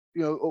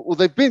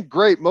they've been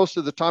great most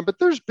of the time, but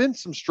there's been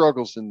some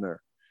struggles in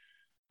there.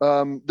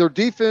 Their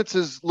defense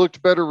has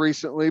looked better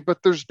recently,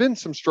 but there's been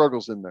some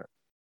struggles in there.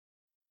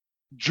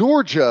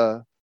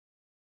 Georgia,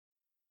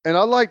 and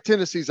I like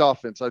Tennessee's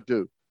offense, I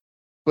do.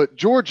 But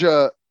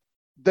Georgia,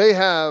 they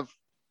have,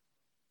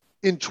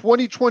 in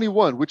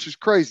 2021, which is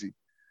crazy,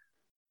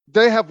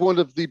 they have one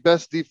of the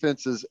best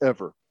defenses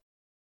ever,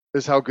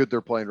 is how good they're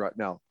playing right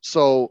now.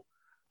 So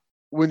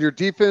when your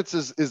defense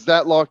is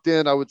that locked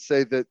in, I would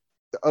say that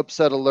the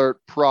upset alert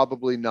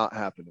probably not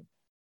happening.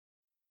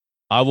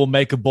 I will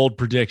make a bold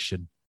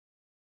prediction.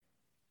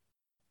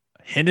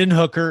 Hendon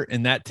Hooker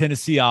and that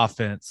Tennessee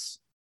offense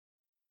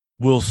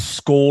will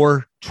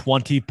score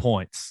 20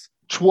 points.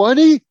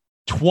 20?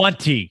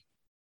 20.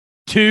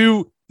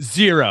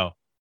 2-0.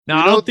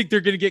 Now, I don't think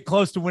they're going to get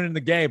close to winning the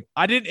game.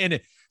 I didn't end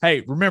it.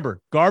 Hey, remember,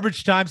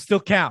 garbage time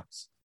still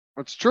counts.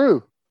 That's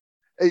true.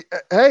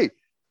 Hey,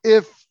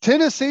 if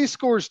Tennessee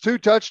scores 2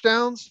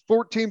 touchdowns,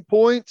 14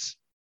 points,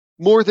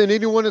 more than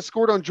anyone has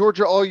scored on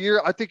Georgia all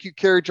year, I think you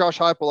carry Josh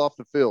Heupel off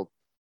the field.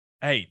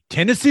 Hey,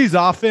 Tennessee's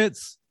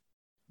offense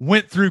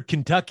went through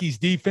Kentucky's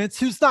defense,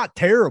 who's not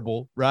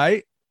terrible,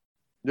 right?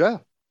 Yeah.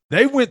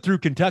 They went through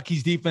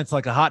Kentucky's defense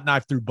like a hot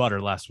knife through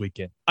butter last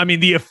weekend. I mean,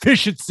 the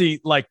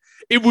efficiency,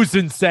 it was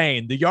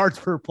insane. The yards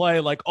per play,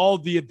 all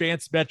the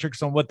advanced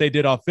metrics on what they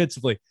did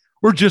offensively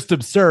were just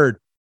absurd.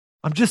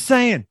 I'm just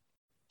saying,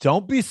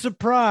 don't be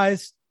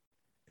surprised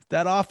if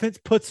that offense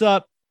puts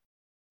up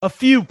a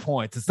few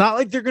points. It's not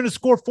like they're going to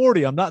score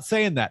 40. I'm not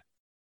saying that.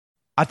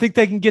 I think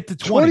they can get to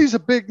 20. 20 is a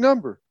big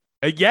number.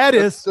 Yeah, it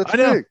is. That's I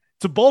know. big.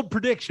 It's a bold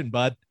prediction,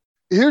 bud.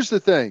 Here's the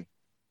thing.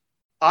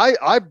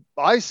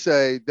 I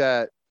say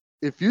that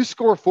if you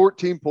score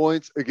 14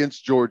 points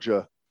against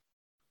Georgia,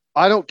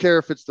 I don't care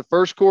if it's the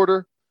first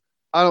quarter.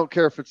 I don't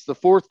care if it's the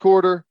fourth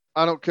quarter.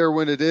 I don't care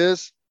when it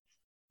is.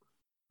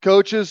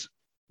 Coaches,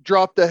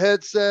 drop the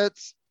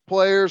headsets.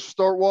 Players,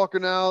 start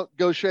walking out.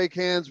 Go shake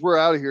hands. We're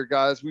out of here,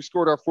 guys. We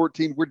scored our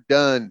 14. We're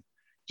done.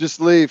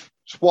 Just leave.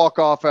 Just walk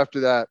off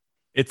after that.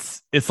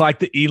 It's like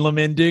the Elam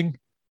ending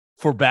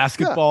for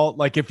basketball.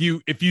 Yeah.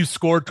 If you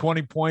scored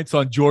 20 points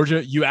on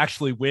Georgia, you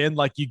actually win.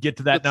 You get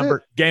to that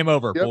number. Game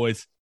over,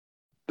 boys.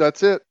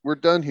 That's it. We're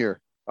done here.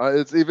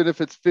 It's even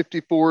if it's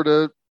 54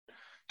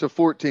 to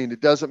 14,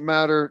 it doesn't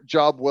matter.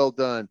 Job well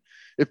done.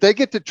 If they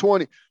get to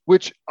 20,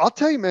 which I'll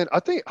tell you, man, I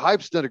think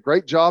Hype's done a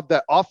great job.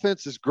 That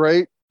offense is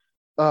great.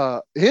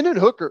 Hendon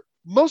Hooker,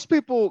 most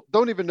people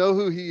don't even know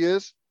who he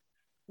is.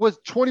 Was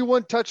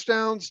 21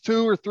 touchdowns,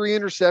 2 or 3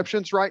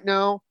 interceptions right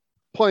now,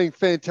 playing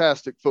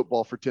fantastic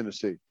football for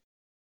Tennessee.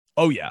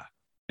 Oh, yeah.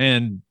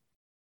 And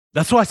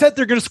that's why I said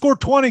they're going to score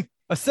 20.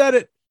 I said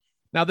it.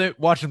 Now they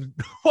watch them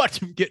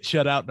get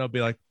shut out, and they'll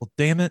be like, well,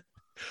 damn it.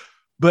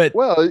 But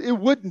it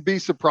wouldn't be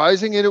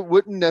surprising, and it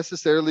wouldn't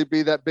necessarily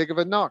be that big of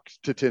a knock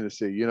to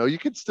Tennessee. You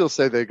could still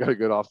say they got a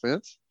good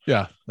offense.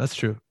 Yeah, that's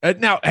true.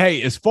 Now,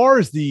 hey, as far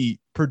as the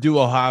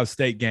Purdue-Ohio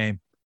State game,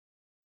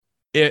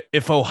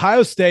 if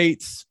Ohio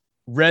State's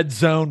red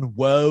zone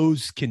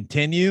woes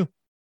continue,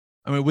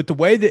 I mean, with the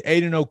way that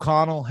Aiden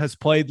O'Connell has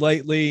played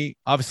lately,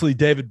 obviously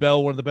David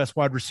Bell, one of the best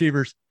wide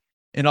receivers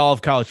in all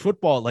of college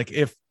football,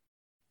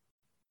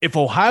 if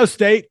Ohio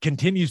State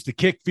continues to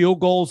kick field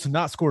goals and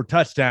not score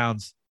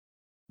touchdowns,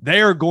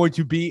 they are going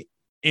to be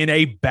in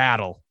a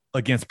battle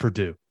against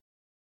Purdue.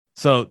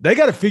 So they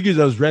got to figure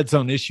those red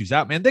zone issues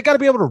out, man. They got to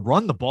be able to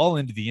run the ball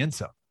into the end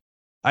zone.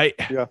 I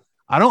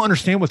don't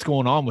understand what's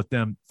going on with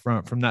them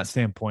from that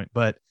standpoint,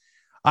 but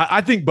I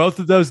think both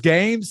of those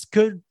games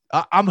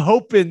I'm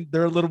hoping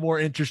they're a little more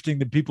interesting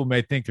than people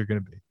may think they're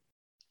going to be.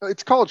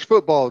 It's college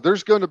football.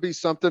 There's going to be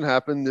something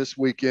happen this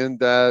weekend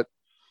that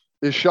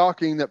is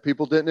shocking that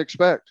people didn't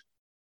expect.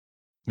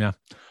 Yeah.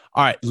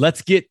 All right.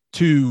 Let's get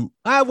to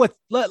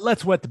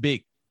let's wet the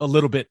beak a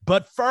little bit.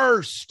 But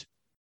first,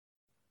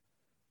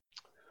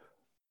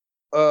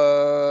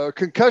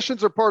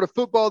 concussions are part of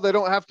football. They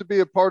don't have to be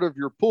a part of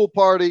your pool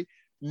party.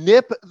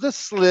 Nip the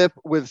slip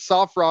with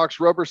Soft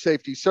Rocks rubber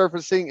safety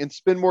surfacing and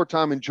spend more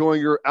time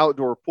enjoying your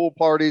outdoor pool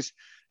parties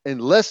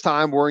and less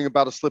time worrying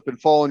about a slip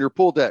and fall on your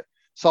pool deck.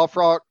 Soft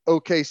Rock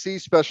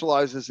OKC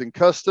specializes in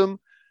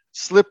custom,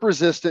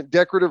 slip-resistant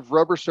decorative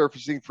rubber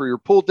surfacing for your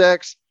pool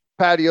decks,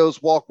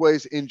 patios,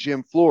 walkways, and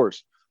gym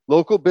floors.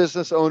 Local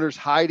business owners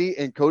Heidi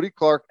and Cody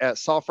Clark at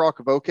Soft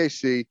Rock of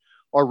OKC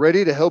are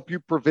ready to help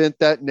you prevent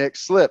that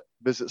next slip.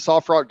 Visit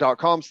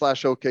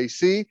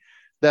softrock.com/OKC.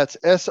 That's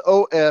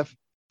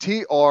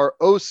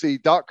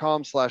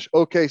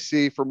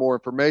SOFTROC.com/OKC for more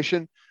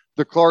information.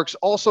 The Clarks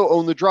also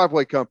own the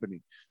Driveway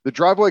Company. The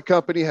Driveway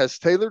Company has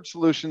tailored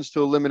solutions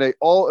to eliminate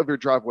all of your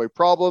driveway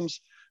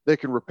problems. They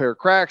can repair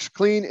cracks,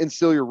 clean and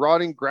seal your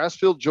rotting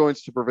grass-filled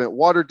joints to prevent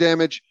water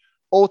damage,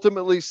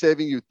 ultimately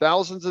saving you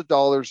thousands of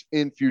dollars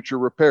in future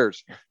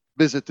repairs.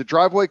 Visit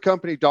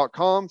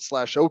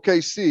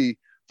thedrivewaycompany.com/OKC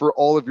for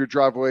all of your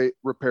driveway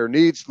repair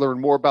needs. Learn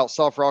more about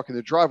Soft Rock and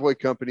the Driveway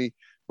Company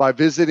by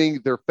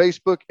visiting their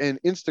Facebook and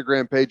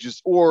Instagram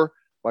pages or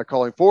by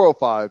calling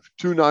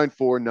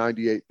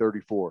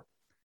 405-294-9834.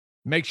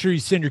 Make sure you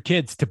send your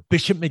kids to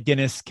Bishop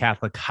McGuinness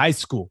Catholic High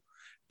School.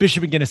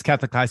 Bishop McGuinness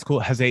Catholic High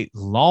School has a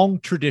long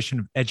tradition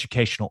of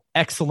educational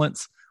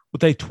excellence.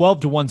 With a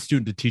 12-to-1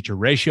 student-to-teacher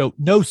ratio,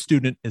 no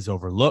student is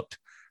overlooked.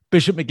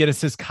 Bishop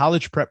McGuinness's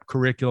college prep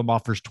curriculum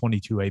offers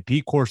 22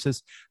 AP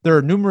courses. There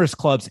are numerous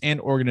clubs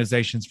and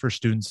organizations for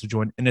students to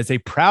join. And as a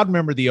proud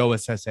member of the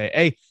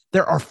OSSAA,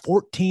 there are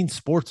 14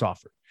 sports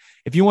offered.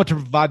 If you want to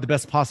provide the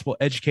best possible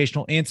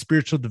educational and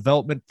spiritual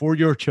development for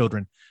your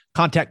children,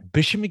 contact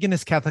Bishop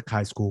McGuinness Catholic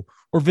High School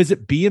or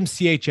visit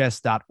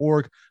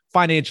bmchs.org.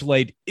 Financial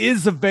aid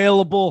is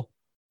available.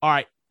 All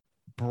right,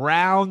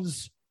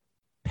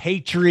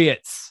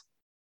 Browns-Patriots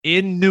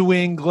in New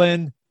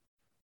England,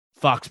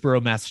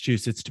 Foxborough,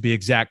 Massachusetts, to be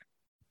exact.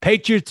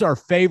 Patriots are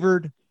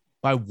favored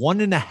by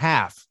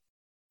 1.5.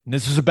 And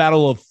this is a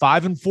battle of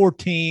 5 and 4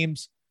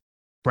 teams.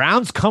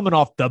 Browns coming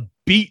off the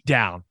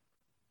beatdown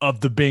of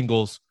the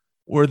Bengals,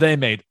 where they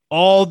made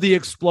all the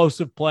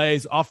explosive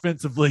plays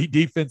offensively,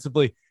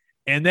 defensively,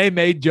 and they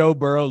made Joe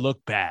Burrow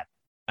look bad.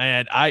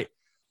 And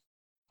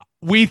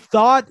we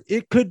thought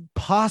it could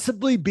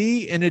possibly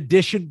be an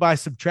addition by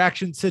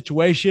subtraction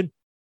situation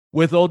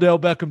with Odell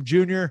Beckham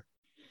Jr.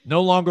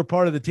 no longer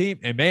part of the team.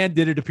 And man,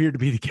 did it appear to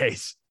be the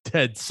case,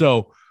 Ted.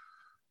 So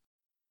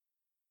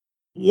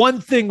one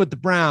thing with the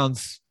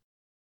Browns,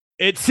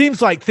 it seems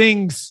like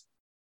things,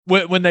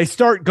 when they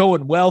start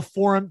going well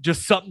for them,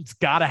 just something's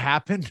got to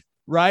happen,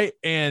 right?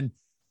 And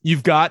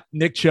you've got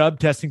Nick Chubb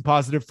testing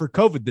positive for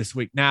COVID this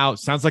week. Now, it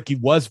sounds like he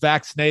was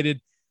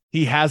vaccinated.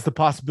 He has the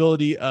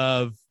possibility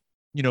of,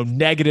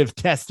 negative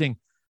testing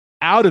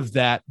out of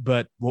that,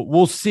 but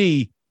we'll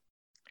see.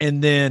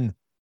 And then,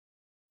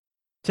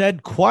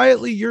 Ted,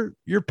 quietly,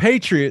 your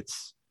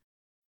Patriots,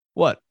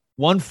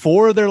 won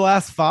 4 of their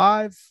last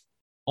 5,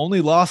 only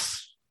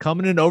loss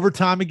coming in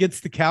overtime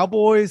against the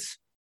Cowboys.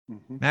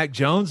 Mm-hmm. Mac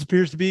Jones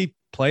appears to be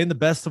playing the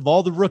best of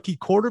all the rookie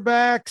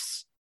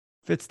quarterbacks,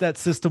 fits that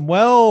system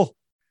well.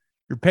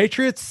 Your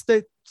Patriots,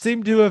 they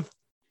seem to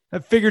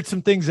have figured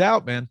some things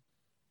out, man.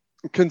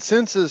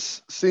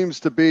 Consensus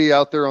seems to be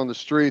out there on the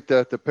street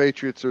that the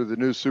Patriots are the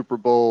new Super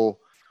Bowl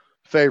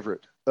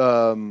favorite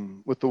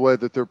with the way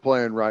that they're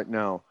playing right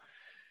now.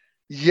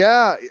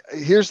 Yeah,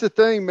 here's the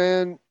thing,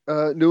 man.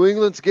 New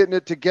England's getting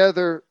it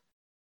together.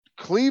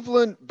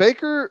 Cleveland,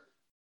 Baker,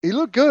 he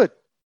looked good.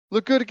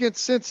 Looked good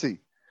against Cincy.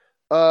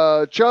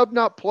 Chubb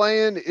not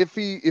playing. If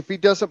he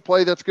doesn't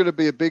play, that's going to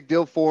be a big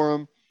deal for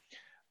him.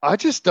 I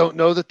just don't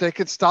know that they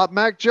can stop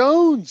Mac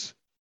Jones.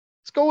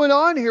 What's going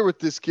on here with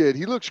this kid?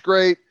 He looks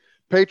great.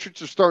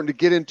 Patriots are starting to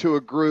get into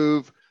a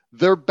groove.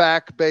 They're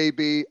back,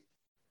 baby.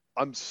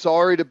 I'm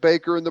sorry to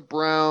Baker and the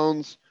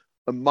Browns.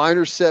 A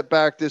minor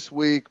setback this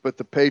week, but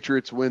the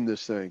Patriots win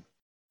this thing.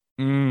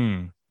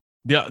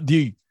 Yeah,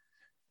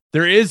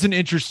 there is an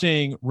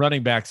interesting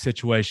running back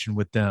situation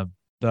with them,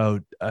 though.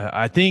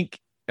 I think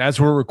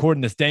as we're recording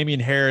this, Damian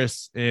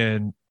Harris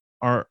and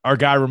our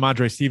guy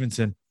Ramondre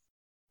Stevenson,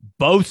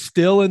 both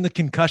still in the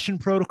concussion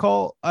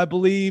protocol, I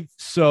believe.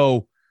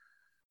 So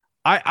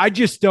I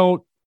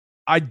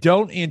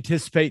don't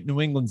anticipate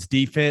New England's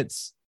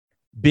defense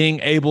being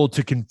able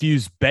to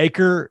confuse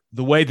Baker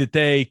the way that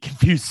they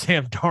confused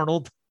Sam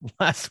Darnold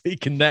last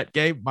week in that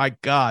game. My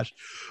gosh.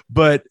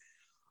 But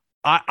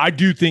I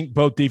do think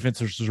both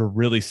defenses are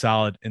really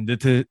solid, and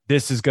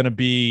this is going to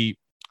be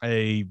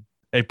a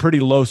pretty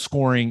low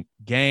scoring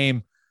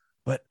game.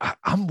 But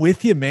I'm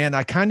with you, man.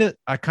 I kind of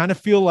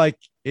feel like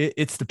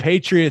it's the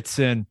Patriots,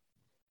 and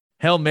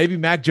hell, maybe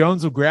Mac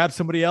Jones will grab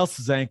somebody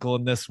else's ankle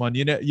in this one.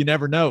 You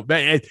never know.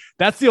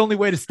 That's the only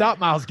way to stop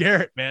Myles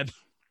Garrett, man.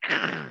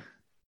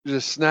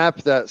 Just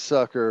snap that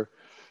sucker.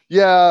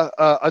 Yeah,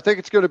 I think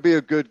it's going to be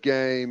a good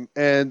game,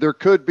 and there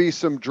could be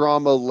some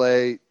drama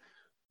late,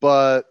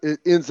 but it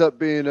ends up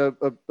being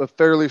a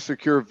fairly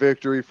secure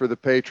victory for the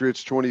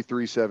Patriots,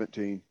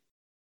 23-17.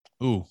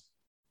 Ooh,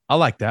 I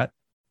like that.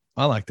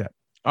 All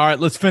right,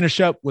 let's finish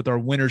up with our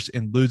winners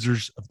and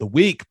losers of the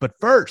week. But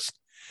first,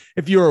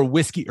 if you're a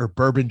whiskey or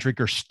bourbon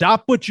drinker,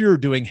 stop what you're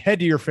doing, head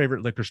to your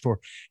favorite liquor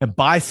store and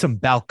buy some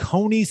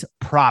Balcones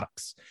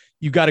products.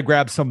 You got to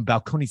grab some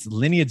Balcones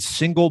Lineage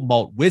Single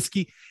Malt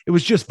Whiskey. It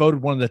was just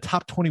voted one of the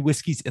top 20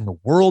 whiskeys in the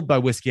world by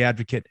Whiskey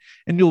Advocate,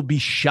 and you'll be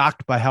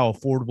shocked by how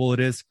affordable it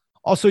is.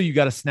 Also, you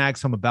got to snag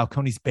some of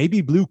Balcones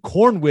Baby Blue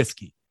Corn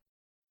Whiskey.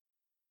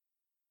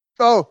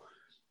 Oh,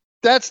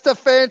 That's the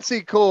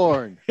fancy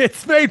corn.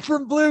 It's made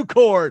from blue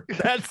corn.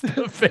 That's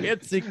the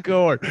fancy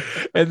corn.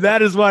 And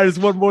that is why it's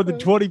won more than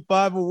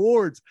 25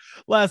 awards.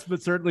 Last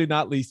but certainly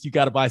not least, you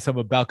got to buy some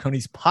of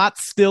Balcones Pot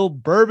Still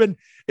Bourbon.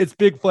 Its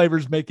big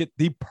flavors make it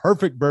the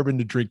perfect bourbon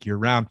to drink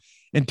year-round.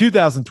 In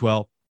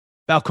 2012,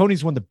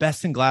 Balcones won the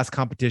Best in Glass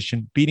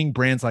competition, beating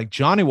brands like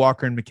Johnnie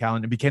Walker and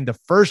Macallan, and became the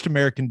first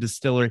American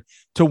distillery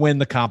to win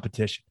the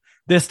competition.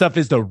 This stuff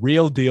is the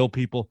real deal,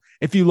 people.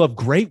 If you love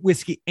great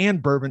whiskey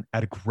and bourbon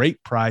at a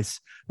great price,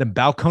 then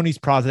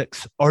Balcones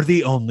products are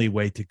the only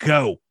way to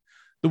go.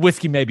 The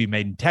whiskey may be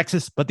made in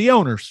Texas, but the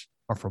owners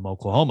are from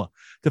Oklahoma.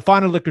 To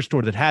find a liquor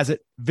store that has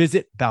it,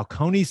 visit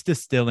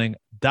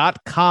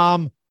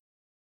balconesdistilling.com.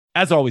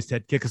 As always,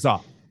 Ted, kick us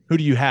off. Who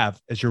do you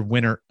have as your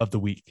winner of the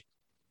week?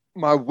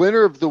 My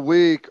winner of the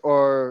week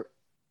are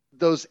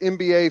those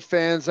NBA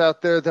fans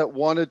out there that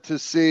wanted to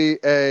see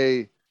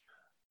a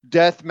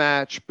death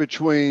match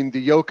between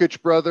the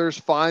Jokic brothers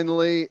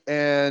finally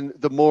and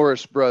the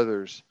Morris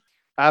brothers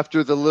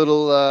after the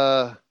little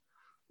the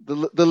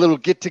little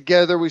get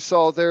together we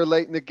saw there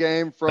late in the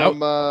game from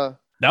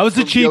that was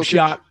a cheap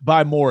shot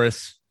by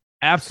Morris.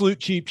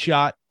 Absolute cheap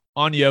shot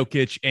on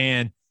Jokic,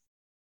 and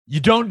you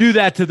don't do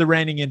that to the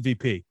reigning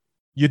MVP.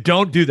 You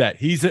don't do that.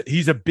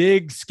 He's a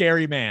big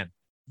scary man.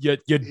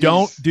 You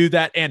don't do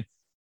that. And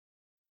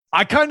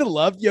I kind of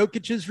loved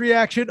Jokic's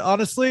reaction,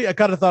 honestly. I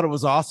kind of thought it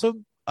was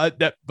awesome.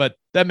 But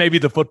that may be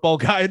the football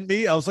guy in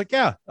me. I was like,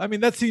 yeah, I mean,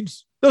 those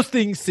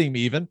things seem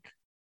even.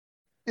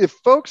 If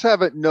folks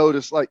haven't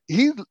noticed, like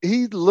he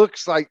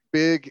looks like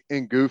big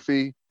and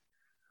goofy,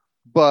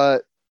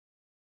 but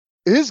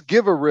his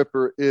give a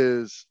ripper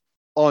is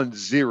on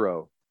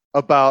zero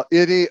about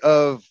any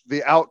of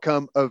the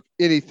outcome of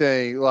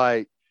anything.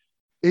 Like,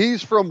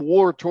 he's from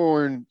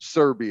war-torn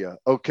Serbia.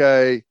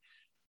 Okay.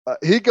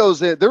 He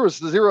goes in, there was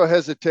zero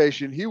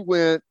hesitation. He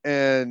went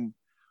and,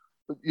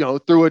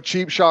 threw a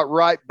cheap shot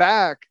right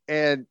back,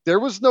 and there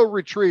was no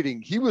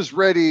retreating. He was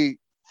ready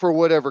for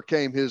whatever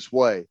came his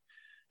way.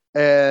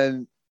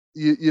 And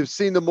you've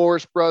seen the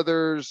Morris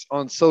brothers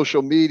on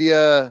social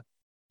media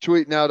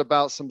tweeting out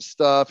about some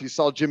stuff. You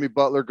saw Jimmy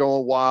Butler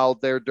going wild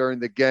there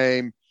during the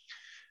game.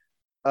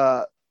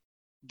 The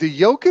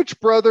Jokic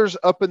brothers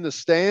up in the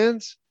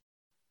stands,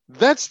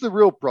 that's the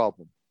real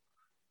problem.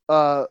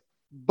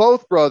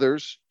 Both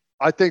brothers,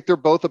 I think they're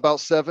both about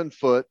 7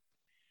 foot,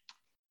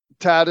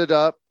 tatted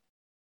up,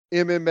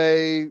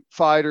 MMA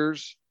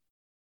fighters.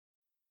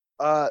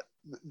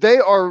 They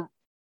are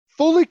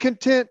fully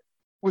content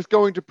with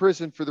going to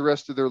prison for the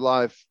rest of their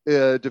life,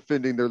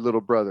 defending their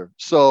little brother.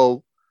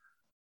 So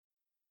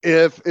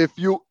if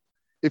you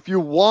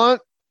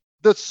want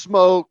the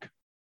smoke,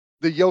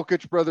 the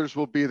Jokic brothers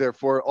will be there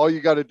for it. All you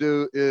got to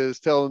do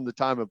is tell them the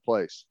time and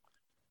place.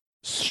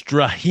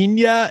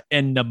 Strahinja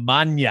and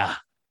Nemanja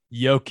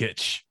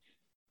Jokic.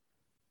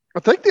 I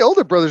think the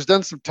older brother's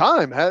done some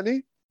time, hasn't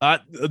he?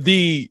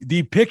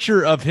 The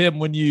picture of him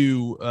when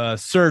you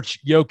search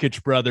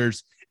Jokic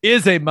brothers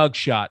is a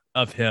mugshot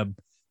of him.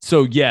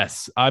 So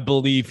yes, I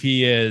believe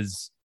he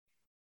is.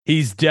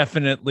 He's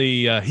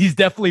definitely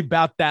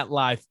about that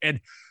life. And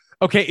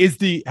okay,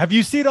 have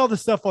you seen all the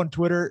stuff on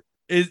Twitter?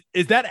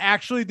 Is that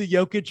actually the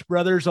Jokic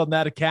brothers on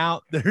that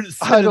account?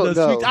 I don't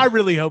know. Tweets? I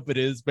really hope it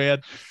is,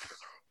 man.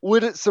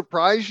 Would it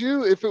surprise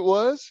you if it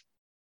was?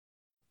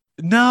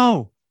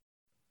 No.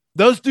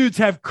 Those dudes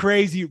have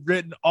crazy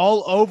written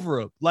all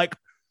over them. Like,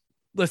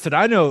 listen,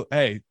 I know,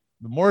 hey,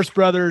 the Morris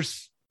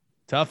brothers,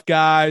 tough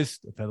guys.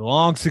 They've had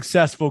long,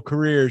 successful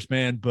careers,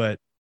 man. But,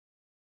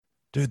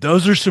 dude,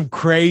 those are some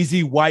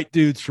crazy white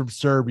dudes from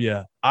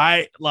Serbia.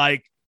 I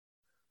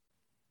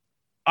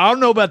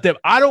don't know about them.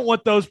 I don't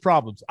want those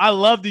problems. I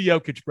love the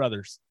Jokic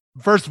brothers.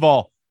 First of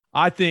all,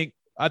 I think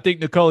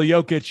Nikola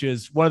Jokic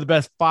is one of the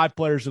best 5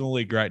 players in the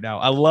league right now.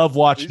 I love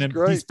watching him.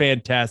 Great. He's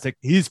fantastic.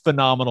 He's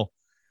phenomenal.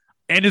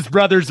 And his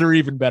brothers are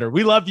even better.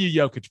 We love you,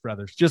 Jokic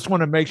brothers. Just want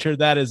to make sure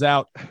that is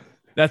out.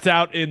 That's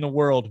out in the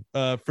world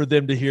for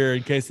them to hear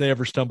in case they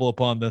ever stumble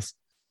upon this.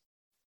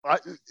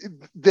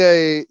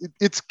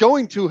 It's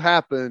going to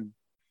happen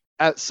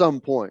at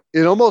some point.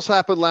 It almost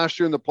happened last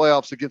year in the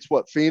playoffs against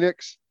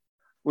Phoenix,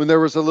 when there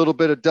was a little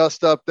bit of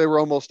dust up. They were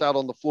almost out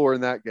on the floor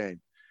in that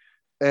game.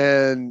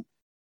 And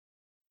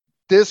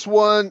this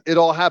one, it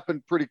all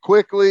happened pretty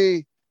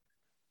quickly,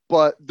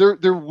 but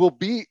there will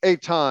be a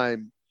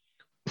time,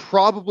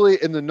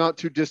 probably in the not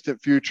too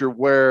distant future,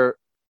 where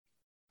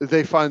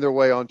they find their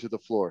way onto the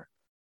floor.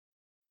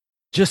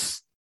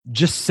 Just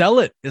sell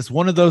it as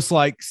one of those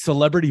like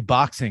celebrity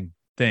boxing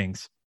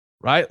things,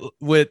 right?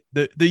 With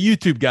the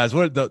YouTube guys,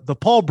 what the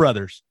Paul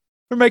brothers,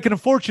 they're making a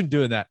fortune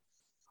doing that.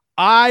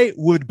 I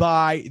would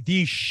buy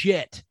the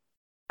shit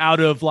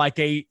out of like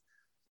a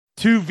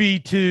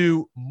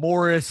 2v2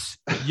 Morris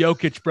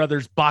Jokic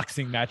brothers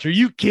boxing match. Are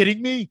you kidding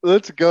me?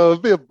 Let's go.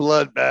 It'd be a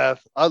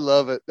bloodbath. I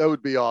love it. That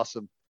would be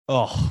awesome.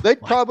 Oh,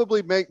 they'd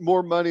probably make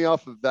more money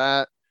off of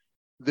that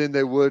than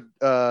they would,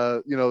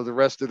 the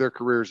rest of their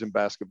careers in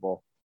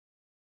basketball.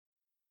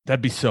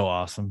 That'd be so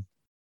awesome.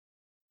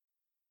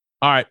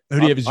 All right. Who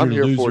do you have as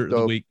your loser of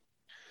the week?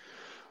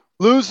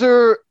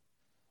 Loser,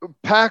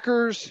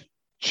 Packers,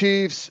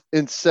 Chiefs,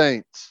 and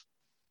Saints.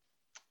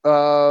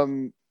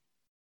 All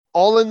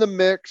in the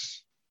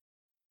mix,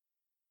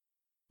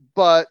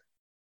 but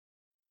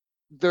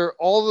they're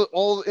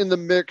all in the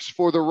mix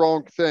for the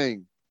wrong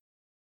thing.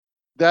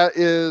 That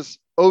is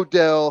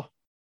Odell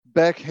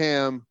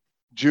Beckham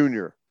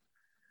Jr.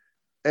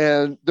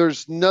 And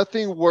there's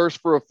nothing worse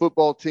for a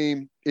football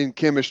team in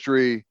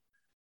chemistry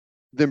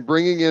than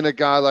bringing in a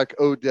guy like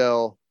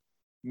Odell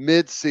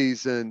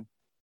mid-season.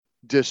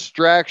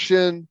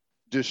 Distraction.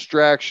 And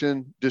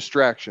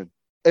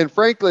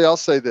frankly, I'll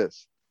say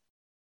this.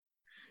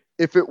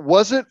 If it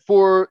wasn't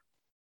for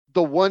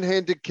the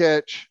one-handed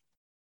catch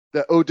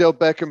that Odell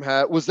Beckham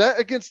had, was that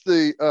against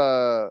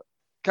the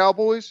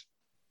Cowboys?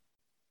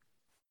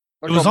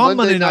 It was on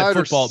Monday Night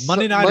Football.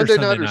 Monday night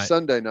or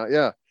Sunday night.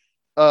 Yeah.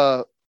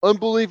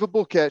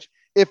 Unbelievable catch.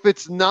 If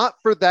it's not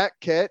for that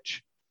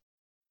catch,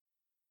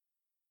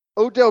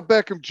 Odell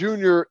Beckham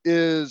Jr.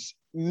 is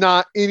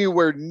not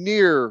anywhere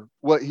near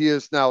what he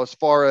is now as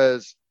far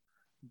as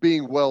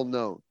being well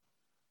known.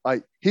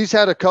 Like, he's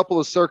had a couple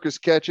of circus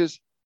catches.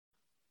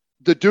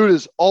 The dude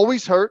is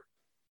always hurt.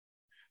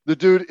 The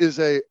dude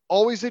is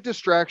always a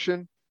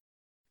distraction.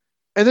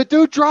 And the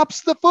dude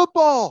drops the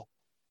football.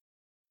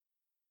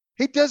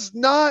 He does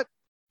not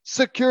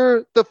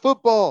secure the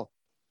football.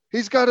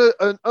 He's got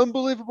an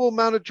unbelievable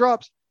amount of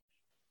drops.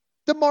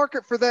 The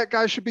market for that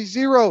guy should be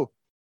zero.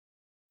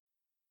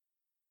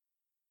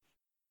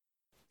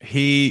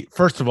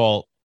 First of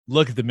all,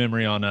 look at the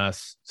memory on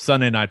us.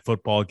 Sunday Night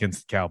Football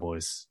against the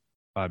Cowboys.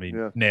 I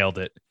mean, Nailed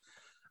it.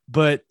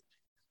 But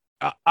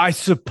I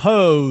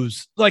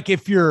suppose, like,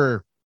 if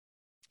you're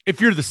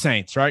the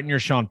Saints, right, and you're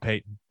Sean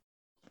Payton,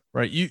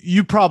 right,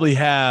 you probably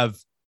have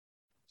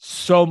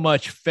so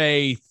much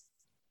faith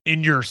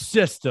in your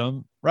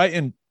system, right?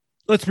 And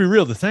let's be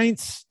real, the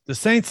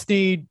Saints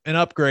need an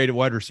upgrade at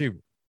wide receiver,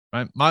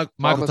 right?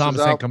 Michael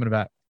Thomas ain't coming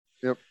back.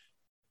 Yep.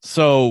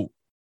 So,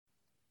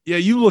 yeah,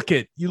 you look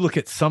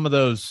at some of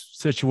those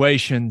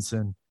situations,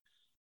 and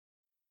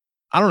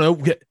I don't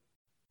know,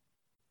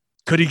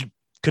 could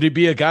he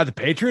be a guy the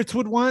Patriots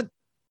would want?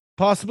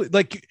 Possibly.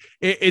 Like,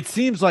 it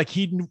seems like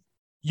you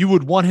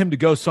would want him to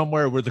go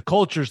somewhere where the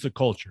culture's the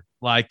culture,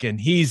 like, and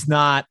he's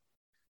not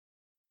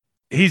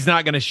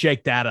going to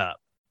shake that up.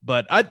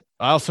 But I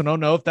also don't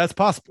know if that's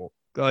possible.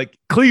 Like,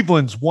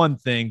 Cleveland's one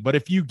thing, but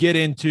if you get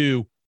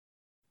into,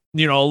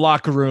 a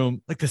locker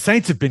room, like, the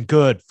Saints have been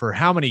good for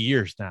how many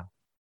years now?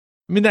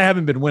 I mean, they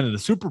haven't been winning the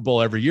Super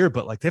Bowl every year,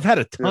 but, like, they've had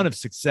a ton of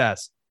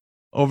success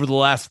over the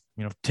last,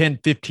 10,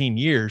 15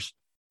 years.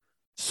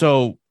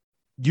 So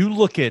you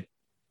look at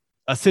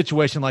a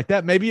situation like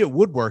that, maybe it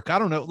would work. I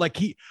don't know. Like,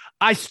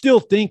 I still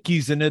think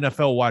he's an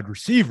NFL wide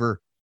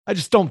receiver. I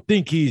just don't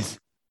think he's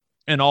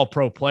an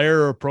all-pro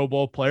player or a Pro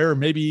Bowl player, or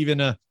maybe even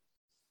a,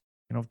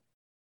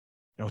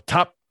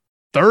 top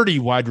 30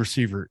 wide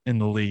receiver in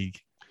the league.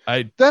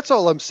 That's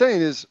all I'm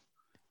saying is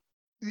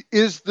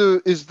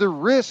the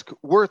risk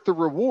worth the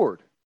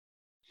reward?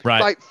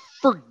 Right. Like,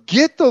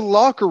 forget the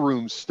locker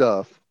room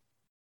stuff.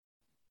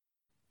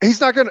 He's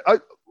not going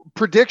to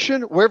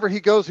prediction. Wherever he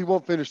goes, he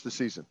won't finish the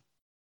season.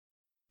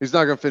 He's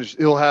not going to finish.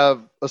 He'll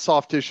have a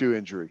soft tissue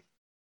injury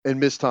and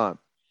miss time.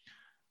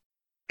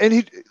 And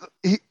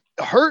he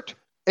hurt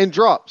and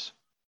drops.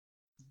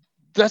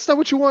 That's not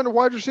what you want in a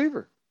wide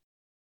receiver.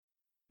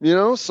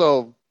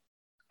 So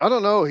I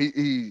don't know.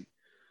 He's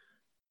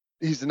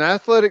an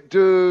athletic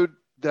dude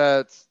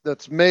that's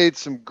made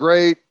some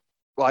great,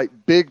 like,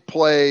 big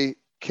play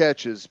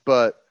catches,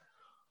 but,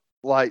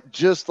 like,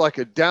 just like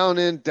a down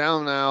in,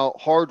 down out,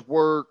 hard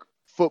work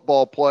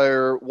football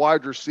player,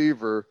 wide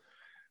receiver,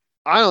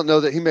 I don't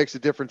know that he makes a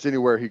difference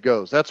anywhere he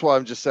goes. That's why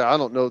I'm just saying I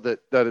don't know that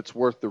it's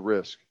worth the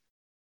risk.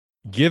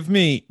 Give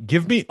me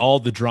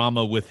all the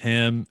drama with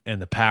him and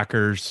the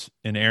Packers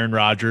and Aaron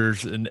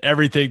Rodgers and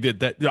everything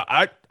that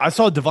I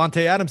saw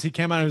Devontae Adams. He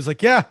came out and was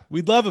like, yeah,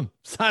 we'd love him.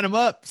 Sign him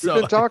up. So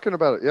we've been talking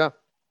about it. Yeah.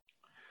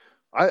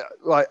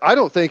 I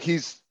don't think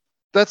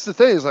that's the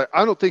thing, is, like,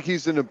 I don't think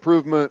he's an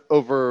improvement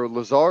over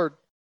Lazard.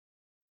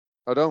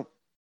 I don't.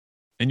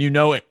 And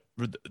it,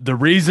 the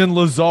reason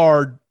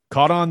Lazard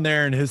caught on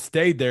there and has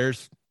stayed there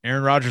is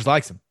Aaron Rodgers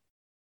likes him.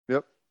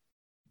 Yep.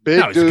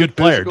 Big he's a good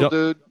player.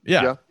 Dude.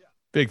 Yeah.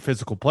 Big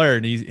physical player,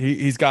 and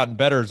he's gotten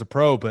better as a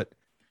pro, but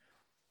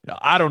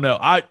I don't know.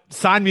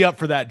 Sign me up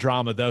for that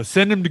drama, though.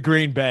 Send him to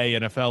Green Bay,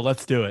 NFL.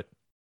 Let's do it.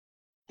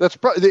 That's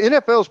probably the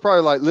NFL is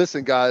probably like,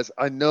 listen, guys,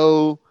 I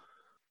know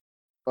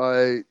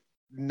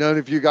none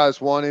of you guys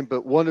want him,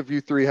 but one of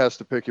you three has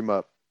to pick him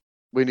up.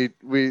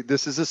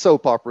 This is a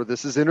soap opera.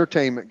 This is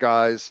entertainment,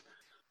 guys.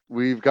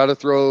 We got to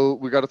throw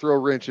a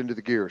wrench into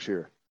the gears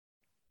here.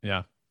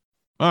 Yeah.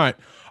 All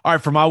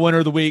right. For my winner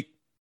of the week,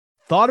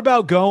 thought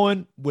about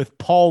going with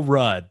Paul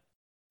Rudd.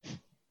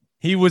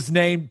 He was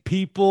named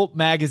People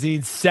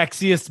Magazine's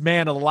sexiest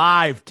man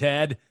alive,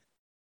 Ted.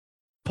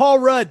 Paul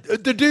Rudd,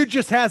 the dude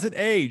just hasn't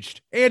aged,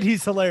 and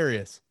he's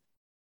hilarious.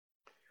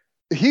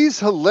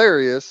 He's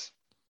hilarious,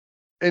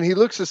 and he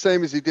looks the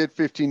same as he did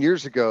 15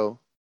 years ago,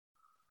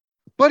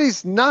 but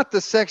he's not the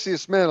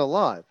sexiest man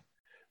alive.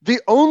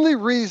 The only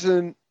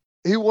reason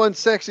he won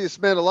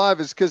Sexiest Man Alive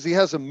is because he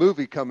has a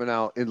movie coming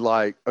out in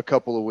like a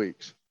couple of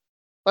weeks.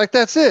 Like,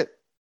 that's it.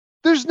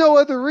 There's no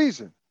other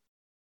reason.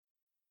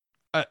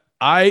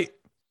 I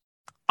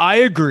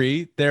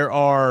agree. There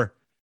are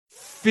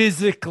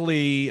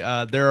physically,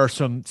 there are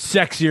some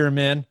sexier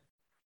men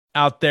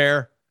out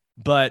there,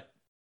 but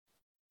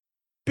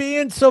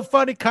being so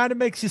funny kind of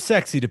makes you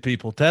sexy to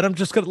people, Ted. I'm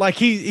just gonna like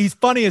he's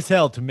funny as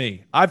hell to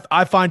me.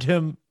 I find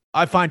him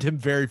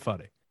very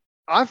funny.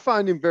 I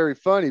find him very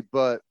funny,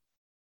 but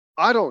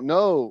I don't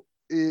know.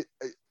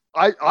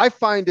 I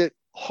find it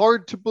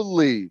hard to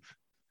believe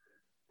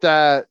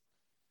that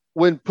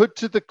when put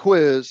to the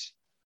quiz,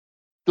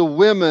 the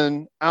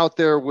women out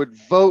there would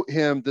vote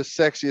him the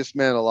sexiest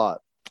man alive.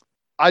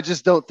 I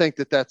just don't think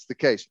that that's the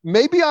case.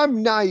 Maybe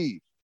I'm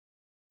naive.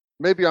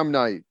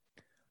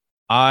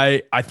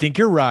 I think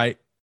you're right,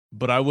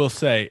 but I will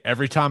say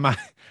every time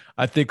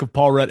I think of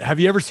Paul Rudd, have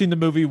you ever seen the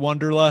movie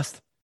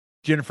Wanderlust?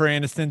 Jennifer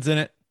Aniston's in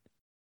it.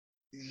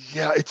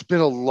 Yeah, it's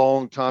been a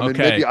long time. Okay. And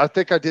maybe I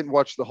think I didn't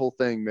watch the whole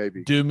thing.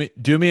 Maybe do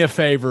me a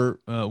favor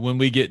when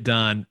we get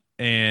done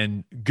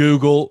and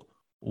Google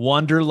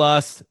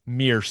Wanderlust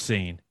mirror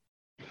scene.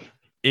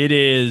 It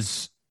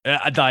is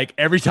like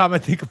every time I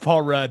think of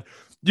Paul Rudd,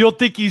 you'll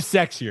think he's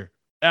sexier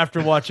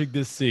after watching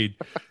this scene.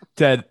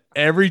 Ted,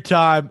 every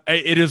time,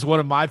 it is one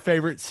of my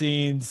favorite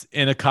scenes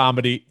in a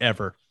comedy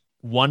ever.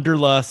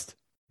 Wanderlust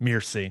mirror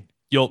scene.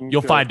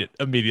 You'll find it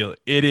immediately.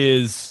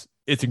 It's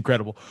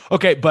incredible.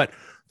 Okay, but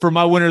for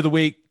my winner of the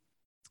week,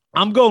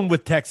 I'm going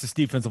with Texas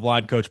defensive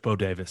line coach Bo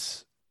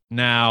Davis.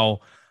 Now,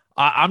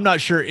 I'm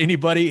not sure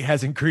anybody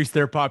has increased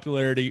their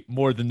popularity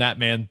more than that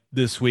man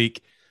this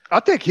week. I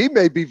think he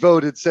may be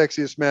voted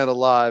sexiest man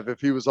alive if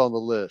he was on the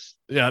list.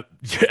 Yeah,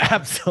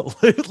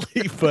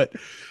 absolutely. But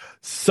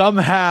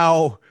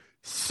somehow,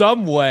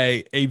 some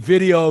way, a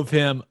video of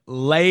him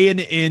laying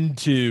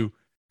into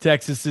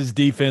Texas's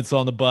defense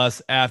on the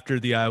bus after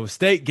the Iowa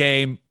State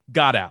game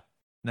got out.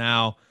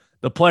 Now,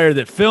 the player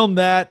that filmed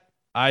that,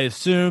 I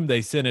assume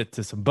they sent it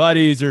to some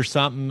buddies or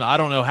something. I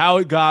don't know how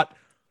it got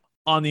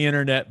on the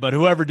internet, but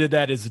whoever did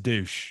that is a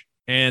douche,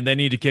 and they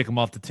need to kick him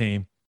off the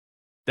team.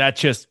 That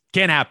just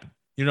can't happen.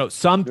 You know,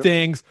 some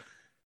things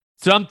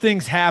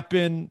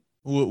happen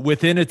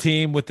within a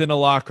team, within a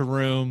locker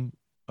room,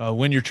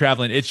 when you're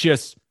traveling. It's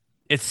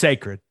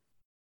sacred.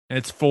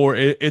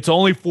 It's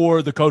only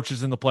for the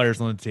coaches and the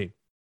players on the team.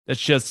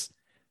 It's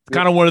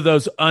kind of one of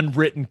those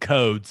unwritten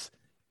codes,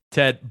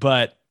 Ted.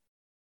 But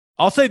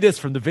I'll say this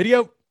from the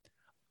video,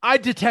 I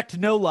detect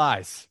no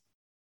lies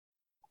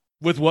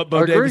with what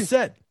Bo Davis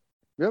said.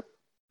 Yep.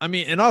 I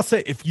mean, and I'll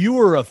say if you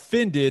were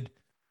offended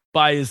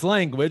by his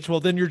language,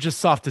 well, then you're just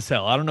soft as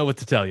hell. I don't know what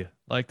to tell you.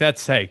 Like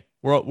hey,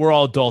 we're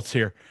all adults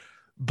here.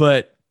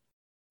 But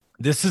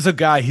this is a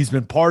guy, he's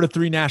been part of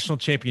 3 national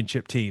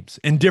championship teams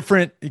in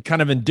different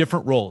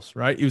roles,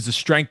 right? He was a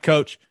strength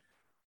coach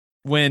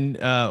when he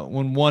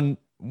won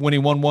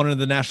one of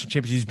the national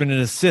championships. He's been an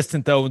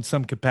assistant though in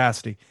some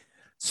capacity.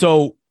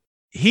 So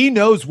he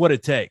knows what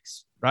it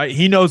takes, right?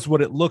 He knows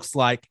what it looks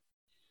like.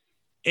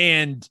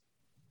 And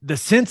the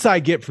sense I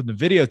get from the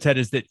video, Ted,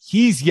 is that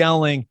he's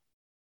yelling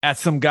at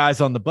some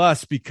guys on the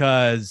bus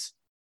because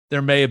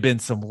there may have been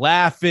some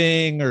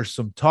laughing or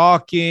some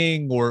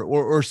talking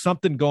or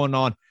something going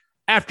on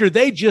after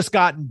they just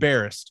got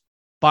embarrassed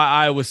by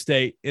Iowa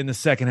State in the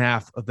second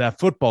half of that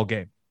football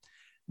game.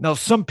 Now,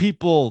 some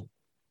people,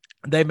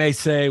 they may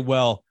say,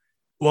 well,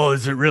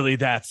 is it really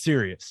that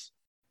serious?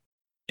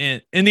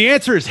 And the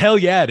answer is hell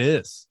yeah, it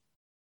is.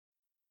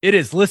 It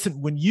is.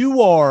 Listen, when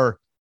you are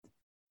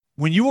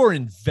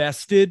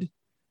invested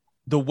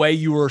the way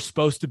you are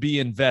supposed to be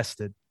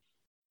invested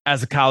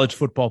as a college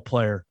football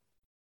player,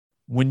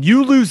 when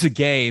you lose a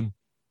game,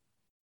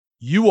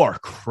 you are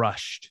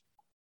crushed.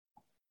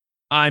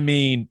 I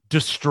mean,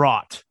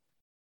 distraught.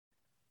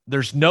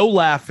 There's no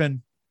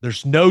laughing.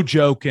 There's no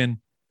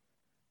joking.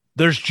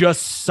 There's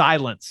just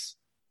silence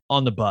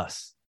on the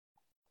bus.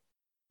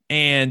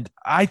 And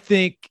I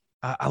think,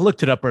 I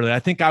looked it up earlier, I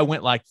think I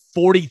went like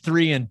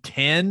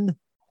 43-10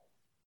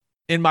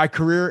 in my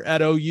career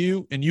at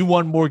OU, and you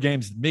won more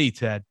games than me,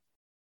 Ted.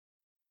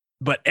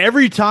 But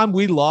every time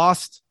we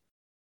lost,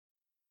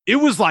 it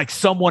was like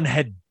someone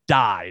had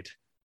died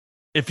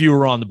if you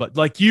were on the bus.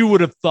 Like you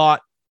would have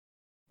thought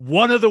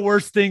one of the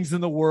worst things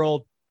in the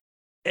world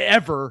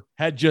ever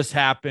had just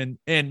happened.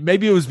 And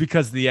maybe it was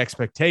because of the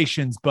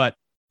expectations, but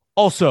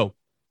also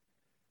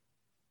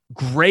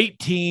great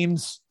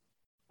teams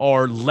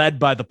are led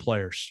by the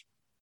players.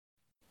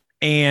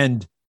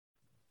 And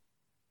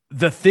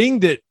the thing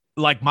that,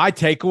 like, my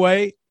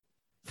takeaway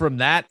from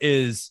that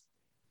is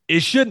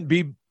it shouldn't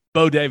be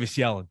Bo Davis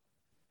yelling.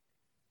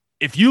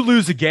 If you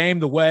lose a game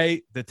the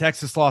way that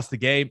Texas lost the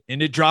game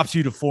and it drops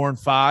you to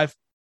 4-5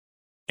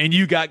 and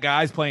you got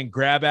guys playing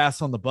grab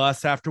ass on the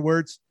bus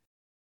afterwards,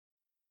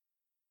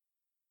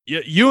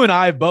 you and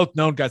I have both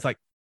known guys like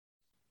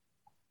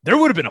there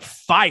would have been a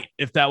fight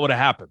if that would have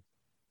happened.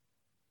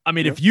 I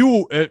mean, if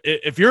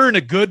you're in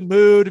a good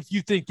mood, if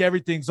you think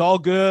everything's all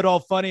good, all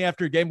funny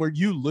after a game where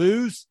you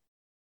lose,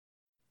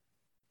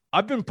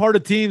 I've been part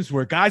of teams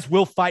where guys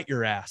will fight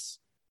your ass.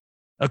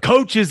 A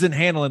coach isn't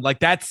handling, like,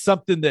 that's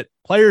something that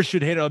players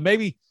should handle.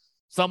 Maybe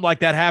something like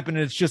that happened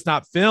and it's just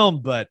not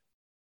filmed, but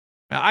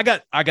I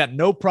got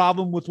no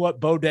problem with what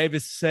Bo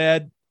Davis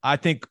said. I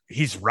think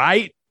he's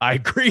right. I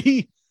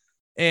agree.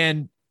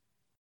 And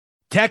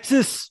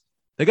Texas,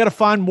 they got to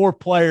find more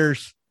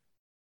players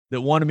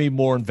that want to be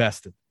more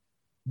invested,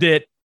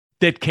 that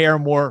care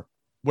more,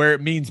 where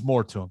it means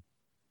more to them.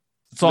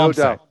 That's all I'm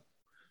saying.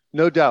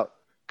 No doubt.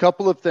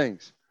 Couple of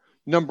things.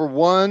 Number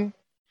one,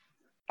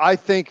 I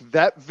think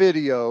that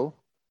video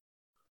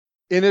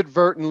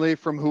inadvertently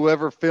from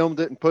whoever filmed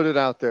it and put it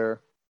out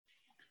there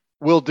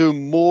will do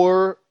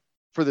more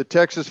for the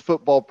Texas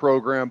football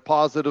program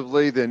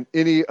positively than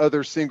any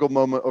other single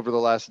moment over the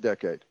last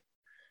decade.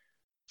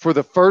 For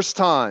the first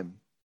time,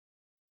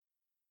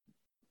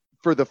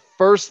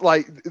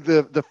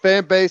 the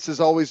fan base has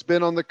always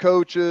been on the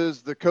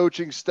coaches, the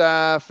coaching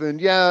staff,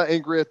 and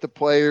angry at the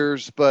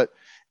players, but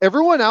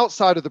everyone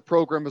outside of the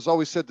program has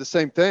always said the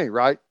same thing,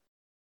 right?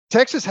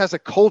 Texas has a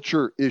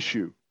culture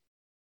issue.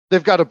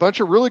 They've got a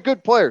bunch of really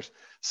good players.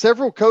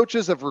 Several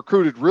coaches have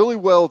recruited really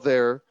well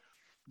there.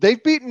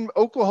 They've beaten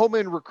Oklahoma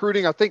in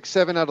recruiting, I think,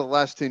 7 out of the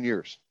last 10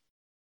 years.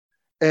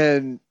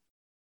 And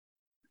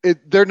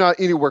they're not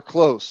anywhere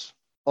close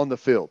on the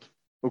field,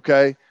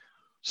 okay?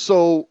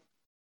 So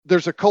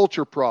there's a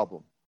culture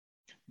problem.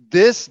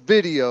 This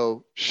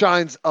video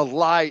shines a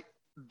light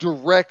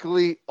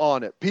directly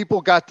on it.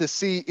 People got to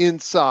see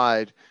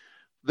inside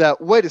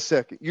that, wait a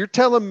second, you're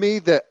telling me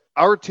that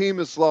our team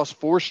has lost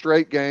 4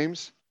 straight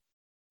games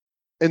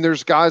and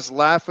there's guys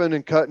laughing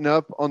and cutting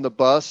up on the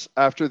bus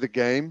after the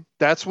game?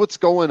 That's what's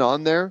going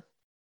on there.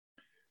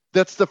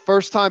 That's the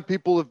first time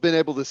people have been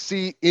able to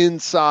see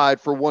inside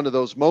for one of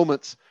those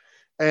moments.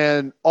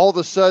 And all of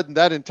a sudden,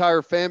 that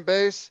entire fan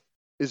base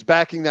is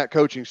backing that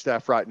coaching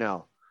staff right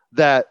now.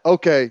 That,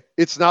 okay,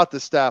 it's not the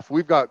staff.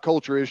 We've got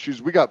culture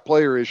issues. We got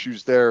player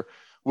issues there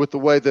with the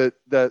way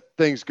that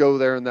things go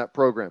there in that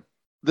program.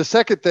 The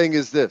second thing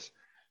is this.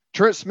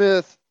 Trent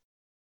Smith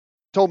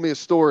told me a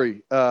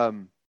story.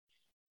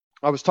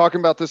 I was talking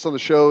about this on the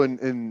show,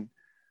 and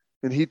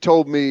he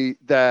told me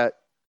that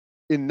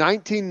in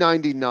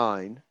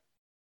 1999,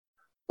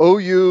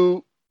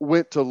 OU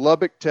went to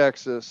Lubbock,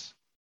 Texas,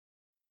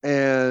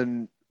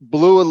 and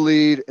blew a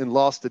lead and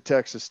lost to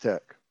Texas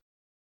Tech.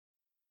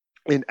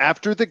 And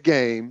after the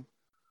game,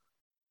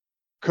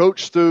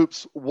 Coach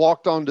Stoops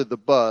walked onto the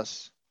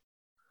bus,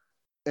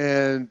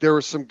 and there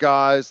were some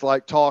guys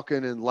like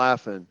talking and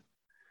laughing.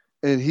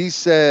 And he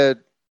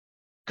said,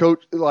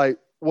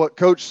 what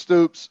Coach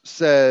Stoops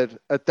said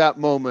at that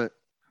moment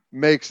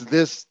makes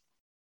this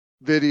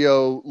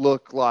video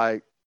look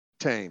like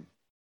tame,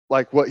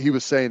 like what he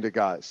was saying to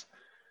guys.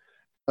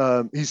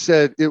 He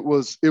said it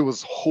was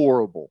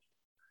horrible.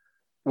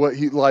 What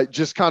he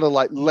just kind of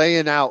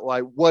laying out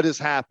what has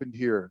happened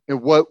here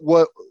and what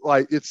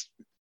it's,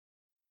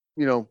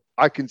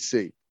 I can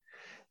see.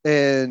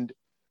 And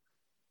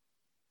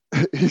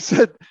he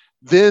said,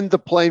 then the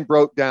plane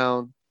broke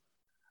down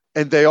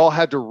and they all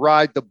had to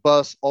ride the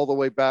bus all the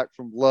way back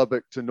from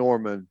Lubbock to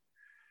Norman.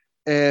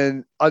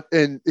 And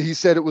he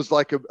said it was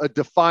like a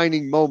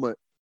defining moment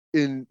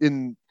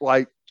in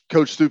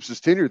Coach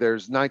Stoops' tenure there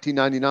is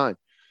 1999.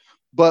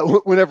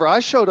 But whenever I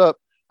showed up,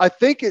 I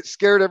think it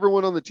scared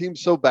everyone on the team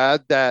so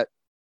bad that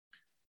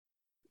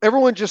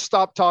everyone just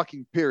stopped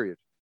talking, period.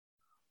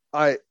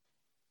 Night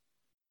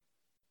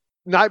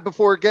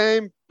before a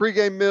game,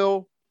 pregame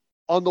meal,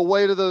 on the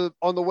way to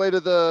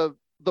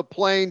the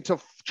plane to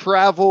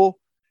travel,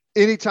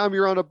 anytime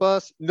you're on a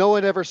bus, no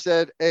one ever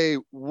said a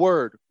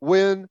word.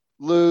 Win,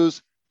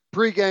 lose,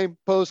 pregame,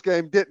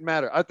 postgame, didn't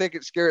matter. I think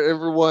it scared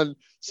everyone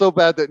so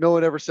bad that no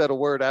one ever said a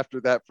word after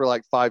that for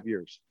 5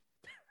 years.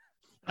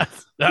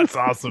 That's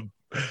awesome.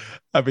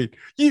 I mean,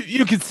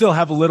 you can still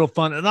have a little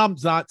fun. And I'm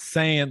not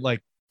saying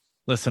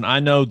listen, I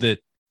know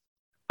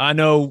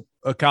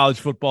a college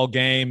football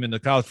game and the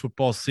college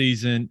football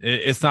season,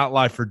 it's not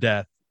life or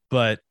death,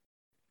 but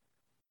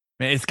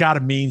man, it's got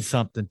to mean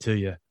something to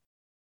you.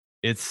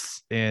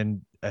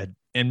 And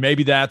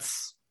maybe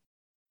that's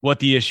what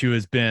the issue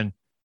has been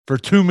for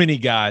too many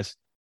guys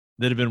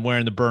that have been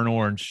wearing the burnt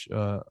orange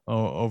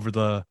over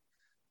the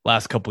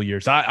last couple of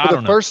years. I don't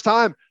know. The first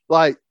time,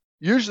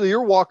 usually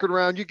you're walking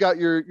around, you got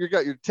your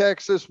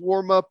Texas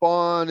warm up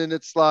on, and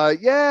it's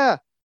yeah,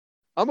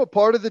 I'm a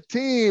part of the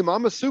team.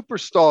 I'm a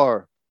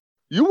superstar.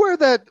 You wear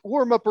that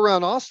warm up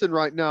around Austin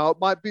right now, it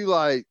might be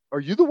are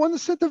you the one that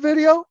sent the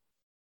video?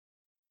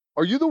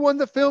 Are you the one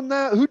that filmed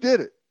that? Who did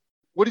it?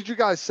 What did you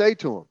guys say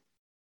to him?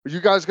 Are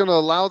you guys going to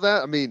allow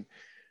that? I mean,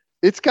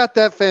 it's got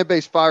that fan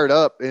base fired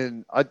up,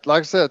 and like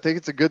I said, I think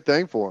it's a good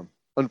thing for him,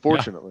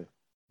 unfortunately.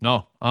 Yeah.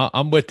 No,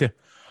 I'm with you.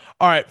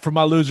 All right, for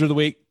my loser of the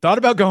week, thought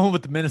about going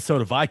with the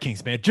Minnesota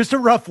Vikings, man. Just a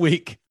rough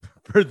week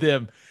for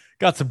them.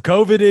 Got some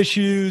COVID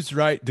issues,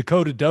 right?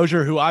 Dakota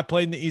Dozier, who I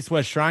played in the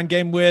East-West Shrine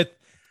game with,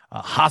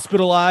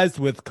 hospitalized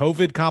with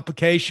COVID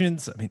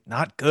complications. I mean,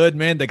 not good,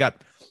 man. They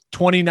got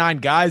 29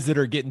 guys that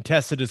are getting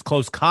tested as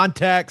close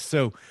contacts.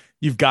 So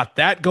you've got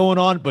that going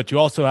on, but you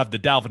also have the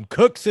Dalvin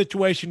Cook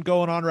situation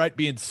going on, right?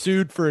 Being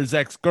sued for his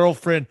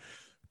ex-girlfriend.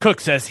 Cook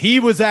says he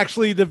was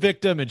actually the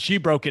victim and she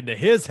broke into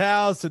his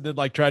house and then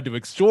like tried to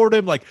extort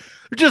him. Like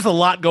there's just a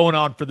lot going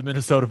on for the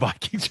Minnesota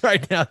Vikings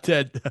right now,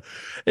 Ted.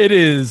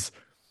 It's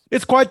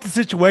quite the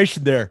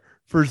situation there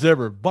for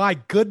Zimmer. My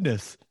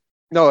goodness.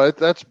 No,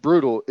 that's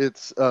brutal.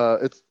 It's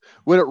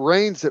when it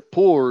rains, it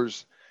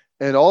pours,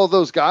 and all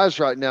those guys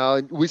right now.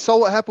 And we saw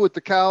what happened with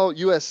the Cal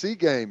USC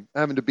game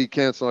having to be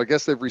canceled. I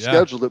guess they've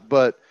rescheduled it,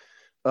 but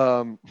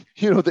the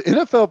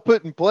NFL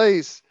put in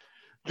place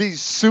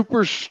these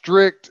super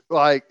strict,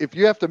 like if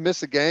you have to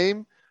miss a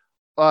game,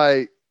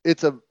 like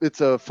it's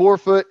a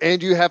forfeit,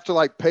 and you have to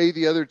like pay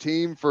the other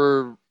team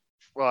for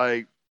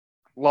like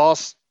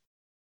lost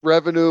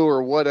revenue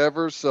or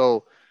whatever.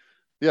 So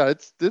yeah,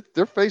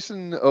 they're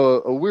facing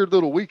a weird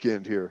little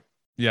weekend here.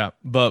 Yeah,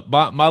 but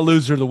my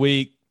loser of the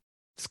week,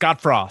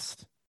 Scott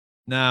Frost.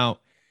 Now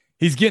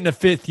he's getting a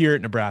 5th year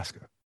at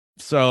Nebraska,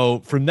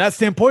 so from that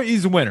standpoint,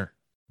 he's a winner.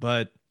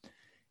 But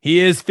he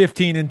is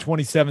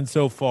 15-27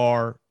 so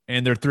far.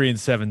 And they're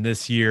 3-7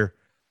 this year,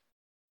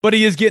 but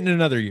he is getting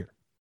another year,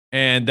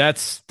 and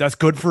that's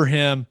good for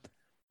him.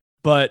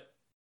 But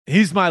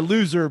he's my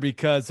loser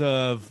because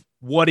of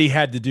what he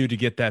had to do to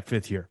get that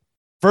 5th year.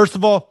 First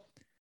of all,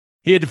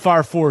 he had to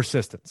fire 4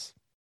 assistants,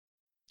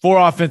 4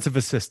 offensive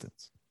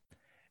assistants,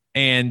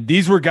 and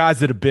these were guys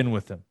that have been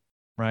with him,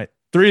 right?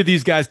 3 of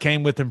these guys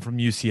came with him from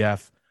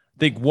UCF. I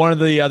think one of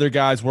the other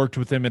guys worked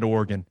with him at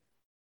Oregon.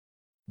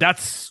 That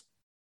sucks.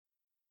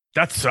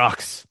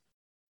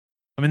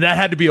 I mean, that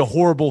had to be a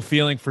horrible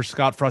feeling for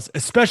Scott Frost,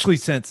 especially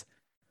since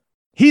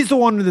he's the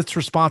one that's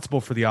responsible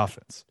for the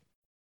offense,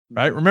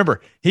 right? Remember,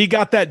 he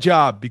got that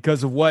job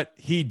because of what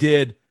he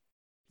did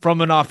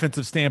from an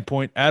offensive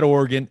standpoint at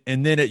Oregon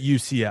and then at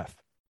UCF.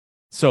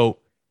 So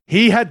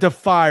he had to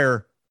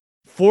fire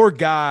 4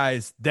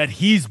 guys that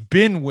he's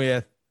been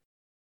with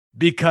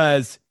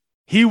because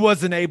he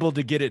wasn't able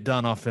to get it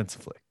done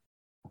offensively.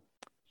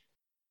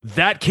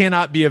 That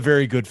cannot be a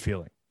very good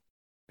feeling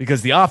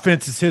because the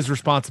offense is his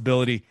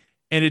responsibility.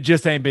 And it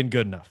just ain't been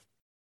good enough.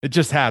 It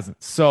just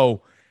hasn't.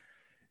 So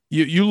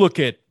you look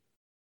at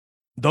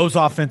those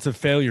offensive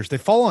failures, they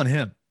fall on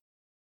him.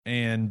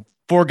 And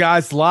 4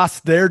 guys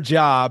lost their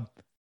job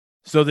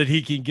so that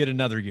he can get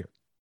another year.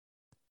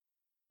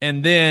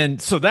 And then,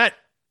 so that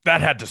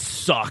had to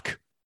suck,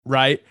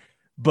 right?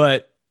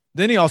 But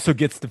then he also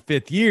gets the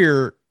 5th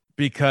year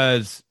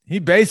because he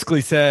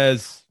basically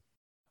says,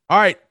 all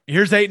right,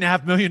 here's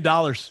 $8.5 million.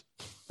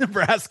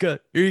 Nebraska,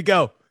 here you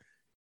go.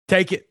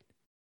 Take it.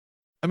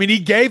 I mean,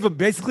 he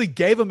basically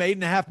gave him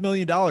 $8.5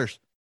 million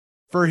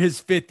for his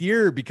 5th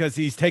year because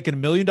he's taken $1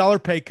 million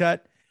pay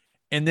cut,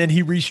 and then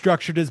he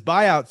restructured his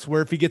buyouts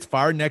where if he gets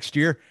fired next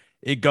year,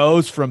 it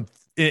goes from,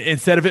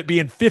 instead of it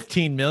being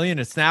 $15 million,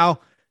 it's now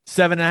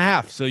 $7.5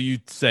 million. So you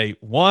say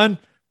 1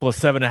 plus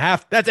 $7.5 million,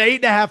 that's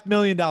 $8.5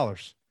 million.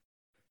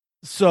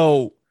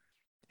 So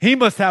he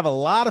must have a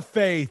lot of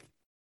faith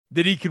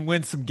that he can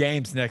win some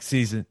games next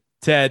season,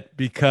 Ted,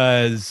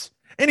 because.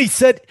 And he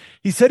said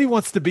he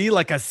wants to be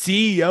like a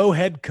CEO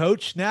head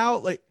coach now.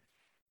 Like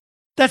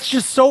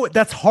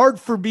that's hard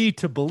for me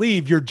to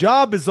believe. Your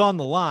job is on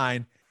the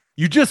line.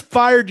 You just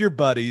fired your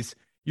buddies.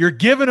 You're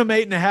giving them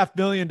 $8.5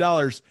 million.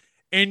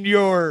 And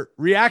your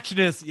reaction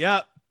is,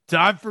 yeah,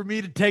 time for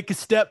me to take a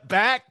step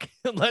back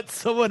and let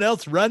someone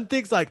else run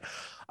things. Like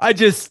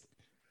it's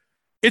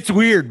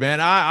weird,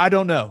 man. I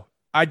don't know.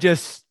 I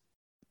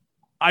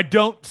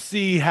don't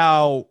see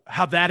how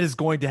that is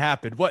going to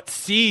happen. What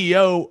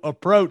CEO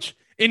approach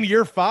in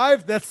year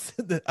 5?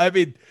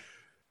 I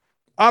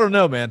don't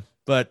know, man,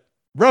 but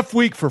rough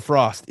week for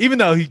Frost, even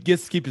though he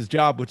gets to keep his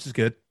job, which is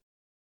good.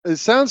 It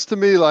sounds to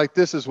me like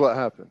this is what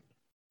happened.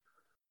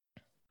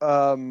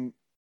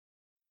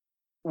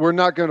 We're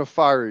not going to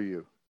fire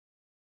you.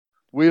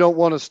 We don't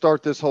want to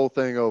start this whole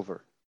thing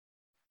over.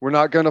 We're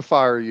not going to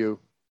fire you,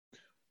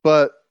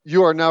 but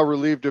you are now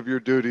relieved of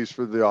your duties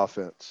for the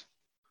offense.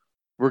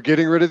 We're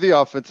getting rid of the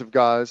offensive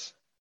guys.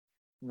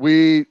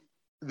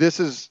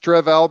 This is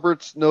Trev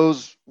Alberts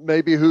knows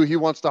maybe who he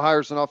wants to hire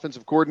as an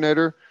offensive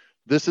coordinator.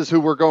 This is who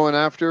we're going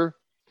after.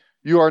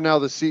 You are now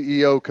the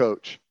CEO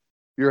coach.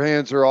 Your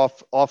hands are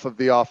off of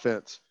the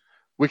offense.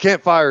 We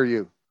can't fire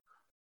you,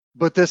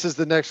 but this is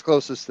the next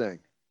closest thing,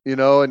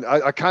 and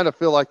I kind of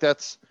feel like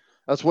that's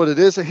what it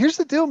is. And here's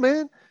the deal,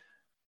 man.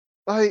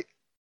 I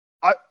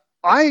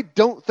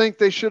don't think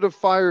they should have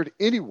fired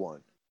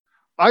anyone.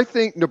 I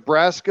think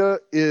Nebraska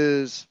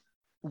is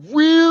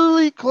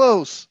really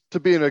close to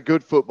being a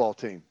good football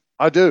team.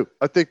 I do.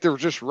 I think they're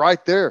just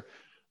right there.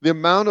 The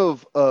amount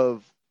of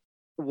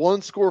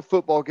one-score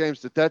football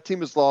games that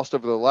team has lost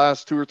over the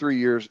last 2 or 3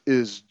 years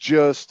is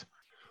just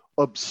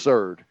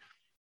absurd.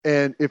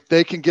 And if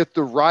they can get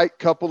the right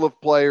couple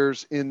of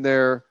players in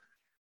there,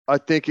 I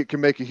think it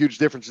can make a huge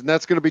difference. And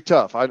that's going to be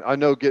tough. I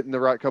know getting the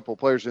right couple of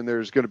players in there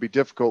is going to be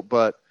difficult,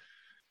 but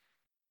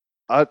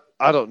I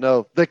don't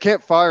know. They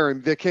can't fire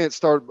him. They can't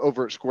start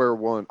over at square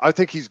one. I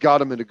think he's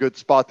got him in a good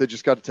spot. They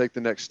just got to take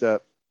the next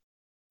step.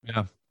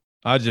 Yeah.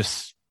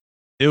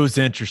 It was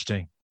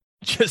interesting.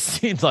 just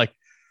seems like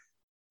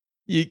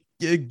you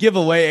give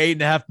away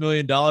 $8.5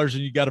 million and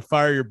you got to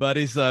fire your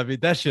buddies. I mean,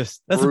 that's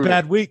brutal. A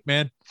bad week,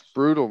 man. It's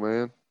brutal,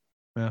 man.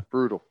 Yeah.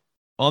 Brutal.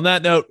 On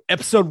that note,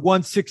 episode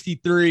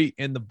 163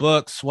 in the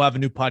books. We'll have a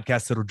new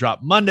podcast that'll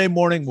drop Monday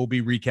morning. We'll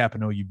be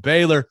recapping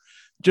OU-Baylor.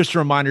 Just a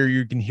reminder,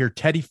 you can hear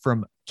Teddy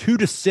from 2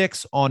 to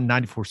 6 on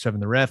 94.7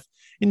 The Ref,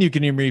 and you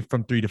can hear me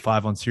from 3 to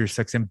 5 on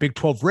SiriusXM Big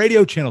 12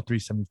 Radio, channel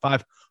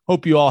 375.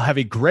 Hope you all have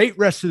a great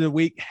rest of the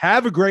week.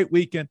 Have a great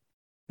weekend.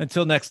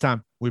 Until next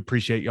time, we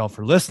appreciate y'all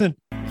for listening.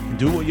 And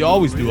do what you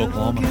always do,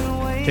 Oklahoma.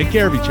 Take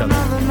care of each other.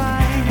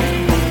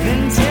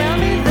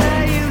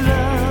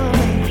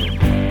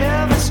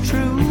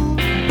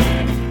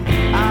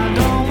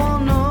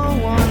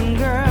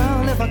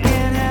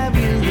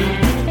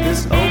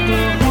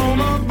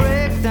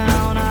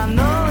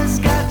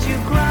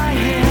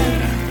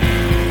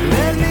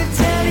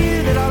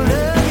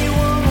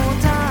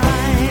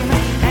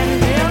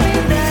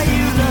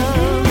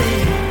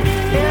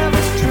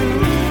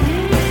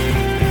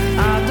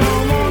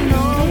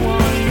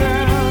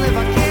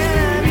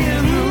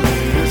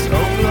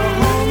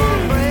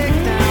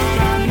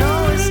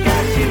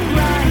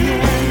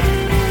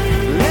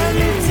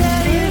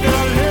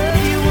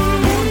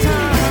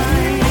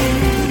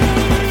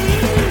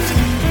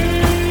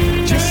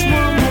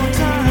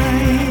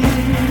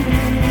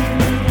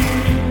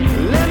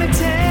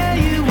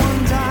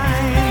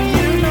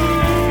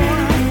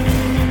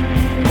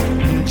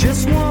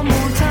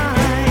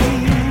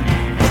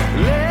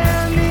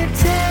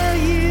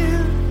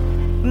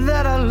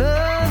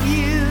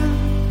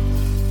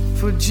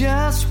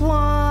 Just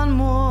one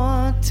more